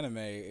and the anime,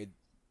 it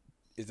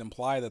is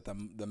implied that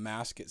the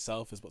mask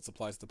itself is what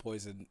supplies the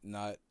poison,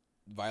 not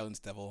Violence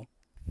Devil.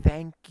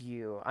 Thank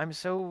you.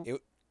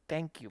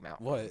 Thank you,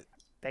 Malcolm. What?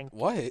 Thank you.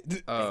 What?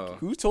 Oh.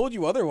 Who told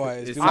you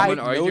otherwise? Is It would someone make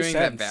no arguing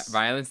that sense.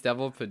 Violence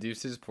Devil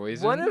produces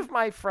poison? One of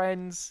my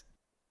friends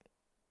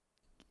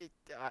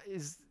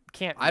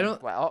can't I read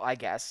don't- well, I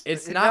guess.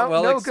 It's No- not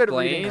well no good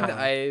reading explained. time.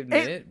 I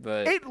admit,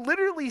 but It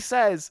literally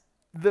says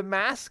the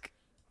mask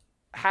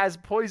has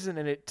poison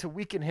in it to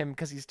weaken him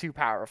because he's too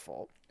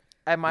powerful.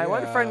 And my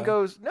one friend Yeah.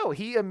 goes, "No,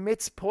 he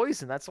emits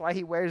poison. That's why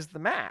he wears the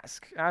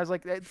mask." And I was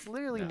like, "That's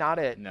literally not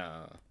it."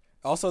 No.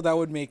 Also, that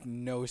would make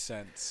no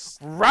sense.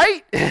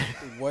 Right?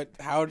 What?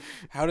 How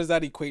does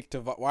that equate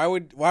to? Why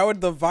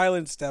would the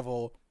Violence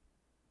Devil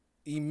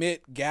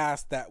emit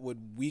gas that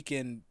would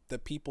weaken the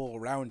people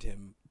around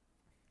him?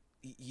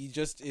 He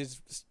just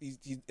is.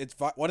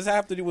 What does that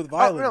have to do with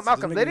violence? No, It doesn't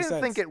Malcolm, make they any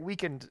didn't think sense. it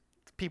weakened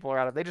people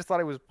around him. They just thought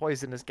it was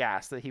poisonous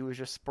gas that he was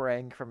just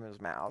spraying from his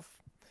mouth.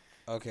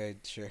 Okay,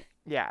 sure.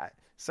 Yeah.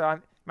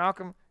 So,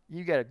 Malcolm,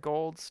 you get a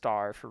gold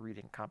star for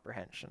reading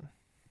comprehension.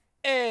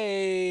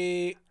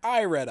 Hey,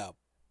 I read a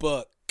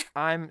book.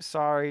 I'm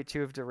sorry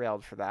to have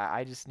derailed for that.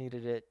 I just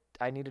needed it.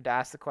 needed to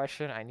ask the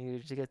question. I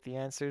needed to get the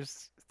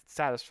answers.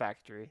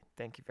 Satisfactory.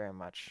 Thank you very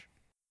much.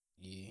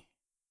 Yeah.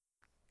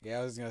 Yeah,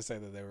 I was gonna say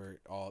that they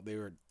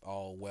were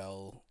all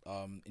well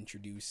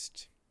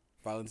introduced.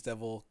 Violence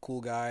Devil, cool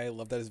guy.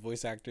 Love that his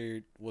voice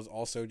actor was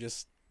also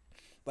just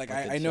like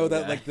I know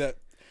that guy.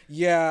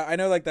 I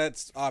know like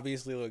that's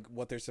obviously like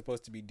what they're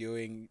supposed to be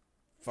doing.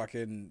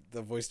 Fucking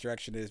the voice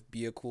direction is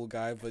be a cool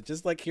guy, but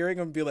just like hearing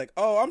him be like,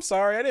 "Oh, I'm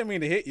sorry, I didn't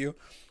mean to hit you.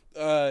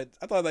 I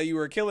thought that you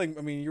were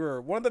you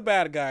were one of the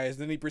bad guys."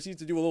 Then he proceeds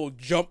to do a little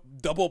jump,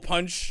 double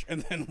punch,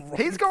 and then run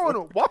He's going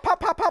whoop pa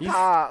pa pa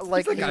pa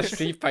He's like a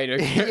Street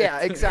Fighter. Yeah,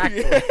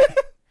 exactly. Yeah.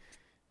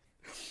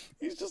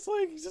 He's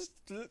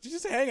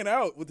just hanging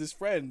out with his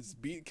friends,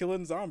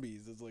 killing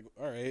zombies. It's like,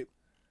 all right.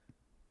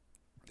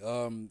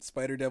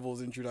 Spider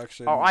Devil's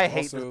introduction. Oh, I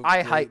hate this.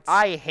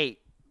 I hate.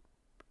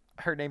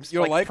 Her name's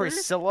like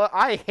Priscilla.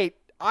 Her?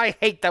 I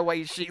hate the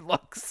way she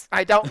looks.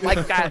 I don't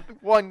like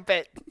that one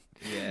bit.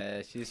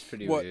 Yeah, she's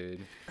pretty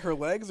weird. Her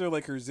legs are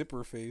like her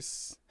zipper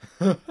face.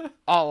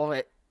 All of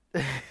it.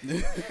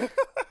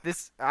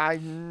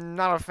 I'm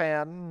not a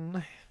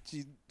fan.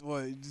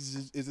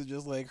 Is it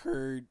just like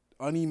her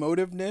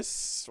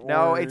unemotiveness? Or...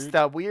 No, it's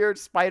the weird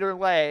spider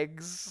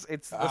legs.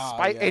 It's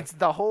the It's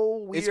the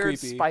whole weird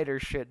spider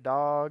shit,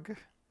 dog.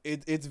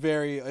 It's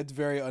very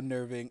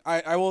unnerving.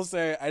 I will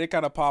say I did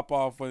kind of pop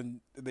off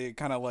when they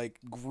kind of like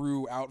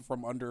grew out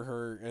from under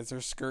her as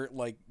her skirt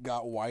like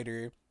got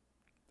wider,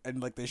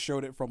 and like they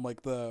showed it from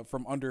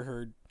under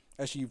her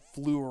as she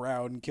flew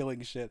around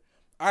killing shit.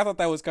 I thought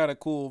that was kind of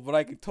cool, but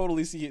I could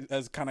totally see it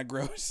as kind of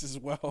gross as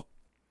well.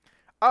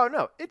 Oh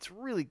no, it's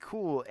really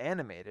cool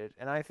animated,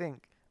 and I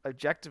think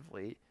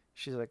objectively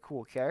she's a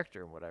cool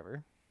character and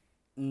whatever.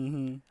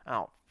 Mm-hmm. I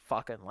don't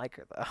fucking like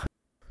her though.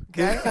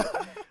 Okay.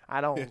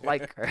 I don't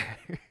like her.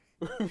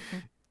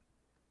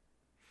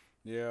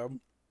 Yeah.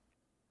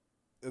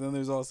 And then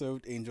there's also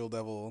Angel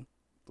Devil,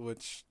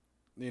 which,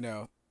 he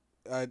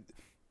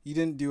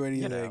didn't do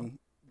anything.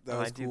 That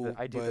was cool.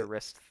 I do the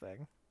wrist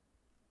thing.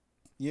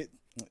 Yeah,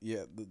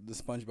 the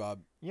SpongeBob.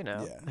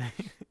 Yeah.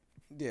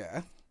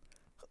 Yeah.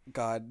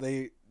 God,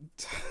 the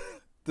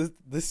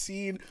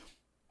scene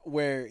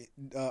where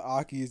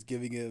Aki is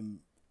giving him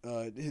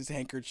his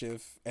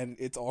handkerchief and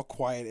it's all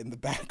quiet in the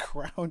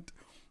background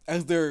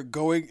as they're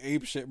going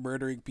apeshit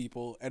murdering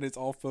people, and it's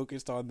all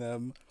focused on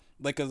them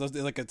like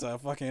it's a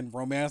fucking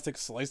romantic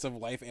slice of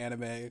life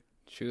anime.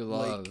 True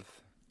love. Like,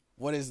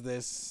 what is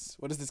this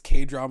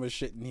K-drama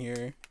shit in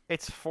here?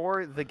 It's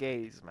for the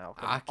gays,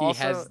 Malcolm. Aki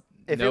also, has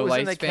if no it was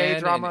in the lifespan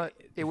K-drama,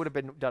 it would have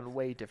been done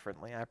way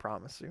differently, I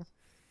promise you.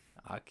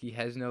 Aki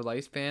has no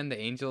lifespan. The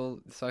angel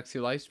sucks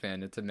your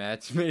lifespan. It's a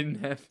match made in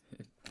heaven.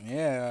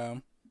 Yeah.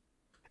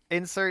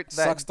 Insert that.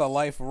 Sucks the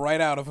life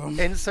right out of him.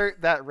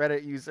 Insert that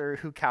Reddit user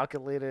who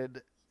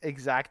calculated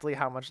exactly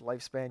how much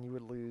lifespan you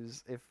would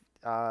lose if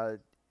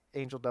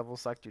Angel Devil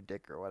sucked your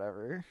dick or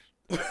whatever.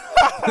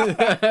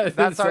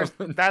 That's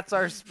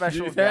our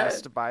special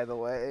guest, by the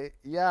way.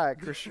 Yeah,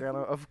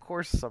 Cristiano. Of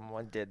course,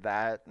 someone did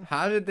that.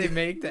 How did they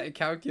make that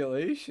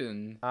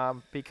calculation?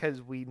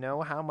 Because we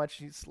know how much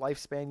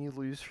lifespan you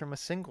lose from a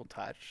single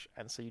touch,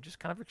 and so you just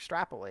kind of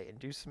extrapolate and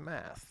do some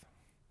math.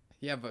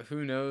 Yeah, but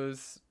who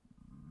knows?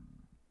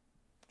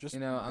 Just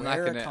I'm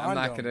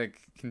not gonna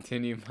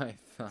continue my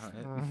thought.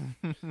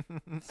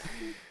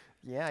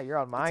 Yeah, you're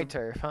on my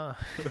turf, huh?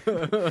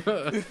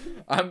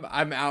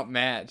 I'm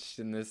outmatched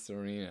in this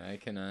arena. I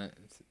cannot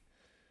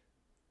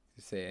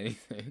say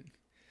anything.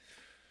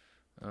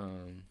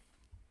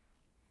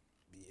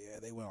 Yeah,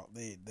 they went.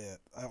 They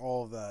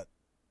all of that,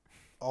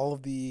 all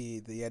of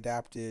the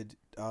adapted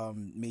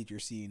major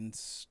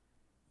scenes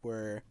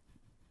were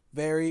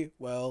very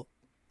well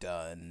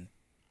done.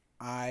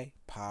 I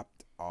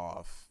popped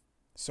off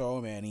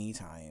so many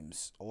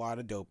times. A lot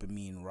of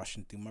dopamine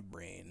rushing through my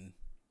brain.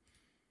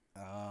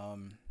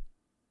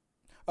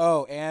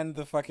 Oh, and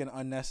the fucking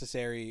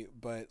unnecessary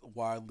but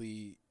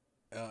wildly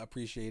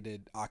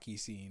appreciated Aki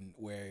scene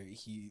where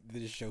they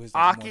just show his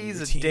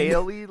Aki's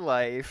daily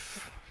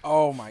life.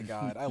 Oh my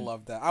god, I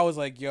love that. I was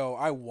like, yo,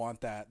 I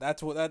want that.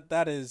 That's what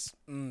that is.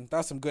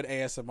 That's some good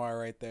ASMR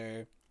right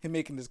there. Him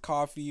making this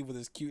coffee with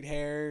his cute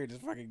hair,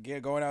 just fucking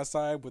going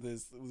outside with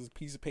his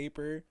piece of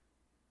paper.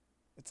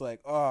 It's like,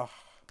 oh,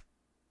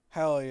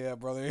 hell yeah,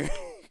 brother.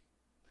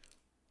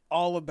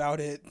 All about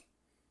it.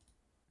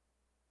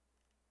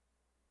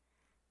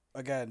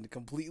 Again,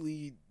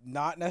 completely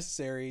not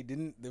necessary.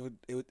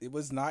 It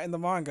was not in the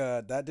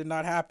manga. That did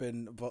not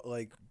happen. But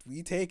like,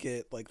 we take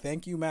it. Like,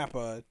 thank you,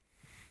 Mappa,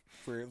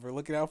 for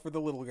looking out for the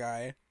little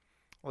guy.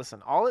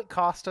 Listen, all it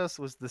cost us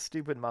was the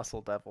stupid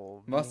Muscle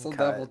Devil. Muscle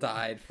Devil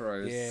died for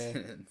our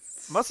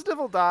sins. Muscle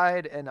Devil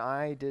died, and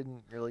I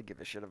didn't really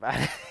give a shit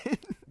about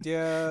it.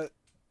 Yeah.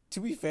 To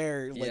be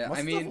fair, like,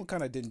 Muscle Devil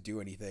kind of didn't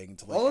do anything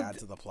to add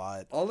to the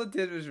plot. All it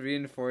did was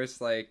reinforce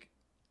like,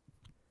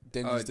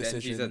 Denji's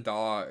decision. Denji's a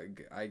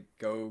dog. I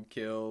go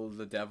kill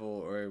the devil,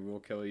 or we'll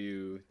kill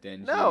you,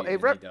 Denji. No, he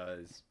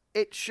does.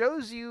 It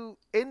shows you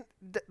in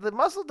the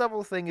Muscle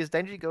Devil thing is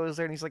Denji goes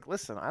there and he's like,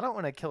 listen, I don't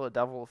want to kill a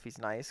devil if he's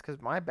nice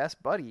because my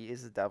best buddy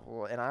is a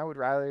devil, and I would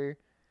rather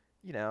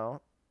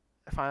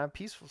find a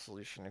peaceful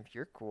solution if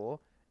you're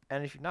cool.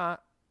 And if you're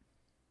not,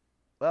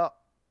 well,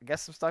 I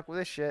guess I'm stuck with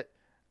this shit.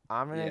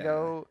 I'm going to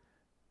go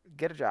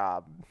get a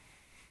job.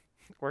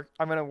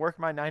 I'm going to work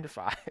my 9 to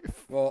 5.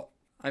 Well,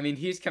 I mean,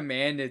 he's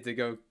commanded to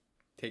go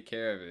take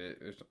care of it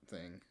or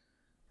something.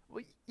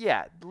 Well,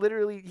 yeah,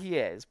 literally he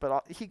is.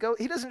 But he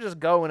doesn't just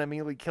go and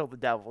immediately kill the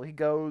devil. He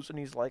goes and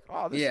he's like,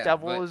 oh, this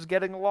devil is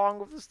getting along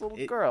with this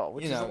little girl,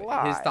 which is a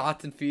lie. His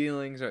thoughts and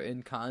feelings are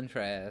in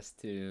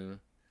contrast to,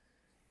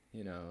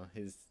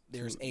 his...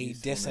 There's a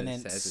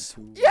dissonance.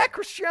 Yeah,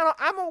 Cristiano,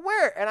 I'm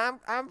aware, and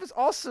I'm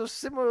also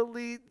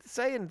similarly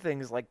saying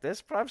things like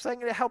this, but I'm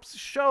saying it helps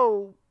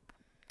show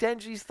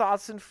Denji's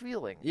thoughts and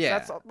feelings. Yeah,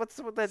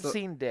 that's what that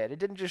scene did. It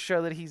didn't just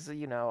show that he's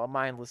a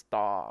mindless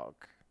dog.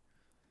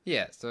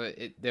 Yeah, so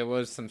there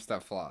was some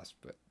stuff lost,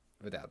 but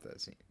without that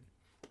scene.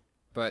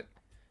 But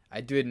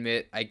I do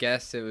admit, I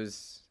guess it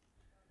was.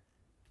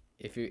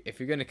 If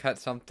you're gonna cut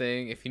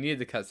something, if you needed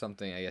to cut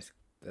something, I guess.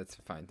 That's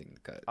a fine thing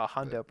to cut.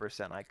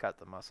 100%. I cut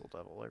the muscle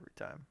devil every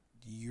time.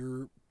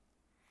 You're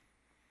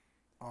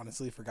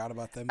honestly forgot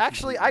about them.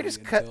 Actually, I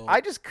just cut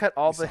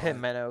all the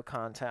Himeno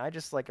content. I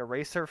just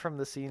erase her from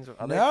the scenes with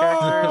other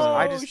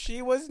characters.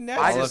 She was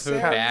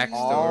necessary. All of her backstory.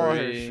 All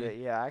her shit.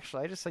 Yeah,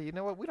 actually, I just say, you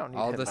know what? We don't need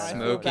all Himeno. the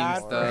smoking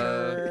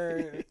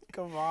stuff.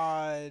 Come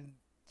on,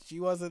 she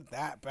wasn't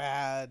that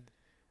bad.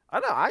 I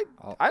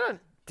know. I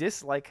don't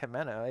dislike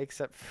Himeno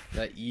except for...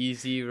 the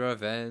easy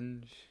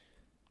revenge.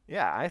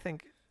 Yeah, I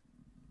think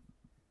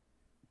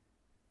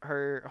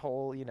her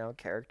whole,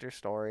 character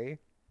story,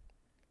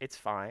 it's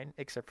fine,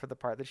 except for the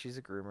part that she's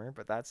a groomer,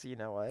 but that's,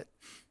 what?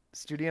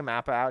 Studio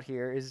Mappa out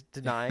here is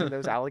denying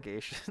those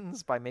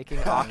allegations by making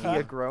Aki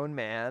a grown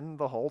man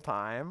the whole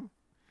time.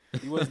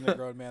 He wasn't a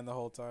grown man the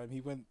whole time.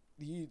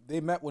 They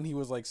met when he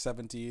was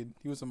 17.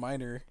 He was a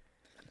minor.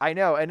 I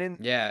know, and in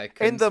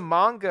the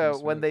manga,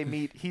 when they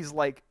meet, he's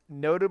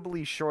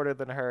notably shorter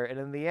than her, and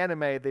in the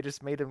anime, they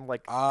just made him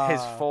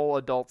his full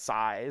adult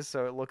size,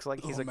 so it looks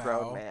like he's a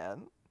grown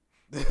man.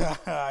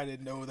 I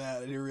didn't know that.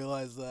 I didn't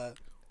realize that.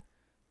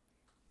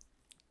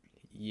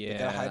 Yeah,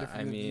 gotta hide it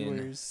from the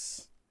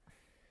viewers.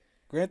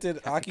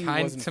 Granted, Aki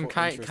wasn't some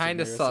kind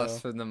of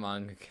sus from the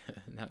manga.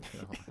 Not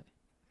gonna lie.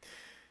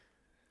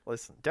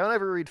 Listen, don't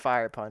ever read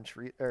Fire Punch.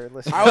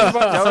 Listen, I was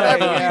about to don't say,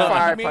 ever read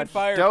Fire Punch.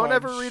 Punch. Don't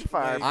ever read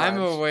Fire Punch.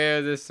 I'm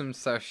aware there's some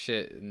sus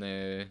shit in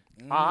there.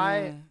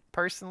 I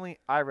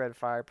read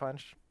Fire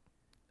Punch.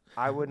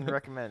 I wouldn't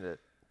recommend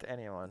it to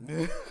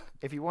anyone.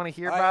 If you want to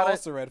hear about I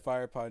also read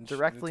Fire Punch.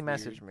 Directly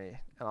message me,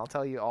 and I'll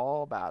tell you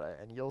all about it,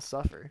 and you'll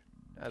suffer.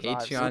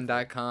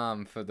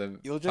 Patreon.com for the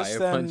Fire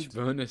Punch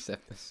bonus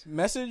episode.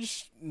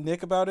 Message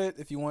Nick about it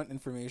if you want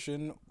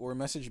information, or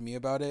message me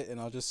about it, and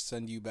I'll just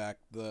send you back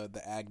the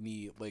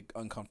Agni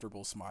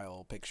uncomfortable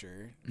smile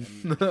picture.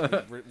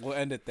 And we'll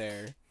end it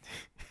there.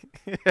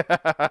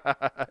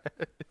 I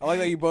like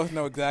that you both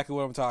know exactly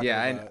what I'm talking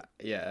about.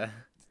 Yeah.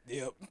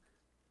 Yep.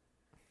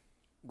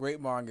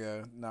 Great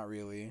manga, not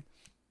really.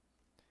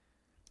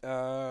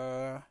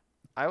 I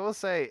will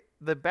say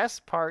the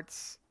best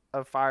parts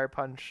of Fire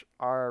Punch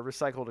are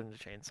recycled into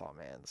Chainsaw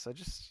Man, so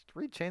just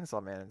read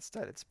Chainsaw Man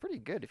instead. It's pretty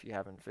good if you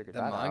haven't figured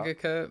that out. The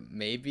mangaka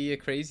may be a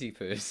crazy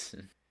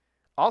person.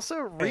 Also,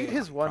 read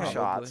his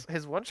one-shots.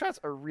 His one-shots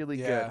are really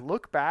good.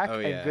 Look Back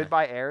and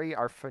Goodbye Eri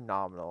are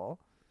phenomenal.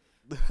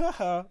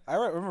 I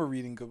remember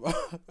reading Goodbye.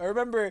 I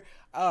remember,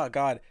 oh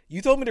god,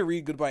 you told me to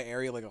read Goodbye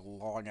Eri a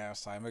long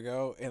ass time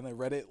ago, and I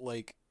read it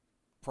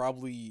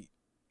probably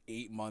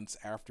 8 months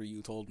after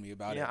you told me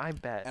about it. Yeah, I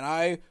bet. And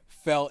I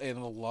fell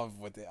in love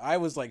with it. I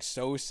was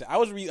so sad. I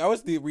was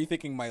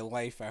rethinking my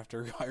life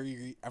after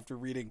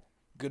reading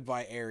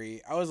Goodbye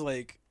Eri. I was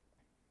like,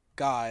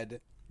 God,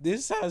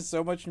 this has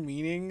so much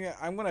meaning.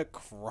 I'm gonna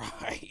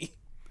cry.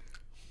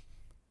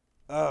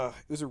 It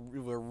was a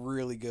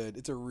really good.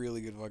 It's a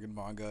really good fucking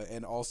manga,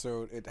 and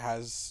also it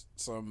has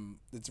some.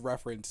 It's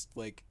referenced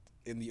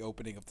in the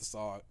opening of the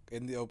song,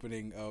 in the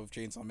opening of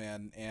Chainsaw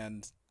Man,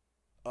 and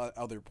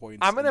other points.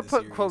 I'm gonna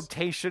put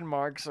quotation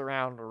marks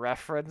around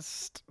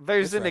referenced.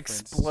 There's an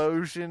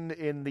explosion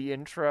in the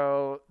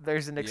intro.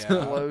 There's an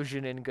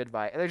explosion in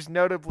Goodbye. There's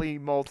notably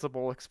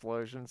multiple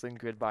explosions in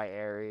Goodbye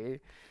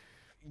Eri.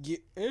 Yeah,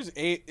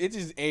 it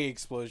is a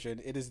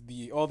explosion. It is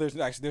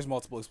there's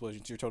multiple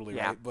explosions. You're totally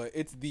right, but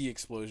it's the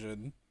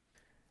explosion.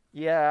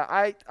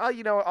 Yeah,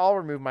 I'll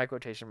remove my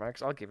quotation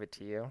marks. I'll give it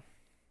to you.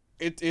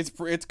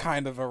 It's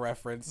kind of a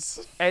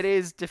reference. It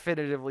is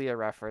definitively a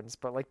reference,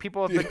 but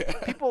people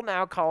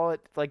now call it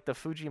the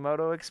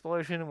Fujimoto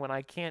explosion when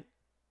I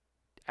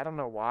don't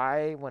know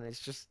why, when it's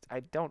just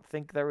I don't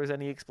think there was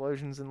any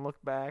explosions in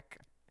Look Back,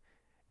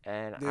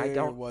 and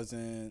there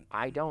wasn't.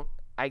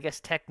 I guess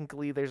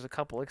technically there's a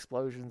couple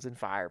explosions in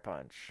Fire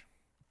Punch.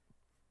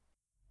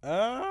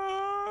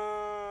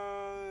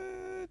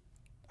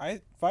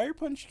 Fire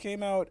Punch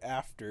came out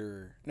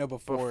after. No,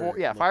 before.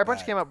 Fire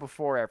Punch came out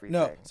before everything.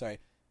 No, sorry.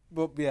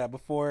 But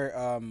before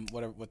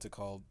what's it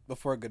called?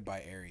 Before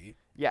Goodbye Eri.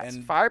 Yes,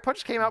 Fire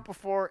Punch came out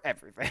before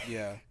everything.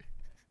 Yeah.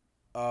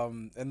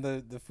 And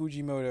the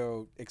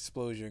Fujimoto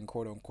explosion,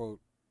 quote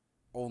unquote,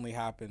 only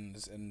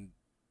happens in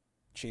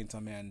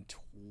Chainsaw Man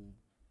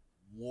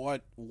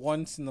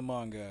once in the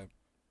manga,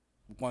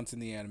 once in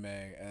the anime,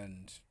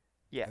 and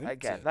Yeah, I think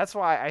again, that's it. that's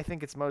why I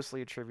think it's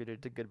mostly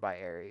attributed to Goodbye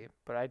Eri,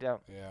 but I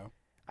don't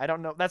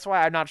know. That's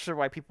why I'm not sure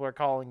why people are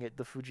calling it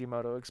the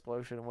Fujimoto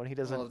explosion when he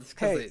doesn't. Well, it's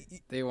because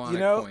Hey, they want you a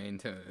know- coin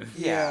to.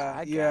 Yeah,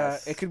 I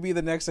guess. It could be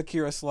the next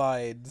Akira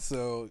slide.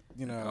 So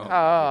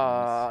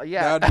Oh.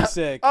 Yeah. that'd be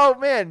sick. Oh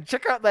man,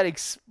 check out that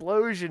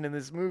explosion in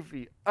this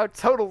movie. A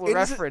total It is a-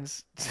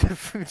 reference to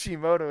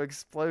Fujimoto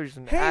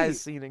explosion Hey!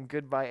 as seen in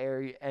Goodbye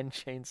Eri and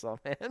Chainsaw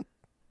Man.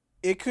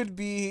 It could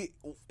be.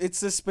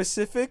 It's a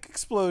specific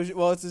explosion.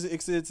 Well, it's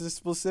a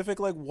specific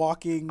like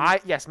walking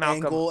Yes,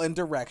 Malcolm. angle and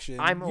direction.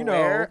 I'm you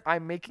aware.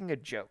 I'm making a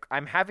joke.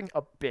 I'm having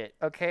a bit.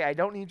 Okay, I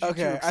don't need you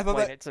Okay, to I thought explain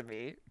that- it to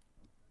me.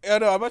 I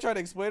know. I'm not trying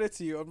to explain it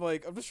to you.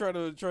 I'm just trying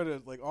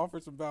to like offer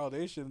some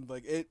validation.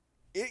 Like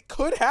it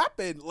could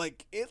happen.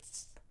 Like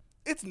it's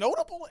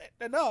notable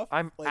enough.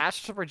 I'm like,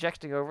 asked to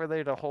projecting over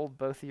there to hold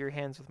both of your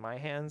hands with my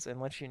hands and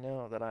let you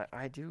know that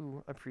I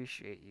do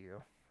appreciate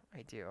you.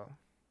 I do.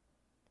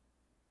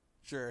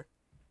 Sure.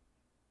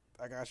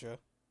 I gotcha.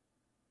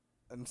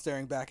 I'm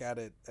staring back at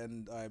it,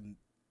 and I'm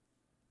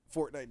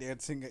Fortnite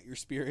dancing at your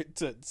spirit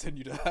to send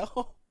you to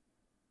hell.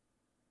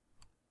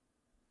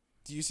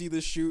 Do you see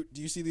this shoot?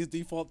 Do you see this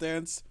default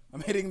dance?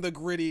 I'm hitting the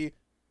gritty.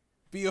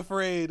 Be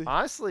afraid.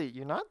 Honestly,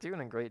 you're not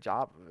doing a great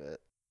job of it.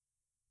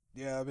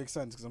 Yeah, that makes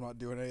sense because I'm not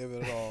doing any of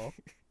it at all.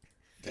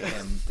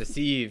 Damn,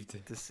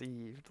 deceived.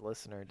 Deceived,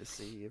 listener,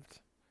 deceived.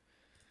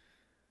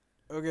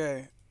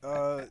 Okay.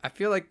 I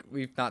feel like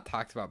we've not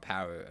talked about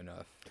power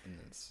enough in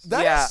this. That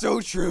is Yeah. so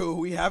true.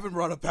 We haven't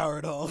brought up power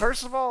at all.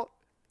 First of all,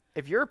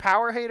 if you're a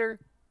power hater,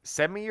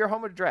 send me your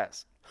home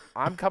address.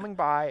 I'm coming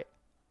by.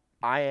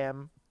 I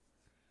am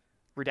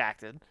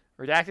redacted.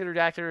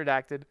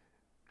 Redacted.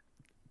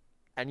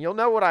 And you'll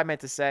know what I meant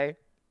to say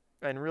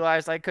and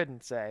realized I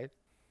couldn't say.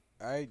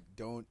 I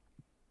don't.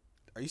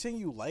 Are you saying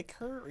you like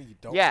her or you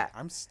don't? Yeah.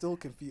 I'm still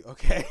confused.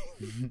 Okay.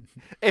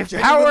 If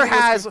Genuinely Power was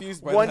has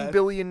confused by 1 that.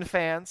 billion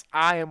fans,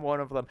 I am one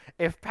of them.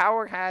 If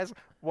Power has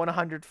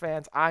 100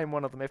 fans, I am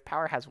one of them. If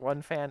Power has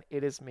 1 fan,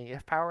 it is me.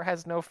 If Power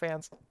has no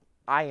fans,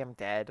 I am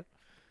dead.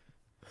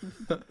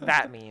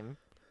 That meme.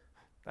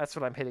 That's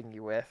what I'm hitting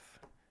you with.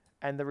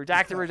 And the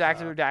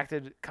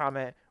redacted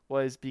comment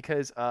was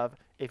because of,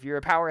 if you're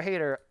a Power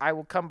hater, I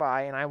will come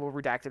by and I will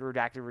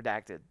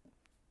redacted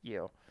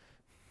you.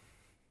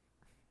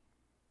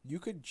 You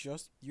could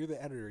just. You're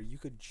the editor. You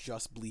could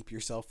just bleep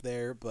yourself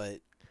there, but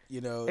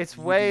you know. It's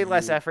you way do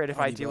less you, effort if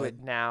I honey do bun.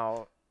 it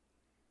now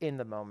in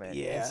the moment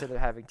Yeah. instead of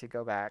having to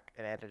go back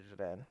and edit it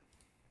in.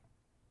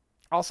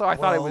 Also, I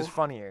thought it was Well-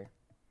 funnier.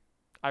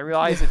 I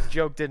realized that the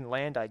joke didn't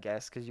land, I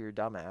guess, because you're a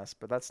dumbass,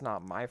 but that's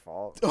not my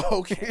fault.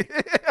 Okay.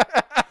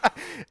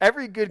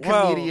 Every good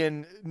Well-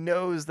 comedian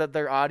knows that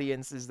their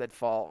audience is at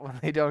fault when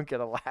they don't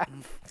get a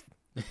laugh.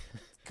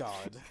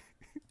 God.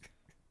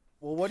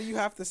 Well, what do you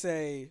have to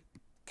say,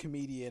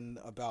 comedian,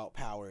 about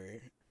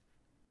Power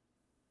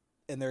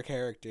and their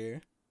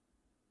character?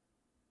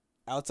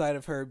 Outside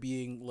of her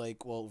being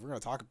like, well, we're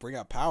gonna bring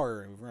up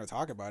Power, and we're gonna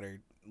talk about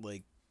her.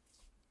 Like,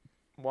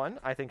 1,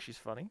 I think she's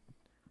funny.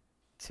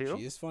 2,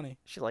 she is funny.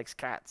 she likes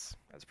cats.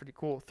 That's pretty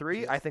cool.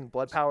 3, I think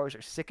blood powers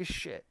are sick as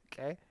shit.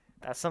 Okay,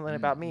 that's something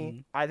about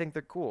me. I think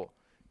they're cool.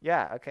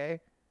 Yeah.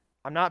 Okay,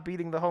 I'm not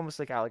beating the homeless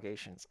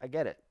allegations. I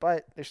get it,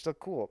 but they're still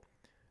cool.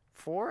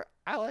 4,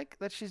 I like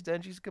that she's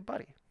Denji's good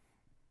buddy.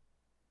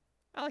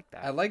 I like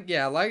that. I like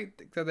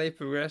that they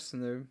progress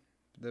in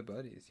their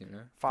buddies, you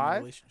know. 5,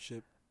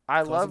 Relationship. I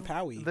Cousin love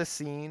Powie. the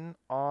scene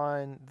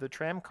on the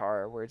tram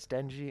car where it's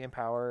Denji and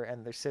Power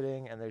and they're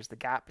sitting and there's the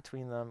gap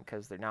between them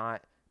because they're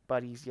not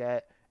buddies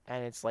yet.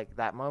 And it's like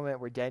that moment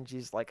where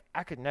Denji's like,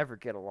 I could never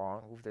get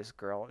along with this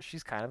girl.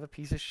 She's kind of a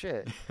piece of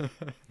shit.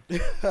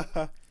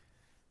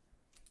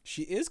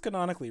 She is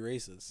canonically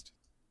racist.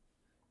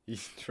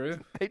 True.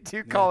 They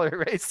do call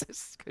her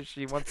racist because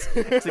she wants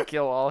to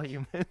kill all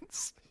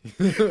humans.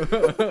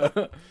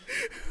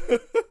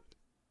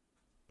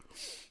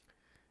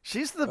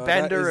 She's the That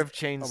Bender is of a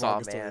Chainsaw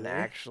manga story Man, there.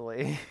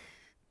 actually.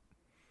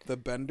 The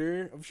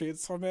Bender of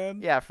Chainsaw Man.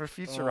 Yeah, for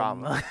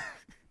Futurama.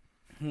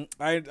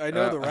 I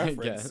know the I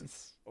reference.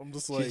 guess. I'm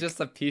just like, She's just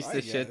a piece I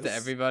of shit to guess.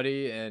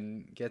 everybody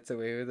and gets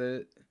away with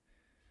it.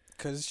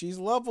 because she's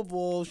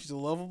lovable. She's a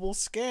lovable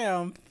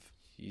scamp,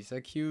 She's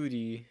a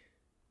cutie.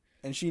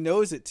 and she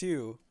knows it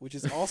too, which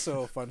is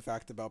also a fun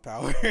fact about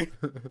Power,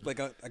 like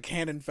a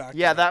canon fact.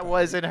 Yeah, about that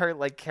was Power. in her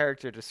like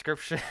character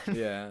description.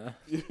 Yeah.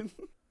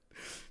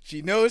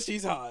 She knows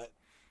she's hot.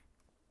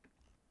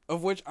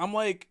 Of which I'm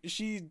like,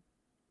 she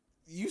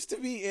used to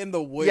be in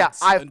the woods. Yeah,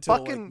 I until,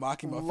 fucking like,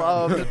 Makima found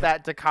loved her.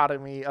 that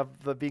dichotomy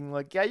of the being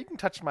like, yeah, you can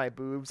touch my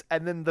boobs,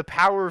 and then the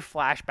Power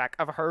flashback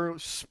of her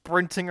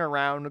sprinting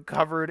around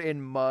covered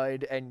in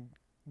mud and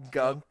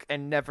gunk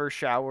and never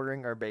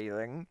showering or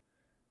bathing.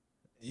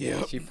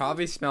 Yep. She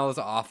probably smells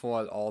awful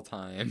at all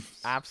times.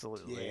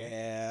 Absolutely.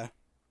 Yeah.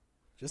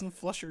 She doesn't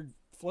flush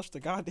the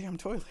goddamn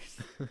toilet.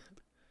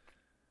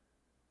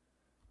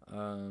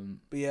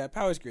 But yeah,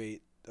 Power's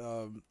great.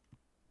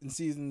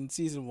 in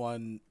season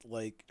 1,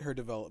 like her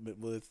development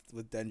with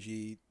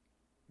Denji,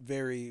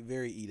 very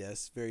very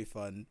Edes, very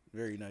fun,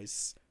 very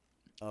nice.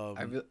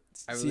 I really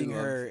Seeing love-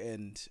 her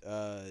and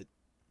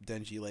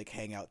Denji like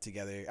hang out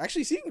together.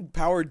 Actually, seeing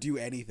Power do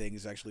anything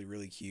is actually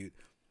really cute.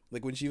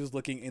 Like when she was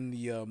looking in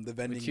the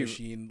vending you-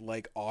 machine,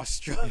 like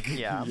awestruck,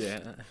 Yeah.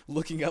 Yeah.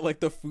 looking at like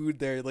the food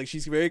there. Like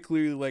she's very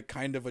clearly like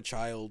kind of a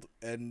child,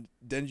 and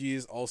Denji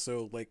is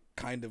also like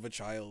kind of a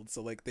child.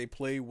 So like they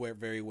play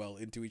very well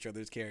into each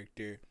other's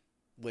character,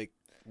 like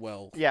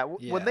well. Yeah,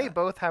 when they Yeah.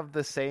 both have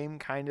the same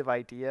kind of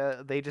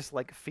idea, they just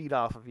like feed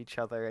off of each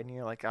other, and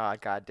you're like, ah,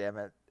 god damn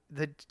it.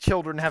 The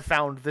children have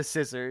found the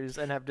scissors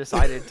and have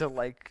decided to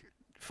like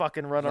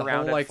fucking run The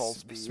around whole, at full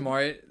speed.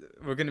 smart.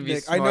 We're gonna be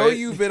Nick, smart. I know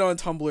you've been on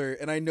Tumblr,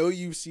 and I know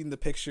you've seen the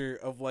picture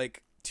of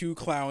like two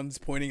clowns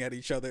pointing at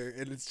each other,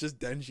 and it's just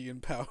Denji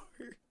and Power.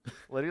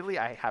 Literally,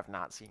 I have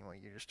not seen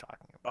what you're just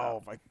talking about.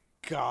 Oh my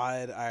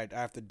god, I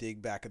have to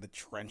dig back in the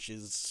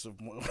trenches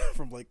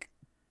from like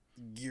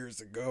years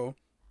ago.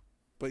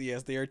 But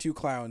yes, they are two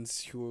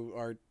clowns who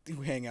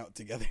hang out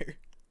together.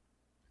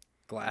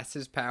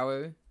 Glasses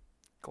power.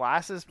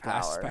 Glasses power.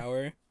 Glass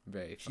power.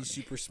 Very funny. She's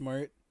super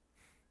smart.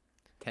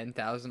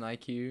 10,000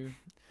 IQ.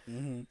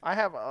 Mm-hmm. I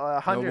have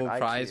 100 Nobel IQ.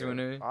 Prize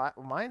winner.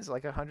 Mine's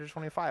like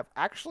 125.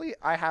 Actually,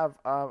 I have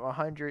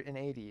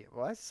 180.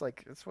 Well, that's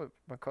what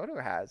Makoto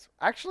has.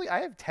 Actually, I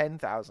have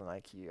 10,000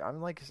 IQ.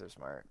 I'm like so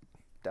smart.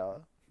 Duh.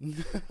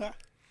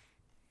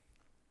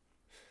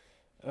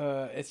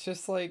 It's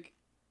just like,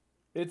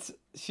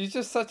 she's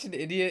just such an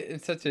idiot in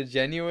such a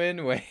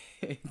genuine way,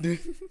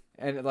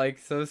 and like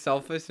so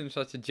selfish in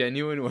such a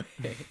genuine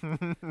way.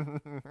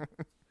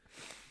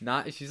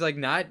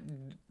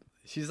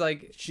 She's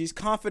She's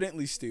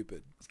confidently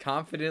stupid.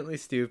 confidently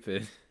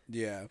stupid,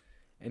 Yeah.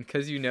 and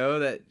because you know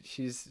that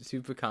she's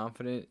super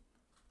confident,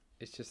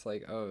 it's just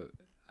like, oh,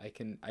 I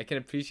can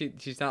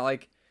appreciate. She's not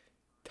like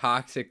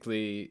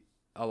toxically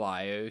a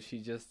liar. She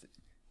just,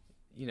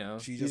 She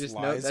you just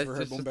know lies that's for her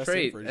just own a best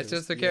trait. interest. That's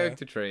just a Yeah.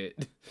 character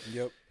trait.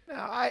 Yep. No,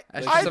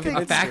 That's I just think a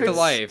you fact could of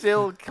life.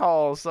 still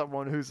call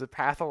someone who's a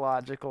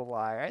pathological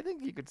liar. I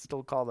think you could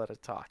still call that a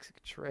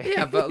toxic trait.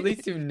 Yeah, but at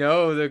least you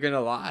know they're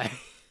gonna lie.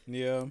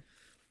 Yeah.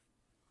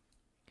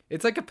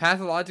 It's like a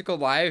pathological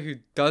liar who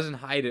doesn't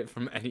hide it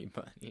from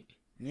anybody.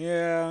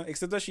 Yeah,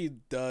 except that she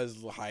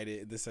does hide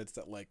it in the sense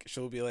that like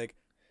she'll be like,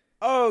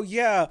 "Oh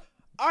yeah,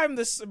 I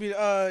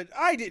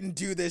didn't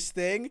do this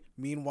thing."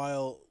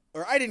 Meanwhile,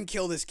 or I didn't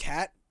kill this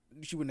cat.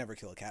 She would never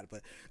kill a cat,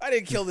 but I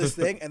didn't kill this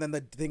thing, and then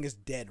the thing is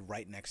dead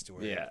right next to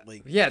her. Yeah,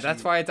 like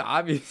that's why it's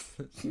obvious.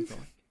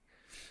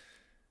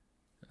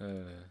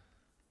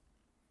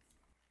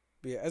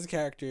 But yeah, as a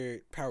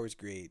character, Power's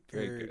great.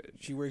 Very good.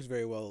 She works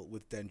very well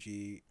with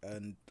Denji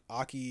and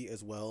Aki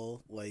as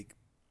well. Like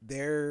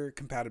their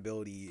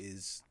compatibility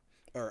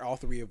or all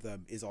three of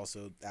them is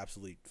also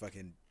absolutely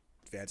fucking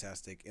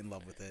fantastic. In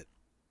love with it.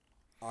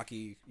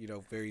 Aki,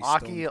 very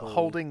Aki stone cold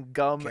holding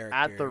gum at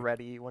character. the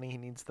ready when he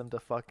needs them to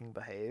fucking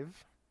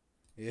behave.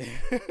 Yeah.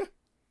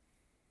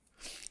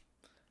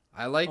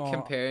 I like Aw.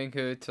 comparing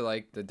her to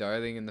like the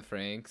Darling in the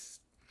Franxx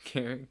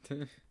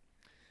character.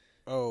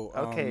 Oh.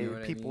 Okay, you know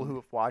what I people mean? who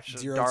have watched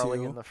Zero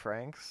Darling Two. in the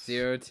Franxx.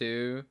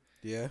 02.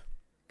 Yeah.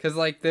 Cause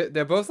like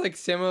they're both like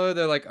similar.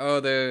 They're like, oh,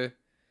 they're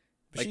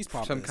But like she's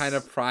some pompous. kind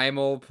of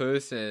primal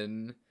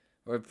person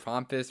or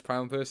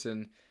primal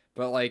person,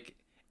 but like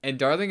in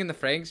Darling in the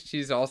Franxx,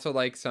 she's also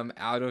like some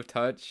out of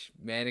touch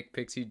manic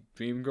pixie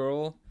dream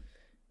girl.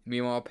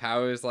 Meanwhile,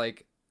 Power is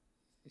like,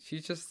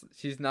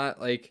 she's not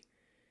like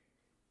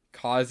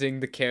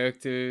causing the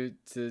character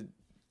to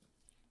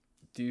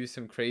do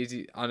some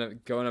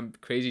go on a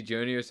crazy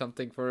journey or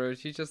something for her.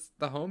 She's just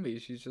the homie.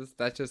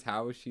 That's just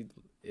how she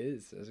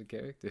is as a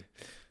character.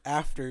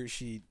 After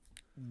she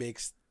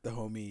makes the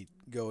homie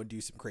go and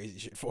do some crazy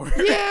shit for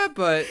her. Yeah,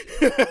 but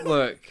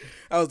look,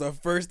 That was the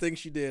first thing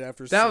she did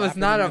after that was slapping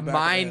not him a in the back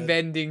of the head.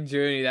 mind-bending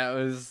journey. That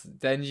was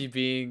Denji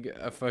being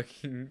a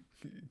fucking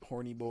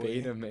Horny boy.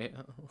 beta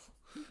male.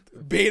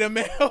 Beta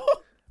male.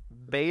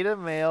 Beta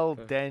male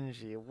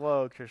Denji.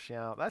 Whoa,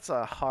 Cristiano. That's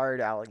a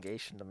hard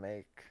allegation to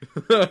make.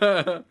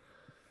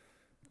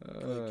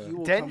 Like, he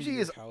will come to Denji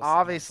your is house and have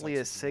obviously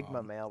a sex with your Sigma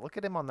mom. male. Look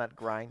at him on that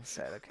grind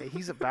set, okay?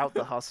 He's about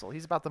the hustle.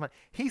 He's about the money.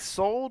 He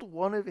sold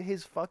one of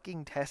his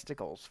fucking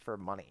testicles for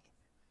money.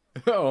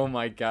 Oh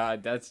my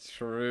god, that's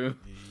true.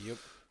 Yep.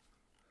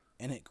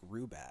 And it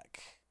grew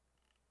back.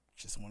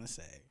 Just want to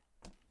say.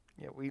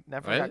 Yeah, we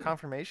never What? got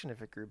confirmation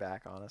if it grew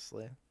back,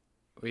 honestly.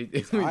 We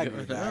I don't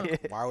grew know.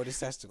 back. Why would his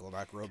testicle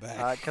not grow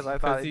back? Because I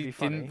thought Because it'd be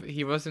funny.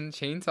 he wasn't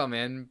Chainsaw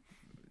Man.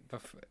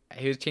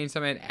 He was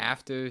Chainsaw Man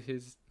after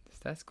his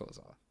testicles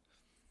off,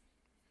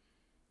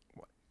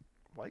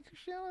 What,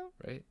 Cristiano?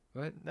 right?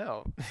 What?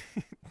 No.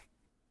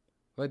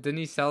 What didn't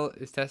he sell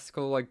his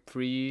testicle like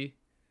pre?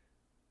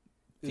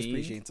 It was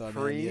pre-Chainsaw Man,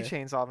 Free yeah.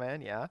 Chainsaw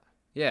Man, yeah.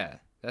 Yeah,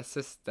 that's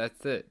it. That's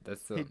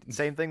the.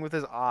 Same thing with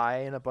his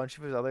eye and a bunch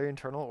of his other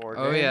internal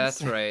organs. Oh yeah,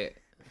 that's right.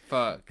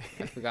 Fuck.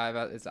 I forgot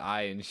about his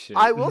eye and shit.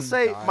 I will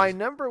say God. my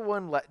number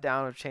one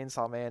letdown of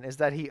Chainsaw Man is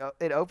that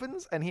it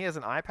opens and he has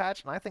an eye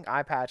patch, and I think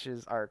eye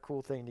patches are a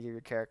cool thing to give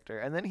your character,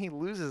 and then he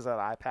loses that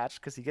eye patch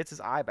because he gets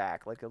his eye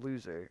back like a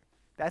loser.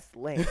 That's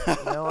lame.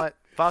 You know what?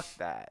 Fuck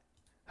that.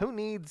 Who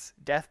needs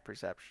death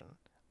perception?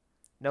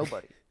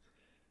 Nobody.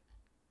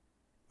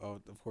 Oh,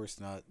 of course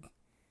not.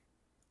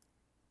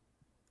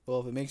 Well,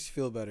 if it makes you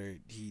feel better,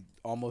 he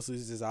almost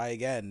loses his eye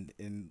again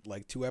in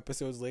like 2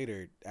 episodes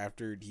later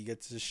after he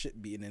gets his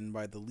shit beaten in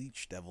by the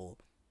leech devil,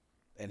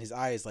 and his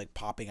eye is like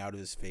popping out of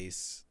his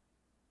face,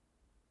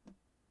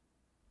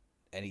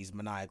 and he's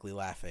maniacally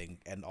laughing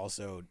and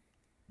also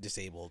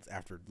disabled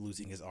after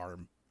losing his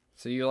arm.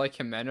 So you like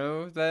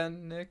Himeno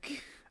then,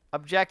 Nick?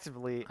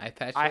 Objectively, Eye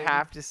patch. I lady?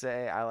 have to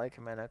say I like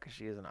Himeno because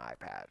she is an eye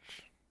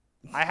patch.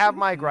 I have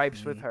my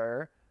gripes with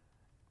her,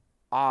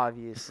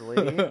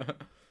 obviously,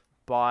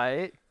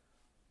 but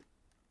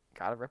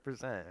gotta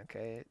represent,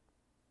 okay?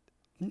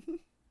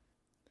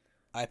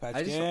 Eye patch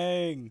I just-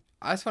 gang.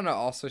 I just want to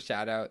also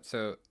shout out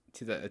to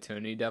the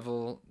Attorney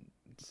Devil,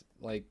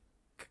 like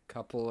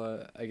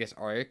couple I guess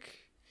arc,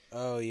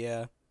 Oh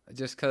yeah.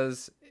 just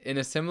because in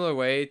a similar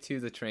way to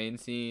the train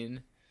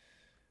scene,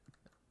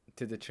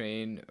 to the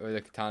train or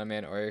the Katana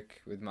Man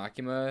arc with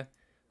Makima,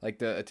 like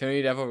the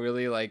Attorney Devil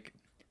really like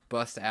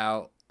busts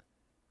out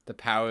the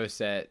power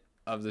set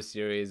of the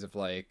series of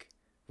like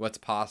what's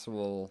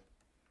possible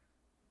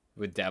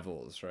with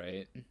devils,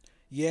 right?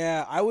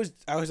 Yeah, I was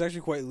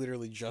actually quite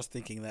literally just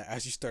thinking that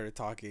as you started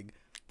talking.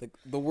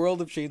 The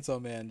world of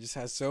Chainsaw Man just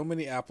has so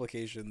many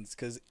applications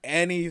because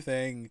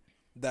anything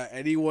that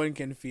anyone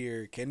can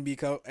fear can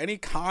become, any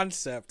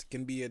concept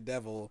can be a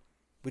devil,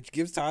 which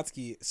gives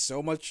Tatsuki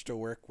so much to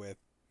work with.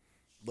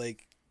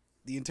 Like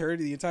the entire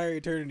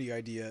eternity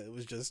idea, it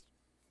was just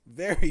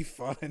very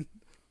fun.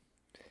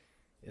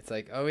 It's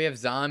like, oh, we have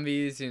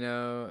zombies, we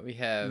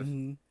have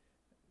Mhm.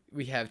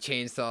 we have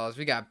chainsaws,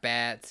 we got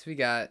bats, we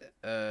got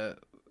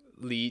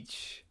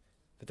leech,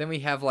 but then we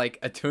have like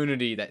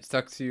eternity that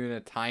sucks you in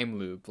a time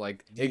loop.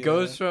 Like it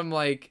goes Yeah. from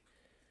like,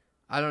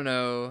 I don't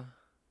know.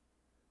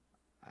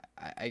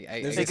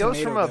 I There's It a goes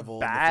from tomato a devil in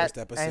the bat first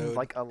episode. and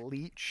like a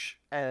leech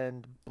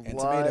and And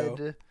blood.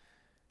 tomato.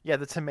 Yeah,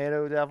 the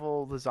tomato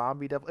devil, the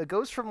zombie devil. It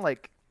goes from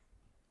like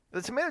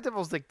the tomato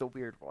devil's like the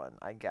weird one,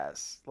 I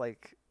guess.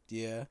 Like,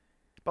 Yeah.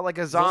 but like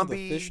a There's also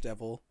zombie. the fish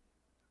devil.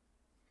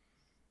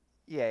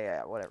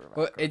 Yeah, whatever.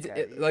 well, Malcolm, it's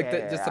okay. like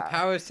Yeah, just the yeah.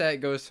 power set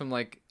goes from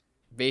like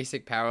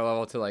basic power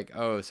level to like,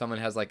 oh, someone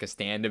has like a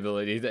stand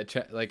ability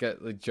that like a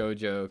like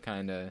JoJo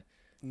kind of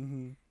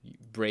Mm-hmm.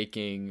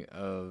 breaking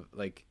of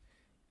like.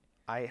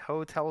 I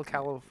Hotel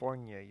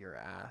California your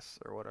ass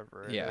or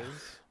whatever it is. Yeah.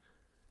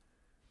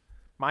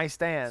 My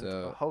stand,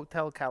 So-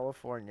 Hotel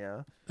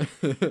California.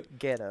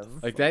 Get him.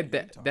 Like Fuck are you that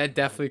talking that about?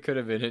 definitely could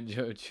have been a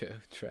JoJo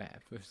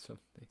trap or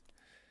something.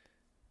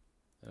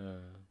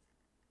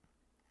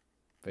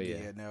 But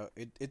yeah. No,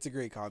 it's a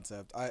great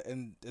concept.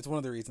 And it's one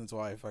of the reasons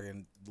why I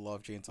fucking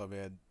love Chainsaw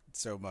Man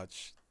so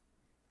much,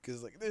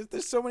 because like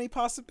there's so many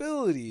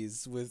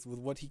possibilities with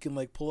what he can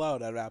like pull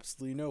out of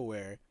absolutely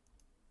nowhere.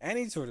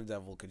 Any sort of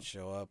devil can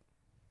show up,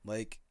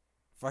 like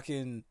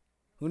fucking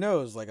who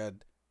knows, like a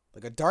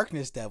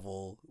darkness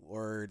devil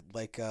or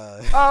like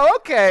a Oh,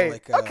 okay.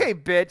 like, okay,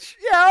 bitch.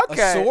 Yeah,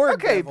 okay. sword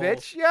okay, devil.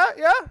 bitch. Yeah.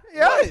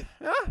 What?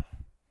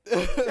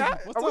 Yeah.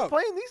 What's Are we up?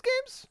 playing these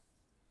games?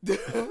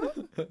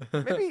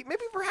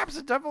 Maybe perhaps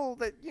a devil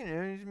that,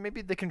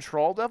 maybe the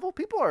control devil.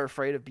 People are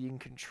afraid of being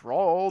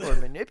controlled or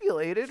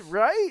manipulated,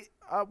 right?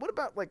 What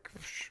about like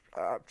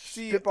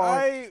See, spitballing?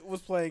 I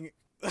was playing.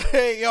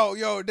 Hey, yo,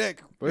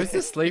 Nick. Where's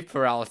the sleep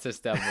paralysis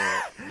devil?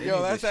 They Yo,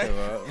 need to that's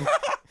show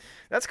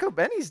That's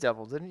Kobeni's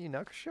devil, didn't you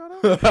know,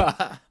 Kishota?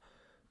 up.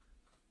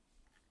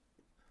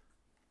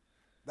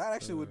 That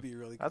actually would be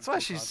really. That's cool why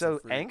she's so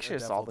concept for a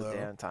anxious all the devil,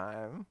 though. damn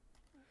time,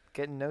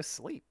 getting no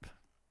sleep.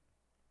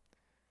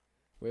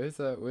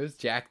 Where's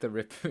Jack the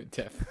Ripper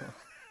devil?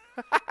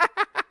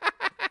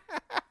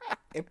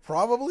 It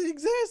probably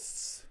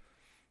exists.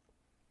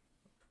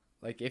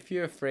 Like if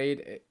you're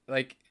afraid,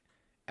 like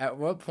at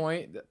what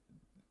point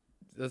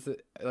does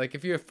it, like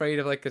if you're afraid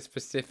of like a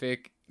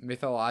specific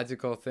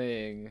mythological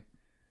thing,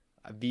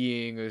 a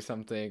being or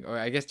something, or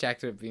I guess Jack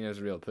the Ripper is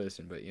a real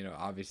person, but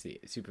obviously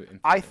super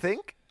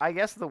infamous. I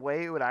guess the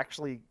way it would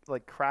actually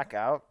like crack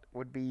out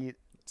would be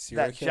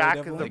Serial that killer Jack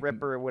devil? the Like-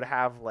 Ripper would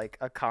have like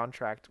a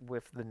contract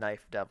with the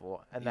knife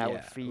devil, and that would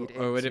Yeah, feed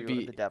or would it into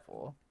be- the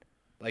devil.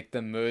 Like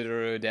the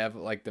murderer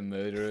devil, The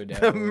or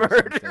something,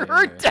 murderer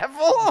or-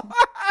 devil.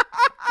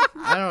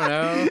 I don't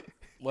know.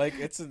 Like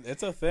it's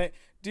a thing,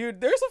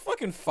 dude. There's a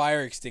fucking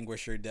fire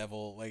extinguisher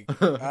devil. Like,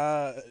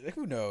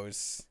 who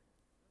knows?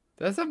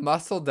 That's a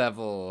muscle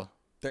devil.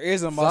 There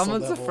is a muscle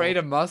Someone's devil. afraid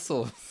of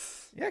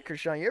muscles. Yeah,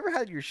 Krishan, you ever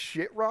had your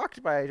shit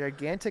rocked by a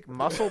gigantic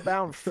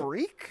muscle-bound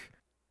freak?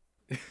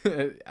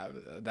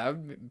 That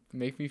would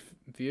make me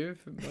fear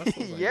for muscles.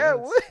 I Yeah,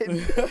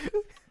 it guess.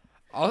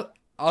 would.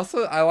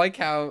 Also, I like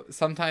how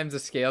sometimes the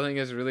scaling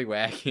is really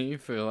wacky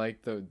for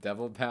like the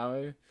devil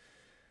power.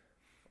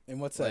 In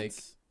what Like-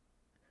 sense?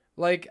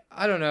 Like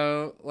I don't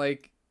know,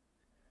 like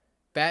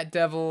Bat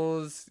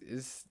Devils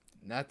is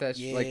not that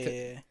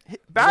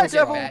Bat also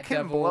Devil Bat can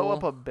Devil. blow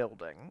up a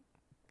building.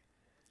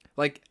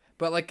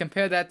 But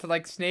compare that to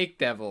like Snake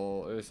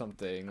Devil or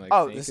something. Like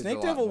Oh, Snake The is a Snake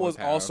lot Devil more was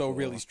also powerful.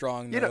 really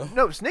strong, You though. know,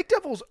 no, Snake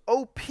Devil's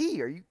OP.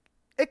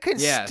 It can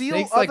Yeah, steal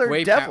Snake's other like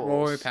way devils.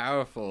 more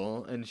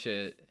powerful and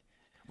shit.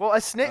 Well,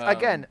 a snake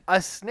Um,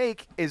 a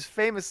snake is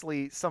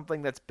famously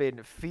something that's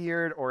been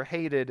feared or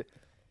hated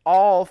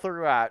all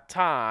throughout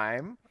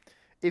time.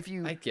 If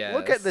you I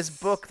look at this guess.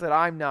 book that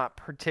I'm not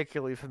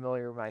particularly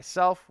familiar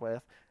myself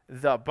with,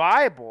 the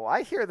Bible,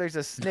 I hear there's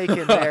a snake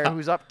in there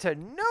who's up to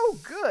no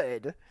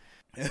good.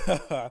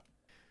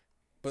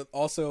 But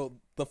also,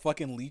 the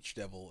fucking Leech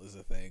Devil is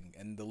a thing,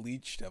 and the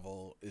Leech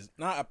Devil is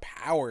not a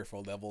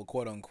powerful devil,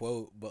 quote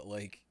unquote, but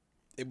like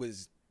it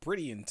was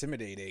pretty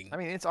intimidating. I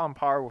mean, it's on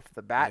par with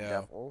the Bat Yeah.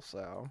 Devil,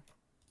 so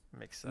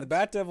makes sense. The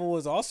Bat Devil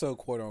was also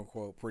quote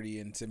unquote pretty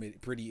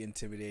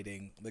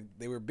intimidating. Like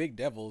they were big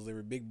devils, they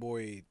were big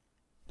boy.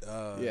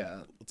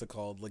 Yeah. What's it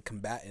called? Like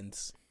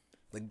combatants.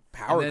 Like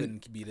Power then-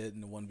 couldn't beat it in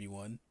the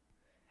 1v1.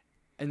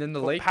 And then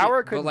the Well, lake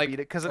Power but, couldn't like, beat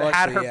it because it well,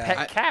 had actually, her yeah.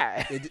 pet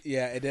cat.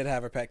 It did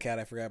have a pet cat.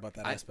 I forgot about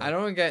that aspect. I don't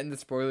want to get into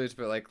spoilers,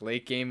 but like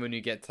late game when you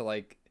get to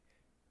like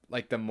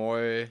the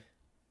more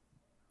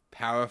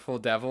powerful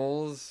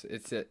devils,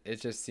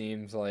 it just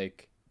seems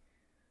like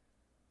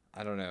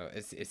I don't know.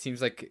 It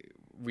seems like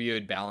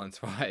weird balance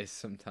wise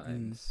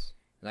sometimes,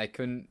 and I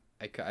don't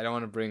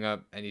want to bring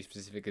up any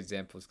specific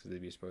examples because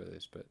they'd be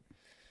spoilers, but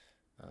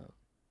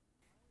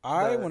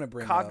I The want to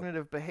bring up.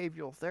 cognitive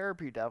behavioral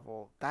therapy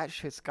devil. That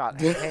shit's got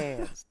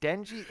hands.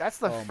 Denji. That's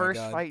the Oh my first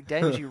God. fight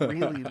Denji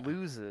really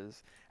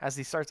loses as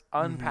he starts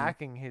Mm-hmm.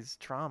 unpacking his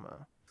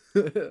trauma.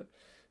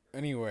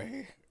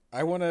 Anyway,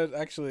 I want to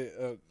actually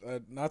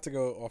not to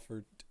go off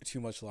for too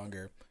much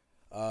longer,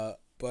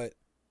 but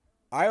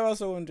I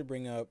also wanted to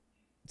bring up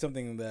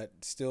something that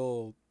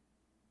still,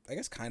 I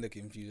guess, kind of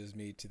confuses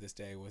me to this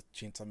day with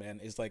Chainsaw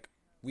Man. Is like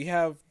we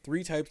have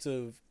three types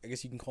of, I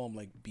guess you can call them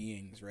like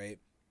beings, right?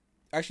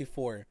 Actually,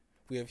 four.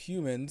 We have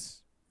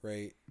humans,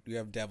 right? We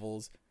have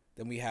devils.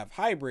 Then we have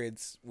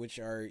hybrids, which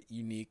are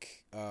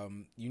unique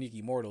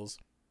immortals,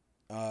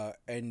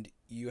 and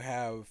you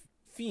have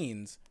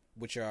fiends,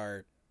 which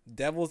are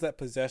devils that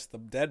possess the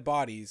dead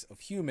bodies of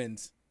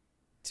humans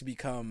to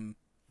become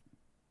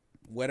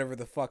whatever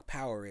the fuck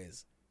power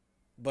is.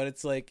 But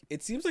it's like,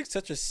 it seems like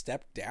such a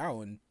step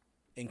down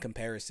in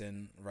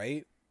comparison,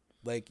 right?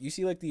 Like you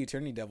see like the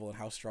Eternity Devil and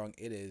how strong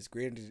it is.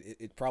 Granted,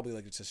 it probably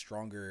like it's a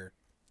stronger,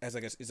 as I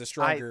guess it's a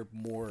stronger,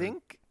 more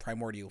think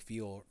primordial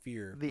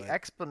fear. The but-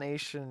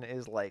 explanation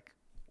is like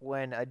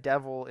when a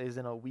devil is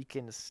in a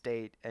weakened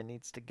state and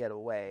needs to get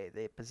away,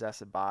 they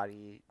possess a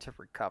body to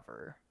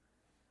recover.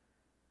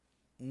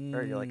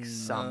 Or like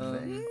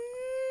something.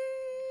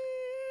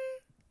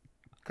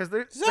 Because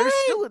there's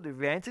still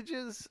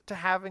advantages to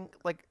having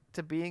like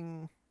to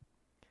being.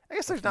 I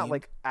guess there's not fiend?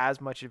 like as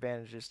much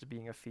advantages to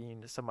being a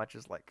fiend so much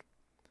as like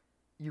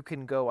you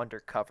can go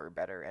undercover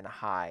better and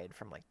hide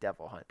from like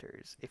devil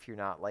hunters if you're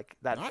not like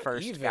that Not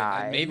first even.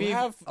 guy. Maybe, you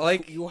have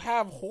like- you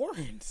have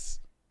horns,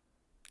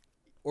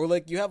 or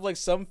like you have like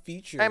some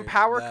feature. And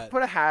Power that, could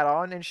put a hat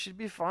on and she'd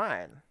be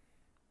fine.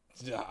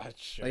 Sure,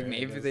 like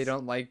maybe I they guess.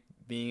 don't like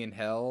being in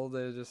hell.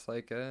 They're just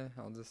like,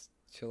 I'll just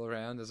chill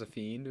around as a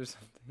fiend or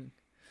something.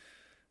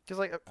 Because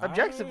like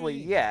objectively,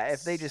 yeah,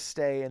 if they Yes. just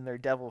stay in their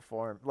devil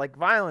form, like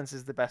Violence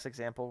is the best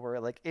example where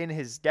like in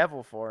his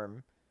devil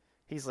form,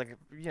 he's like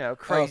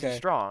crazy Okay.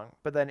 strong,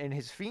 but then in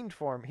his fiend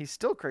form, he's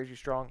still crazy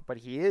strong, but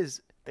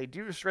they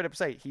do straight up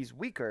say he's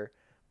weaker,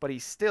 but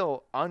he's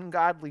still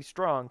ungodly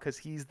strong because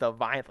he's the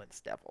Violence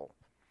Devil.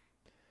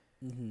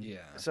 Mhm.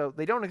 Yeah. So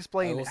they don't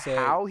explain will say-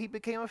 how he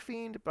became a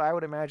fiend, but I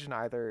would imagine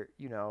either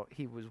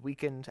he was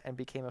weakened and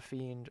became a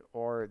fiend,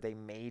 or they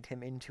made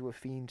him into a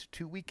fiend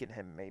to weaken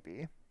him,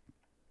 maybe.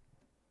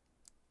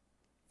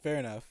 Fair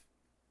enough.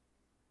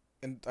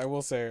 And I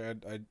will say,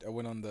 I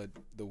went on the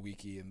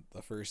wiki, and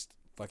the first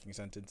fucking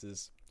sentence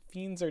is,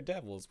 fiends are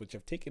devils which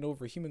have taken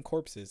over human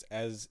corpses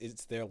as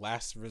it's their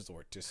last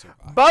resort to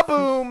survive.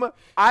 Ba-boom!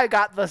 I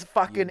got the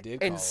fucking did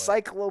call it.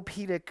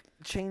 encyclopedic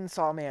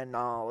Chainsaw Man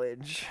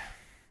knowledge.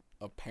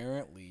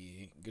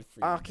 Apparently, good for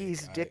you.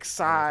 Aki's Nick. dick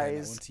I will hand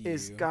that size one to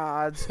is you.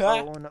 God's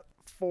own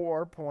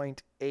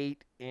 4.8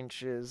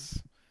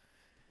 inches.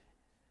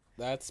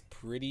 That's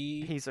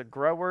pretty. He's a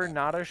grower,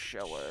 not a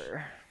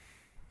shower.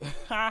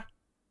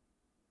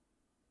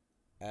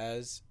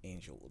 As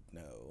Angel would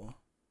know.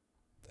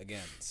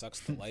 Again, sucks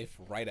the life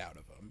right out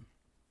of him.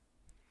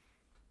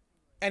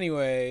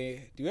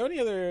 Anyway, do you have any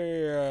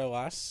other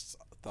last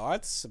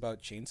thoughts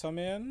about Chainsaw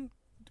Man?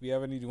 Do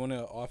you want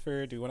to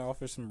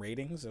offer some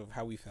ratings of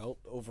how we felt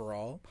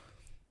overall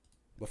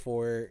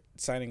before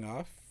signing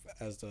off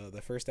as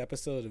the first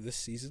episode of this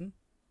season?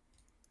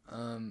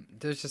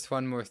 There's just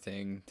one more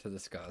thing to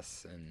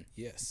discuss, and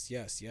Yes.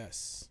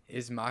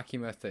 is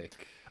Makima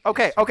thick?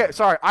 Okay,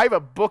 sorry. I have a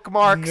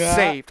bookmark Nah.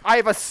 saved. I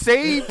have a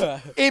saved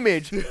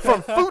image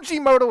from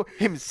Fujimoto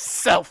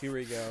himself Here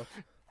we go.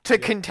 to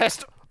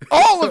contest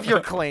all of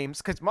your claims,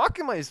 because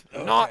Makima is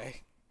not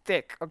Okay.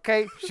 thick,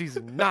 okay? She's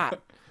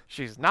not.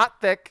 She's not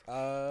thick,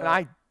 and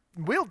I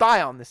will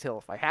die on this hill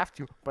if I have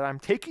to, but I'm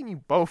taking you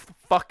both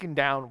fucking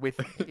down with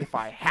me if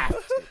I have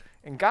to.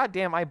 And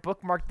goddamn, I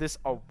bookmarked this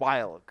a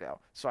while ago,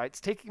 so it's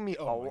taking me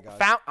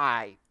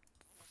I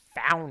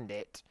found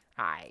it.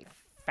 I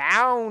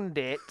found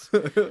it.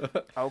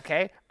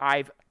 Okay,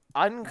 I've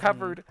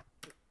uncovered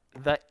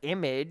the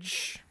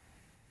image.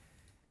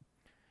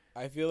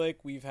 I feel like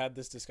we've had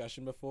this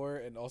discussion before,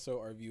 and also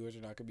our viewers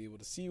are not going to be able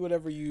to see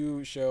whatever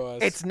you show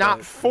us. It's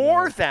not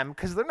for them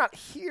because they're not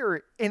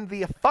here in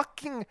the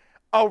fucking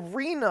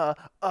arena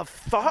of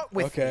thought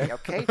with me,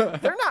 okay?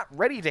 They're not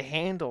ready to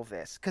handle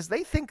this because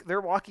they think they're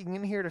walking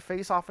in here to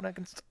face off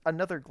against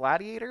another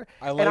gladiator,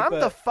 and I'm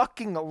the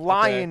fucking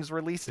lions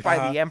released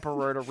by the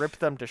Emperor to rip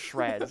them to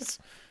shreds.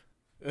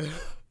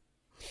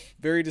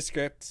 Very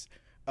descript.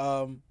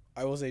 I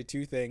will say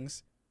two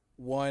things.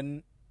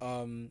 One,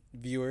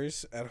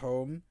 viewers at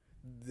home,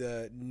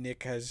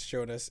 Nick has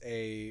shown us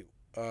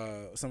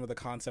some of the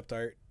concept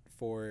art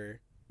for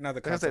not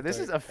the concept this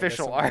art, is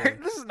official art.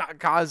 This is not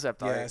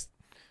concept art. Yes,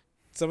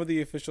 some of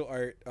the official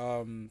art,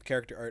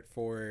 character art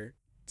for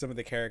some of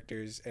the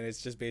characters, and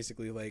it's just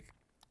basically like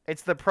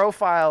it's the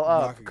profile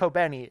of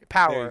Kobeni,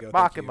 Power,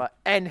 Makima,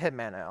 and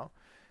Himeno.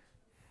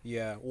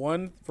 Yeah,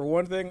 one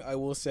thing I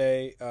will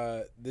say,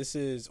 this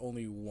is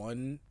only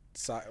one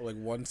side, like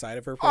one side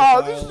of her profile.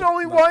 Oh, this is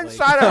only one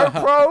side of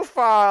her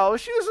profile.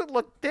 She doesn't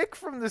look thick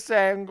from this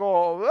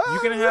angle. You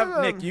can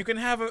have Nick. You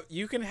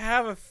can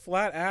have a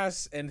flat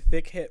ass and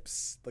thick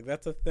hips. Like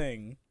that's a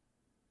thing.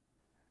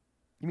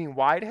 You mean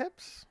wide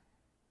hips?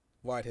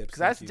 Wide hips. Because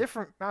that's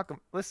different,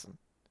 Malcolm. Listen,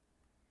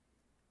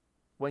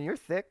 when you're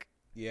thick,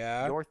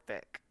 you're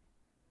thick.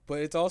 But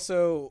it's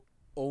also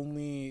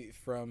only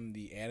from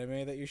the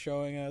anime that you're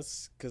showing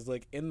us, because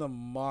like in the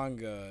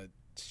manga,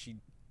 she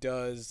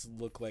does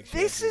look like she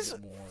has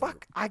more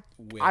width.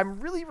 I'm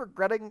really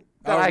regretting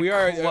that we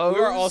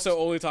are also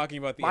only talking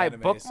about the my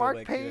anime,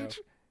 bookmark page,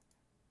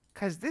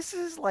 because this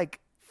is like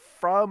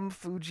from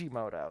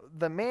Fujimoto,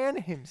 the man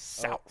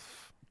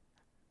himself.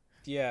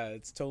 Yeah,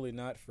 it's totally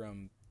not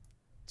from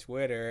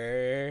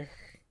Twitter.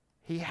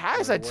 He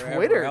has a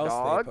Twitter,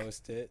 dog. They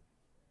post it.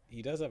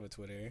 He does have a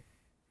Twitter.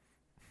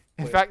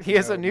 In fact, he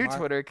has a new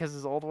Twitter because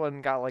his old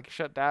one got like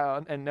shut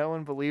down, and no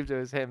one believed it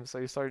was him, so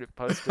he started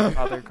posting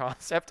other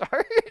concept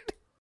art.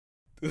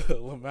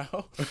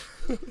 Lamau.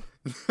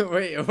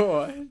 Wait,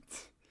 what?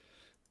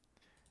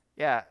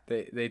 Yeah.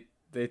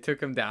 They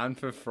took him down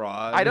for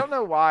fraud. I don't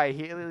know why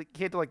he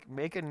had to like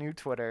make a new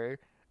Twitter,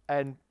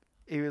 and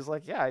he was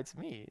like, "Yeah, it's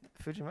me,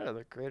 Fujimoto,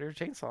 the creator of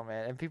Chainsaw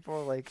Man," and people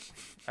were like,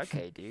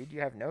 "Okay, dude, you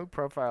have no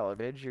profile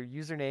image. Your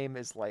username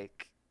is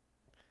like."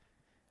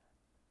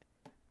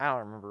 I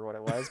don't remember what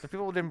it was, but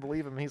people didn't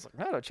believe him. He's like,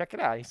 no, check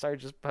it out. He started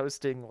just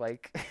posting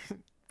like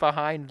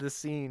behind the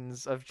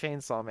scenes of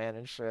Chainsaw Man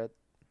and shit.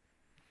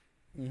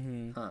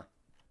 Mm-hmm. Huh.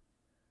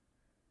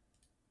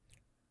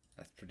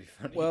 That's pretty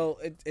funny. Well,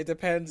 it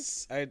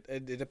depends.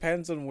 It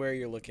depends on where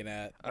you're looking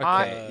at.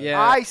 Okay,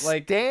 I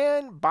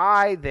stand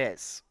by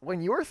this.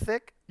 When you're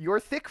thick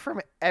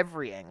from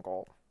every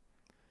angle.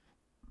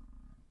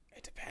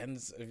 It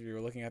depends if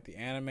you're looking at the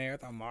anime or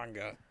the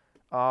manga.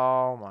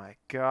 Oh my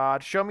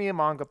god. Show me a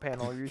manga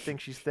panel where you think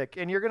she's thick.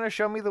 And you're going to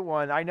show me the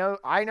one. I know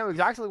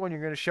exactly when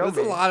you're going to show me.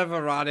 There's a lot of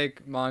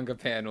erotic manga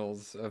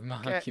panels of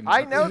Makima. Okay,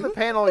 I know the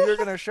panel you're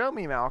going to show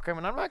me, Malcolm,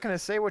 and I'm not going to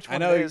say which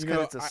one it is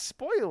because it's a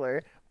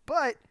spoiler,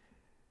 but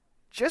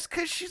just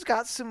because she's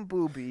got some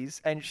boobies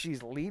and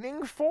she's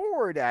leaning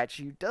forward at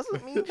you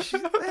doesn't mean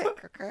she's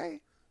thick,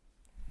 okay?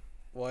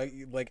 Well,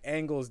 like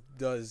angles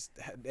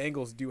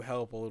do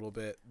help a little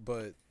bit,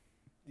 but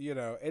you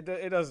know, it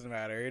doesn't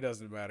matter. It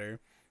doesn't matter.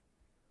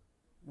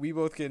 We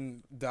both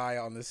can die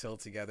on this hill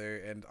together,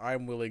 and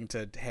I'm willing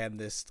to hand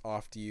this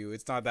off to you.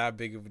 It's not that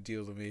big of a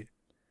deal to me.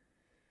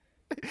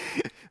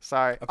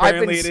 Sorry.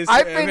 Apparently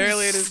I've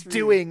been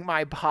stewing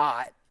my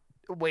pot,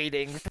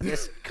 waiting for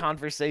this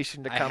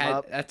conversation to come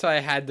up. That's why I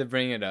had to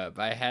bring it up.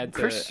 I had to.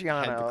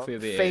 Cristiano, clear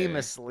the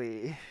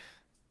famously.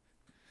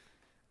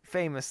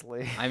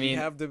 I mean,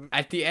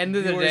 at the end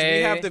of the day,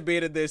 we have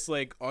debated this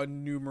like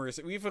on numerous.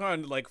 We've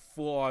had like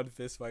full-on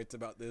fistfights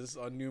about this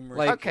on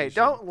numerous. Okay,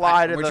 don't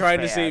lie to the fans. We're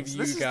trying to save you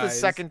guys. This is the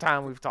second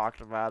time we've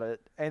talked about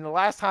it, and the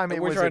last time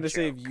we're trying to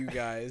save you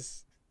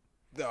guys.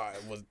 No,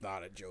 it was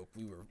not a joke.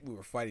 We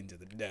were fighting to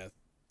the death.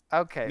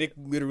 Okay. Nick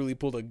literally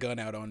pulled a gun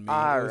out on me.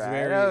 All it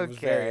was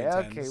very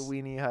intense. Okay,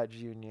 Weenie Hut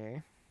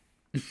Jr.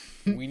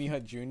 Weenie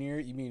Hut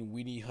Jr.? You mean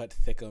Weenie Hut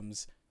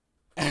Thickums.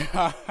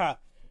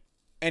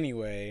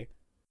 Anyway,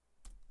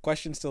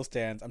 question still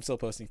stands. I'm still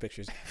posting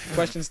pictures.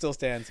 Question still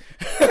stands.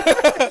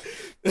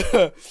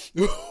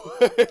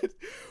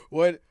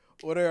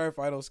 What are our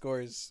final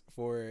scores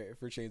for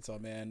Chainsaw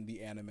Man,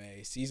 the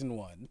anime, season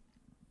 1?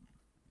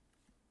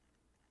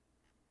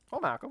 Well,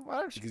 Malcolm, why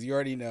don't you? Because you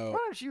already know. Why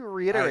don't you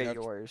reiterate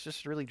yours?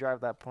 Just to really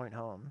drive that point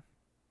home.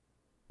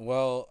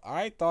 Well,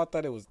 I thought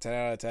that it was 10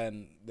 out of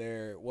 10.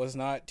 There was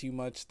not too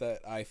much that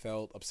I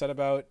felt upset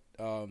about.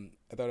 I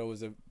thought it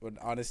was an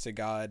honest to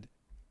God,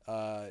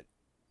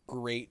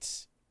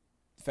 great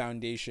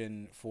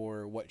foundation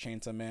for what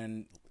Chainsaw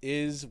Man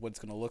is, what it's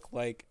gonna look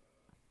like.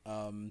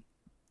 The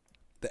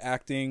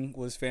acting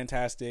was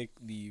fantastic.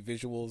 The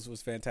visuals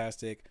was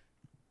fantastic.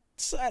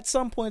 So at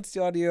some points,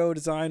 the audio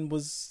design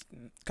was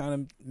kind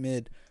of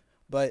mid,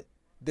 but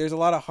there's a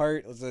lot of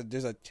heart.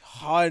 There's a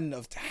ton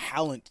of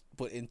talent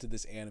put into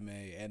this anime,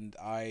 and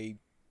I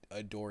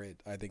adore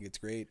it. I think it's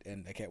great,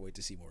 and I can't wait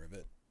to see more of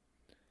it.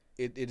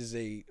 It is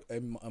a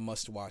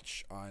must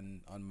watch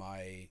on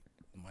my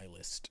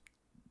list.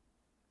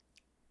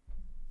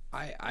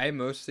 I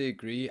mostly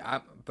agree.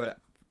 But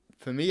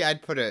for me,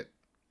 I'd put it.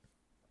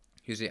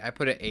 Usually, I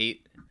put it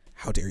 8.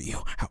 How dare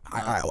you?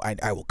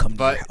 I will come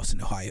to your house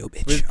in Ohio,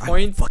 bitch. With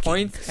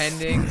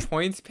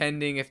points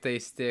pending if they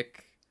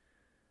stick,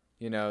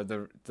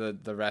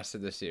 the rest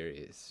of the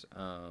series.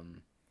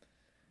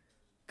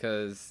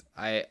 Because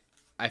I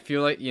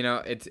feel like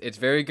it's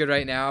very good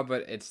right now,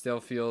 but it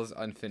still feels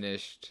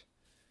unfinished,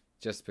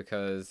 just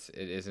because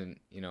it isn't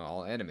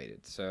all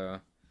animated. So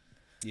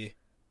yeah,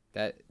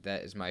 that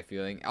is my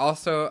feeling.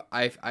 Also,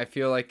 I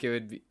feel like it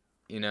would be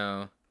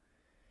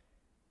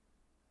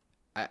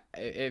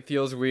it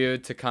feels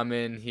weird to come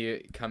in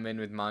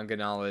with manga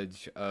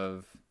knowledge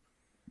of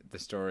the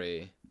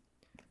story,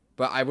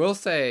 but I will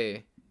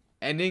say,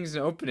 endings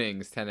and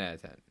openings 10 out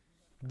of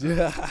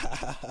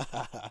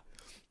 10.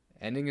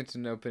 Endings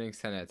and openings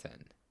 10 out of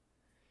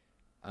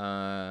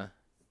 10.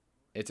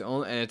 It's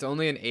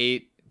only an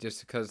 8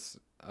 just because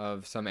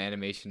of some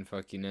animation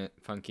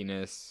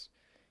funkiness,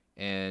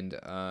 and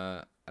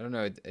I don't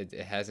know, it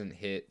hasn't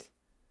hit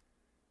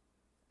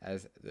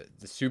as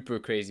the super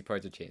crazy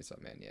parts of Chainsaw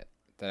Man yet,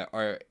 that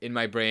are in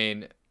my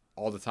brain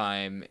all the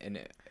time and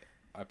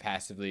are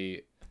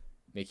passively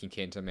making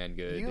Chainsaw Man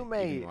good. You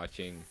may even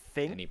watching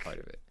think any part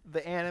of it.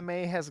 The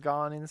anime has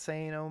gone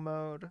insane-o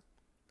mode.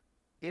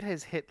 It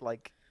has hit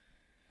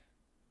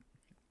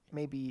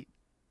maybe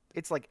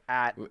it's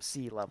at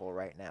sea level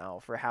right now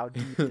for how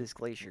deep this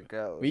glacier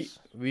goes.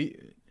 We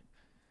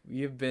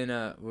have been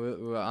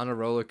we're on a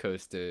roller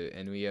coaster,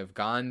 and we have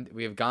gone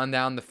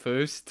down the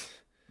first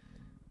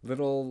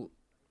little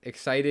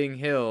exciting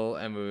hill,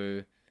 and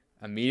we're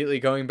immediately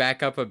going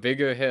back up a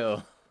bigger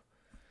hill.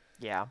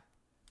 Yeah.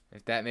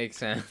 If that makes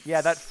sense.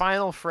 Yeah, that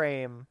final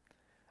frame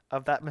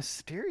of that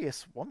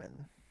mysterious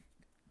woman.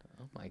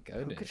 Oh my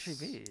goodness. Who could she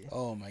be?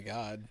 Oh my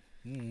god.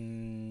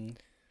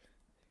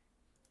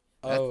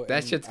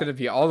 That shit's gonna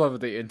be all over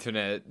the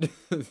internet.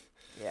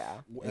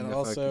 Yeah. And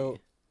also,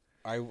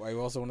 I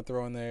also want to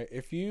throw in there,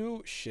 if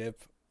you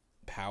ship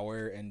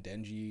Power and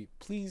Denji,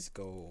 please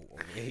go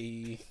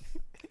away.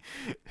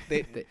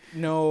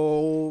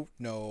 No.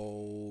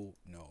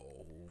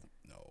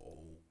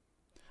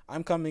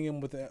 I'm coming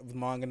in with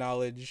manga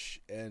knowledge,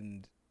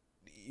 and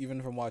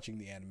even from watching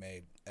the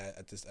anime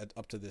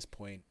up to this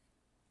point,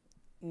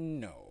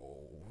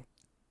 no,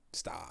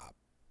 stop,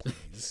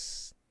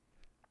 please.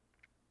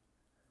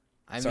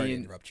 Sorry to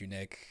interrupt you,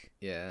 Nick.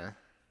 Yeah.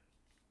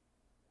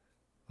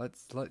 Let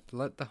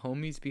the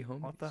homies be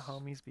homies. Let the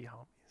homies be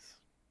homies.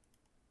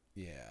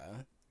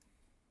 Yeah.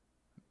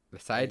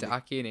 Besides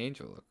Aki and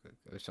Angel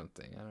or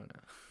something, I don't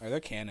know. Are they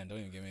canon? Don't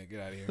even get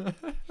out of here.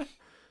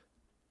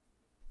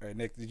 All right,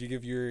 Nick, did you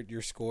give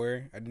your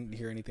score? I didn't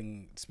hear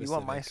anything specific. You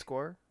want my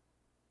score?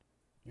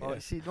 Yeah. Well,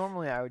 see,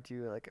 normally I would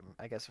do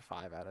I guess a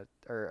 5 out of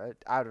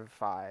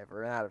 5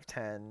 or an out of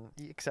 10,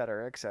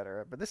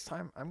 etc. But this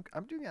time I'm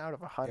doing it out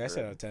of 100. Yeah, I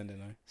said out of 10,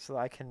 didn't I? So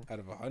I can Out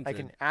of 100. I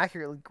can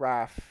accurately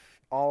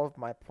graph all of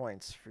my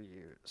points for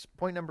you. So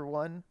point number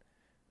 1.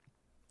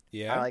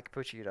 Yeah. I like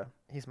Pochita.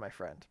 He's my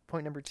friend.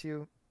 Point number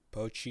 2.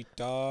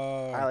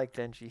 Pochita. I like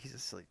Denji. He's a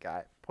silly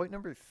guy. Point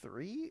number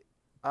 3.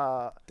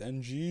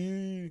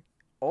 Denji.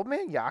 Old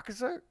Man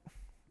Yakuza.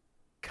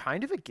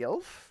 Kind of a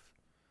gilf.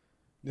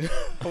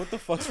 What the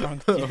fuck's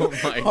wrong with you?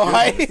 Oh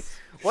my goodness.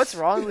 What's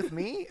wrong with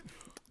me?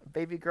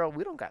 Baby girl,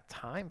 we don't got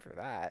time for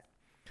that.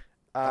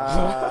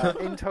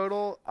 In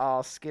total,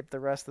 I'll skip the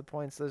rest of the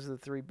points. Those are the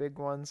 3 big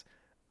ones.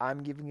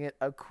 I'm giving it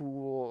a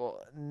cool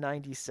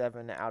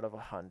 97 out of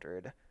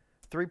 100.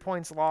 3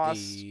 points lost.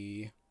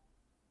 Hey.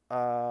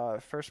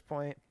 First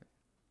point.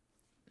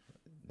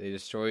 They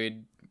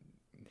destroyed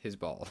his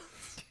ball.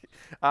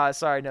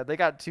 Sorry, no, they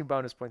got 2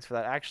 bonus points for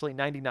that. Actually,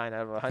 99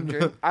 out of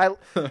 100.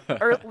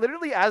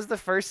 Literally as the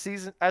first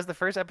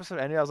episode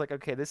ended, I was like,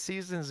 okay, this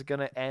season is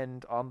gonna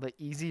end on the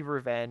easy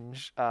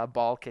revenge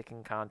ball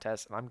kicking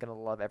contest, and I'm gonna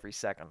love every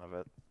second of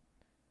it.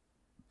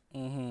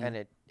 Mm-hmm. And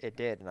it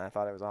did, and I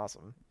thought it was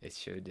awesome. It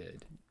sure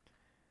did.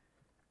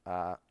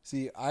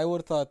 See, I would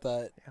have thought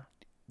that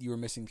you were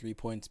missing 3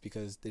 points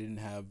because they didn't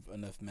have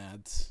enough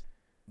maths,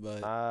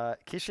 but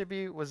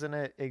Kishibe was in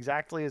it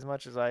exactly as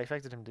much as I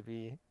expected him to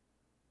be.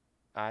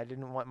 I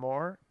didn't want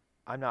more.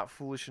 I'm not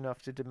foolish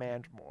enough to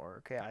demand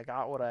more. Okay, I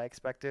got what I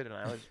expected, and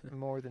I was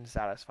more than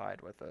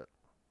satisfied with it.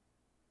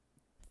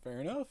 fair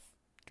enough.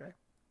 Okay.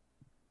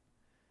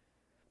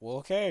 Well,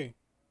 okay.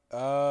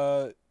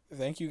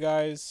 Thank you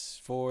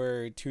guys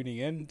for tuning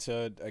in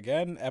to,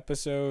 again,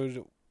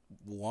 episode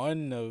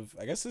one of,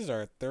 I guess this is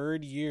our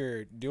third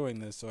year doing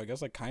this, so I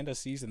guess like kind of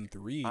season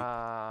 3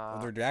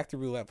 of the Redacted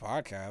Roulette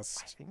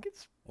podcast. I think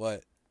it's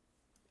What?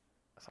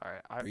 sorry.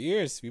 3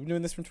 years. We've been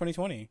doing this from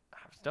 2020. I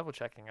was double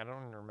checking. I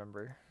don't even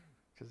remember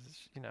because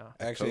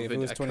Actually, if it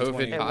COVID was a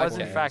 2020, COVID it was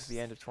in podcast. fact the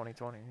end of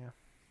 2020. Yeah.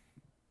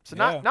 So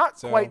Yeah, not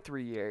so- quite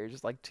 3 years,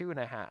 just like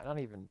 2.5. Not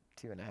even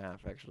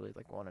 2.5 actually,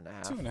 like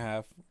 1.5.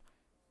 2.5.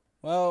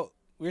 Well,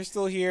 we're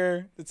still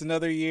here. It's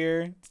another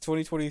year. It's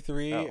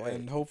 2023, Oh, wait.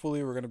 and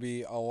hopefully we're gonna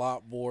be a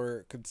lot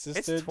more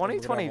consistent. and It's we're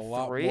gonna have a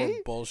lot more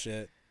 2023?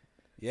 bullshit.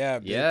 Yeah,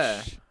 bitch.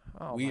 Yeah.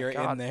 Oh We my are in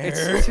God.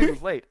 there. It's too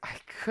late. I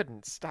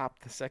couldn't stop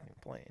the second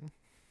plane.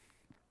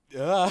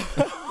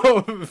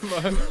 Oh,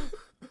 my-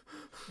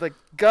 The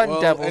gun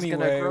Well, devil's gonna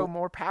anyway. grow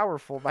more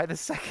powerful by the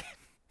second.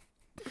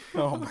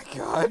 Oh my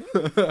god.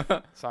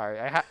 Sorry,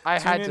 I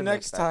Tune had in to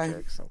next make that time.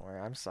 joke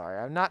somewhere. I'm sorry.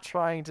 I'm not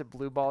trying to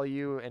blue ball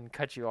you and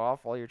cut you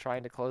off while you're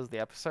trying to close the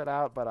episode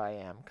out, but I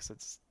am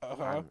because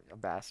Uh-huh. I'm a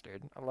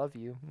bastard. I love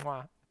you.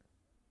 Mwah.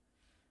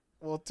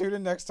 Well, tune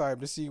in next time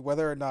to see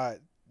whether or not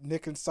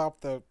Nick can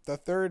stop the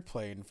third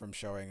plane from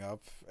showing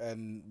up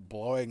and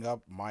blowing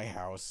up my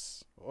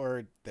house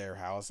or their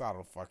house. I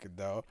don't fucking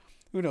know.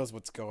 Who knows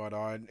what's going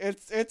on?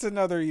 It's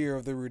another year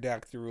of the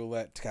Redacted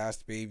Roulette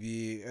cast,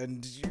 baby,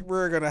 and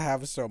we're gonna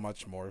have so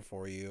much more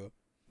for you.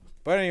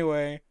 But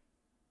anyway,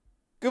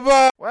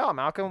 goodbye. Well,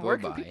 Malcolm, where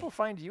can Bye-bye. people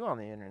find you on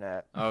the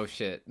internet? Oh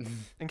shit.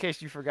 In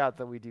case you forgot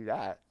that we do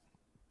that.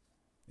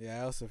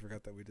 Yeah, I also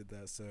forgot that we did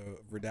that. So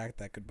redact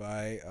that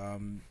goodbye.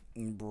 Bruh,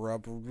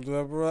 bruh,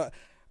 bruh, bruh.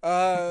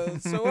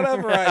 So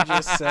whatever I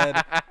just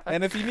said,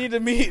 and if you need to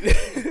meet,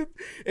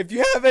 if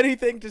you have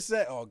anything to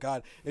say, oh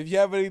god, if you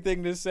have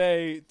anything to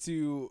say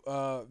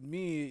to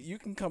me, you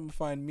can come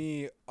find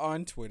me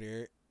on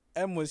Twitter.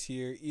 M was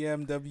here,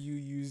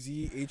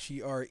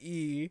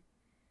 EMWUZHERE.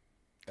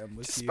 M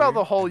was Just here spell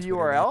the whole at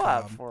URL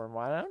out twitter.com. for him.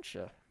 Why don't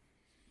you?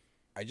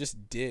 I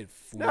just did,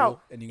 fool. No.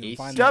 And you can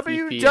find H- that.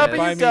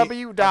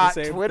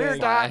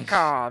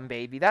 www.twitter.com,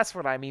 baby. That's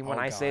what I mean when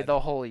Oh, I say God. the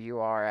whole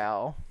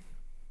URL.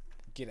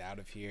 Get out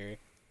of here.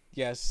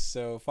 Yes,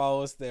 so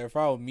follow us there.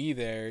 Follow me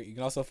there. You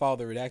can also follow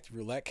the Redacted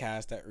Roulette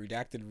cast at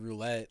Redacted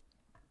Roulette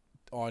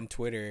on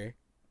Twitter.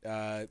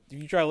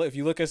 If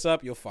you look us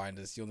up, you'll find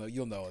us. You'll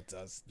know it's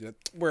us.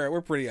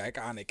 We're pretty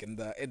iconic in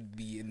the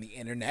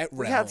internet realm.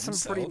 We had some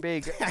pretty so-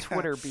 big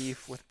Twitter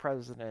beef with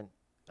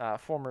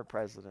former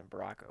President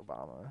Barack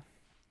Obama.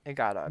 It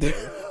got ugly.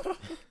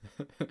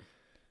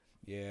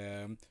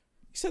 Yeah. You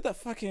said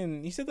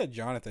that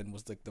Jonathan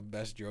was like the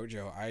best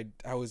JoJo.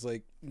 I was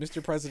like,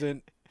 Mr.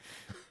 President,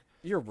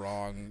 you're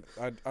wrong.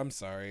 I'm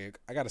sorry.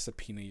 I gotta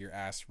subpoena your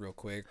ass real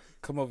quick.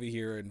 Come over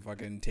here and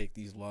fucking take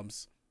these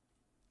lumps.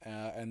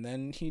 And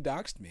then he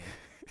doxed me.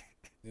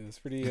 It was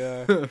pretty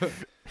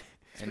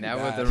And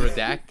now with the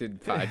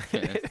redacted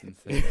podcast.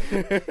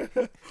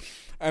 Instead.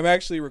 I'm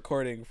actually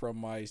recording from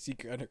my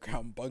secret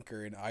underground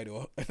bunker in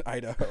Idaho.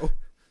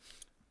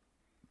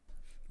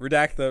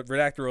 Redact the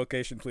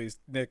location, please,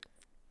 Nick.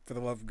 For the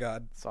love of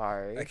God, I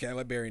Sorry. can't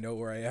let Barry know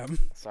where I am.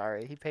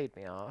 Sorry. He paid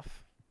me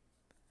off.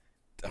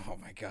 Oh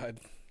my God,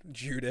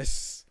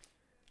 Judas.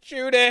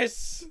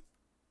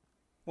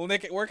 Well,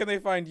 Nick, where can they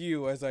find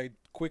you as I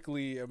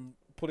quickly am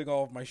putting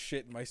all of my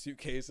shit in my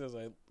suitcase as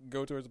I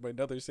go towards my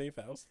another safe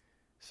house?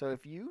 So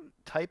if you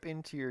type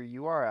into your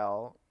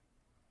URL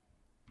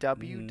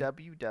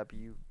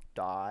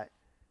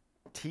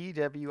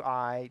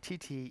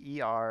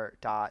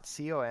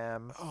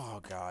www.twitter.com,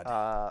 Oh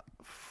God.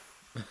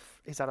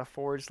 is that a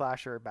forward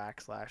slash or a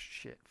backslash?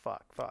 Shit.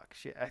 Fuck.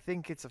 Shit. I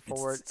think it's a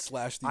forward. It's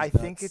slash these I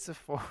think nuts. it's a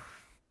forward.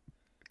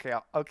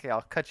 Okay,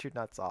 I'll cut your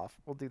nuts off.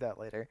 We'll do that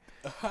later.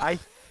 I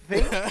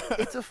think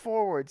it's a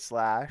forward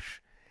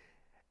slash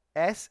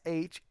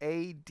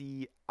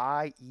SHADIEKID.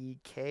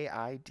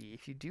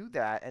 If you do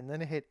that and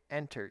then hit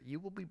enter, you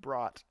will be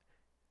brought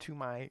to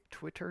my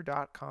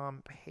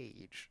twitter.com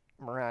page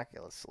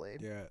miraculously.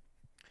 Yeah.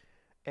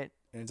 And-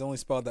 And it's only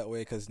spelled that way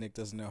because Nick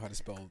doesn't know how to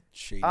spell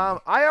shady. I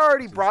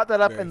already Which is brought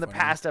that up very in the funny.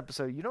 past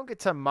episode. You don't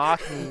get to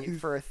mock me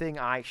for a thing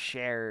I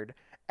shared.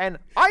 And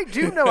I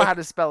do know how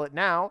to spell it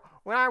now.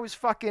 When I was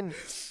fucking,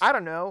 I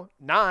don't know,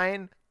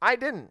 9, I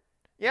didn't.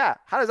 Yeah,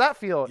 how does that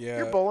feel? Yeah.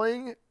 You're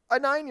bullying a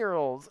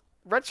 9-year-old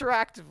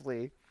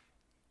retroactively.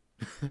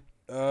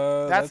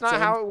 That's not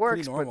how it pretty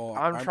works, but normal.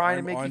 I'm trying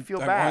to make you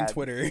feel I'm bad. on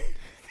Twitter.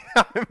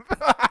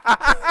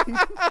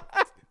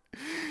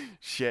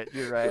 Shit,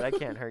 you're right. I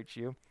can't hurt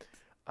you.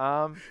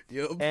 Yep.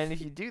 And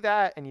if you do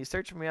that and you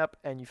search me up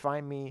and you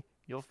find me,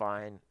 you'll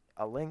find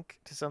a link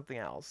to something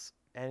else.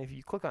 And if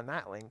you click on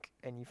that link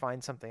and you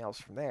find something else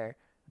from there,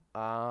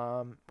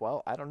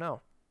 well, I don't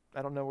know.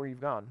 I don't know where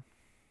you've gone.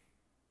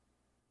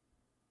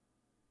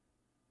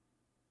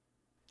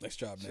 Nice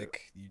job, So-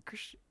 Nick. You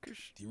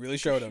Cristiano. really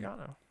showed him.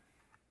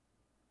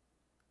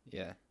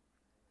 Yeah.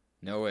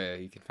 Nowhere.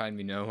 You can find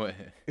me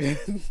nowhere.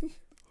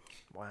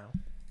 Wow.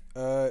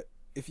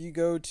 If you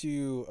go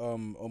to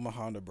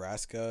Omaha,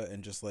 Nebraska,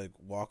 and just like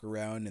walk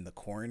around in the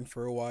corn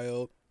for a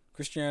while,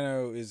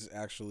 Cristiano is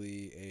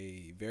actually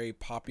a very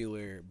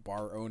popular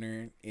bar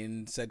owner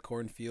in said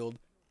cornfield,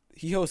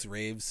 He hosts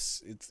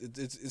raves.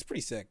 It's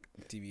pretty sick.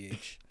 TBH.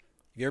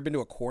 Have you ever been to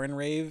a corn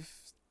rave?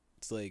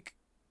 It's like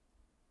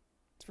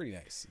it's pretty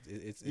nice.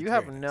 It's You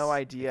have very no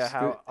nice. idea It's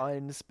how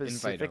Invite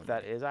unspecific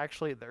that only. is.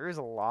 Actually, there is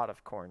a lot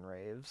of corn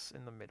raves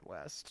in the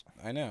Midwest.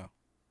 I know.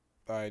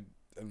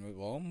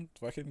 Well,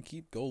 fucking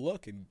go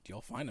look and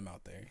you'll find them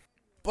out there.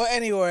 But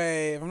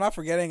anyway, if I'm not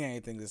forgetting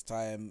anything this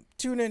time,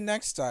 tune in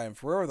next time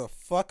for whatever the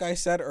fuck I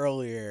said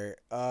earlier.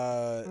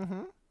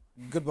 Mm-hmm.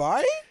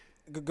 Goodbye?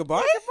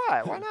 Goodbye?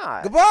 Goodbye. Why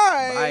not?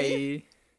 Goodbye! Bye.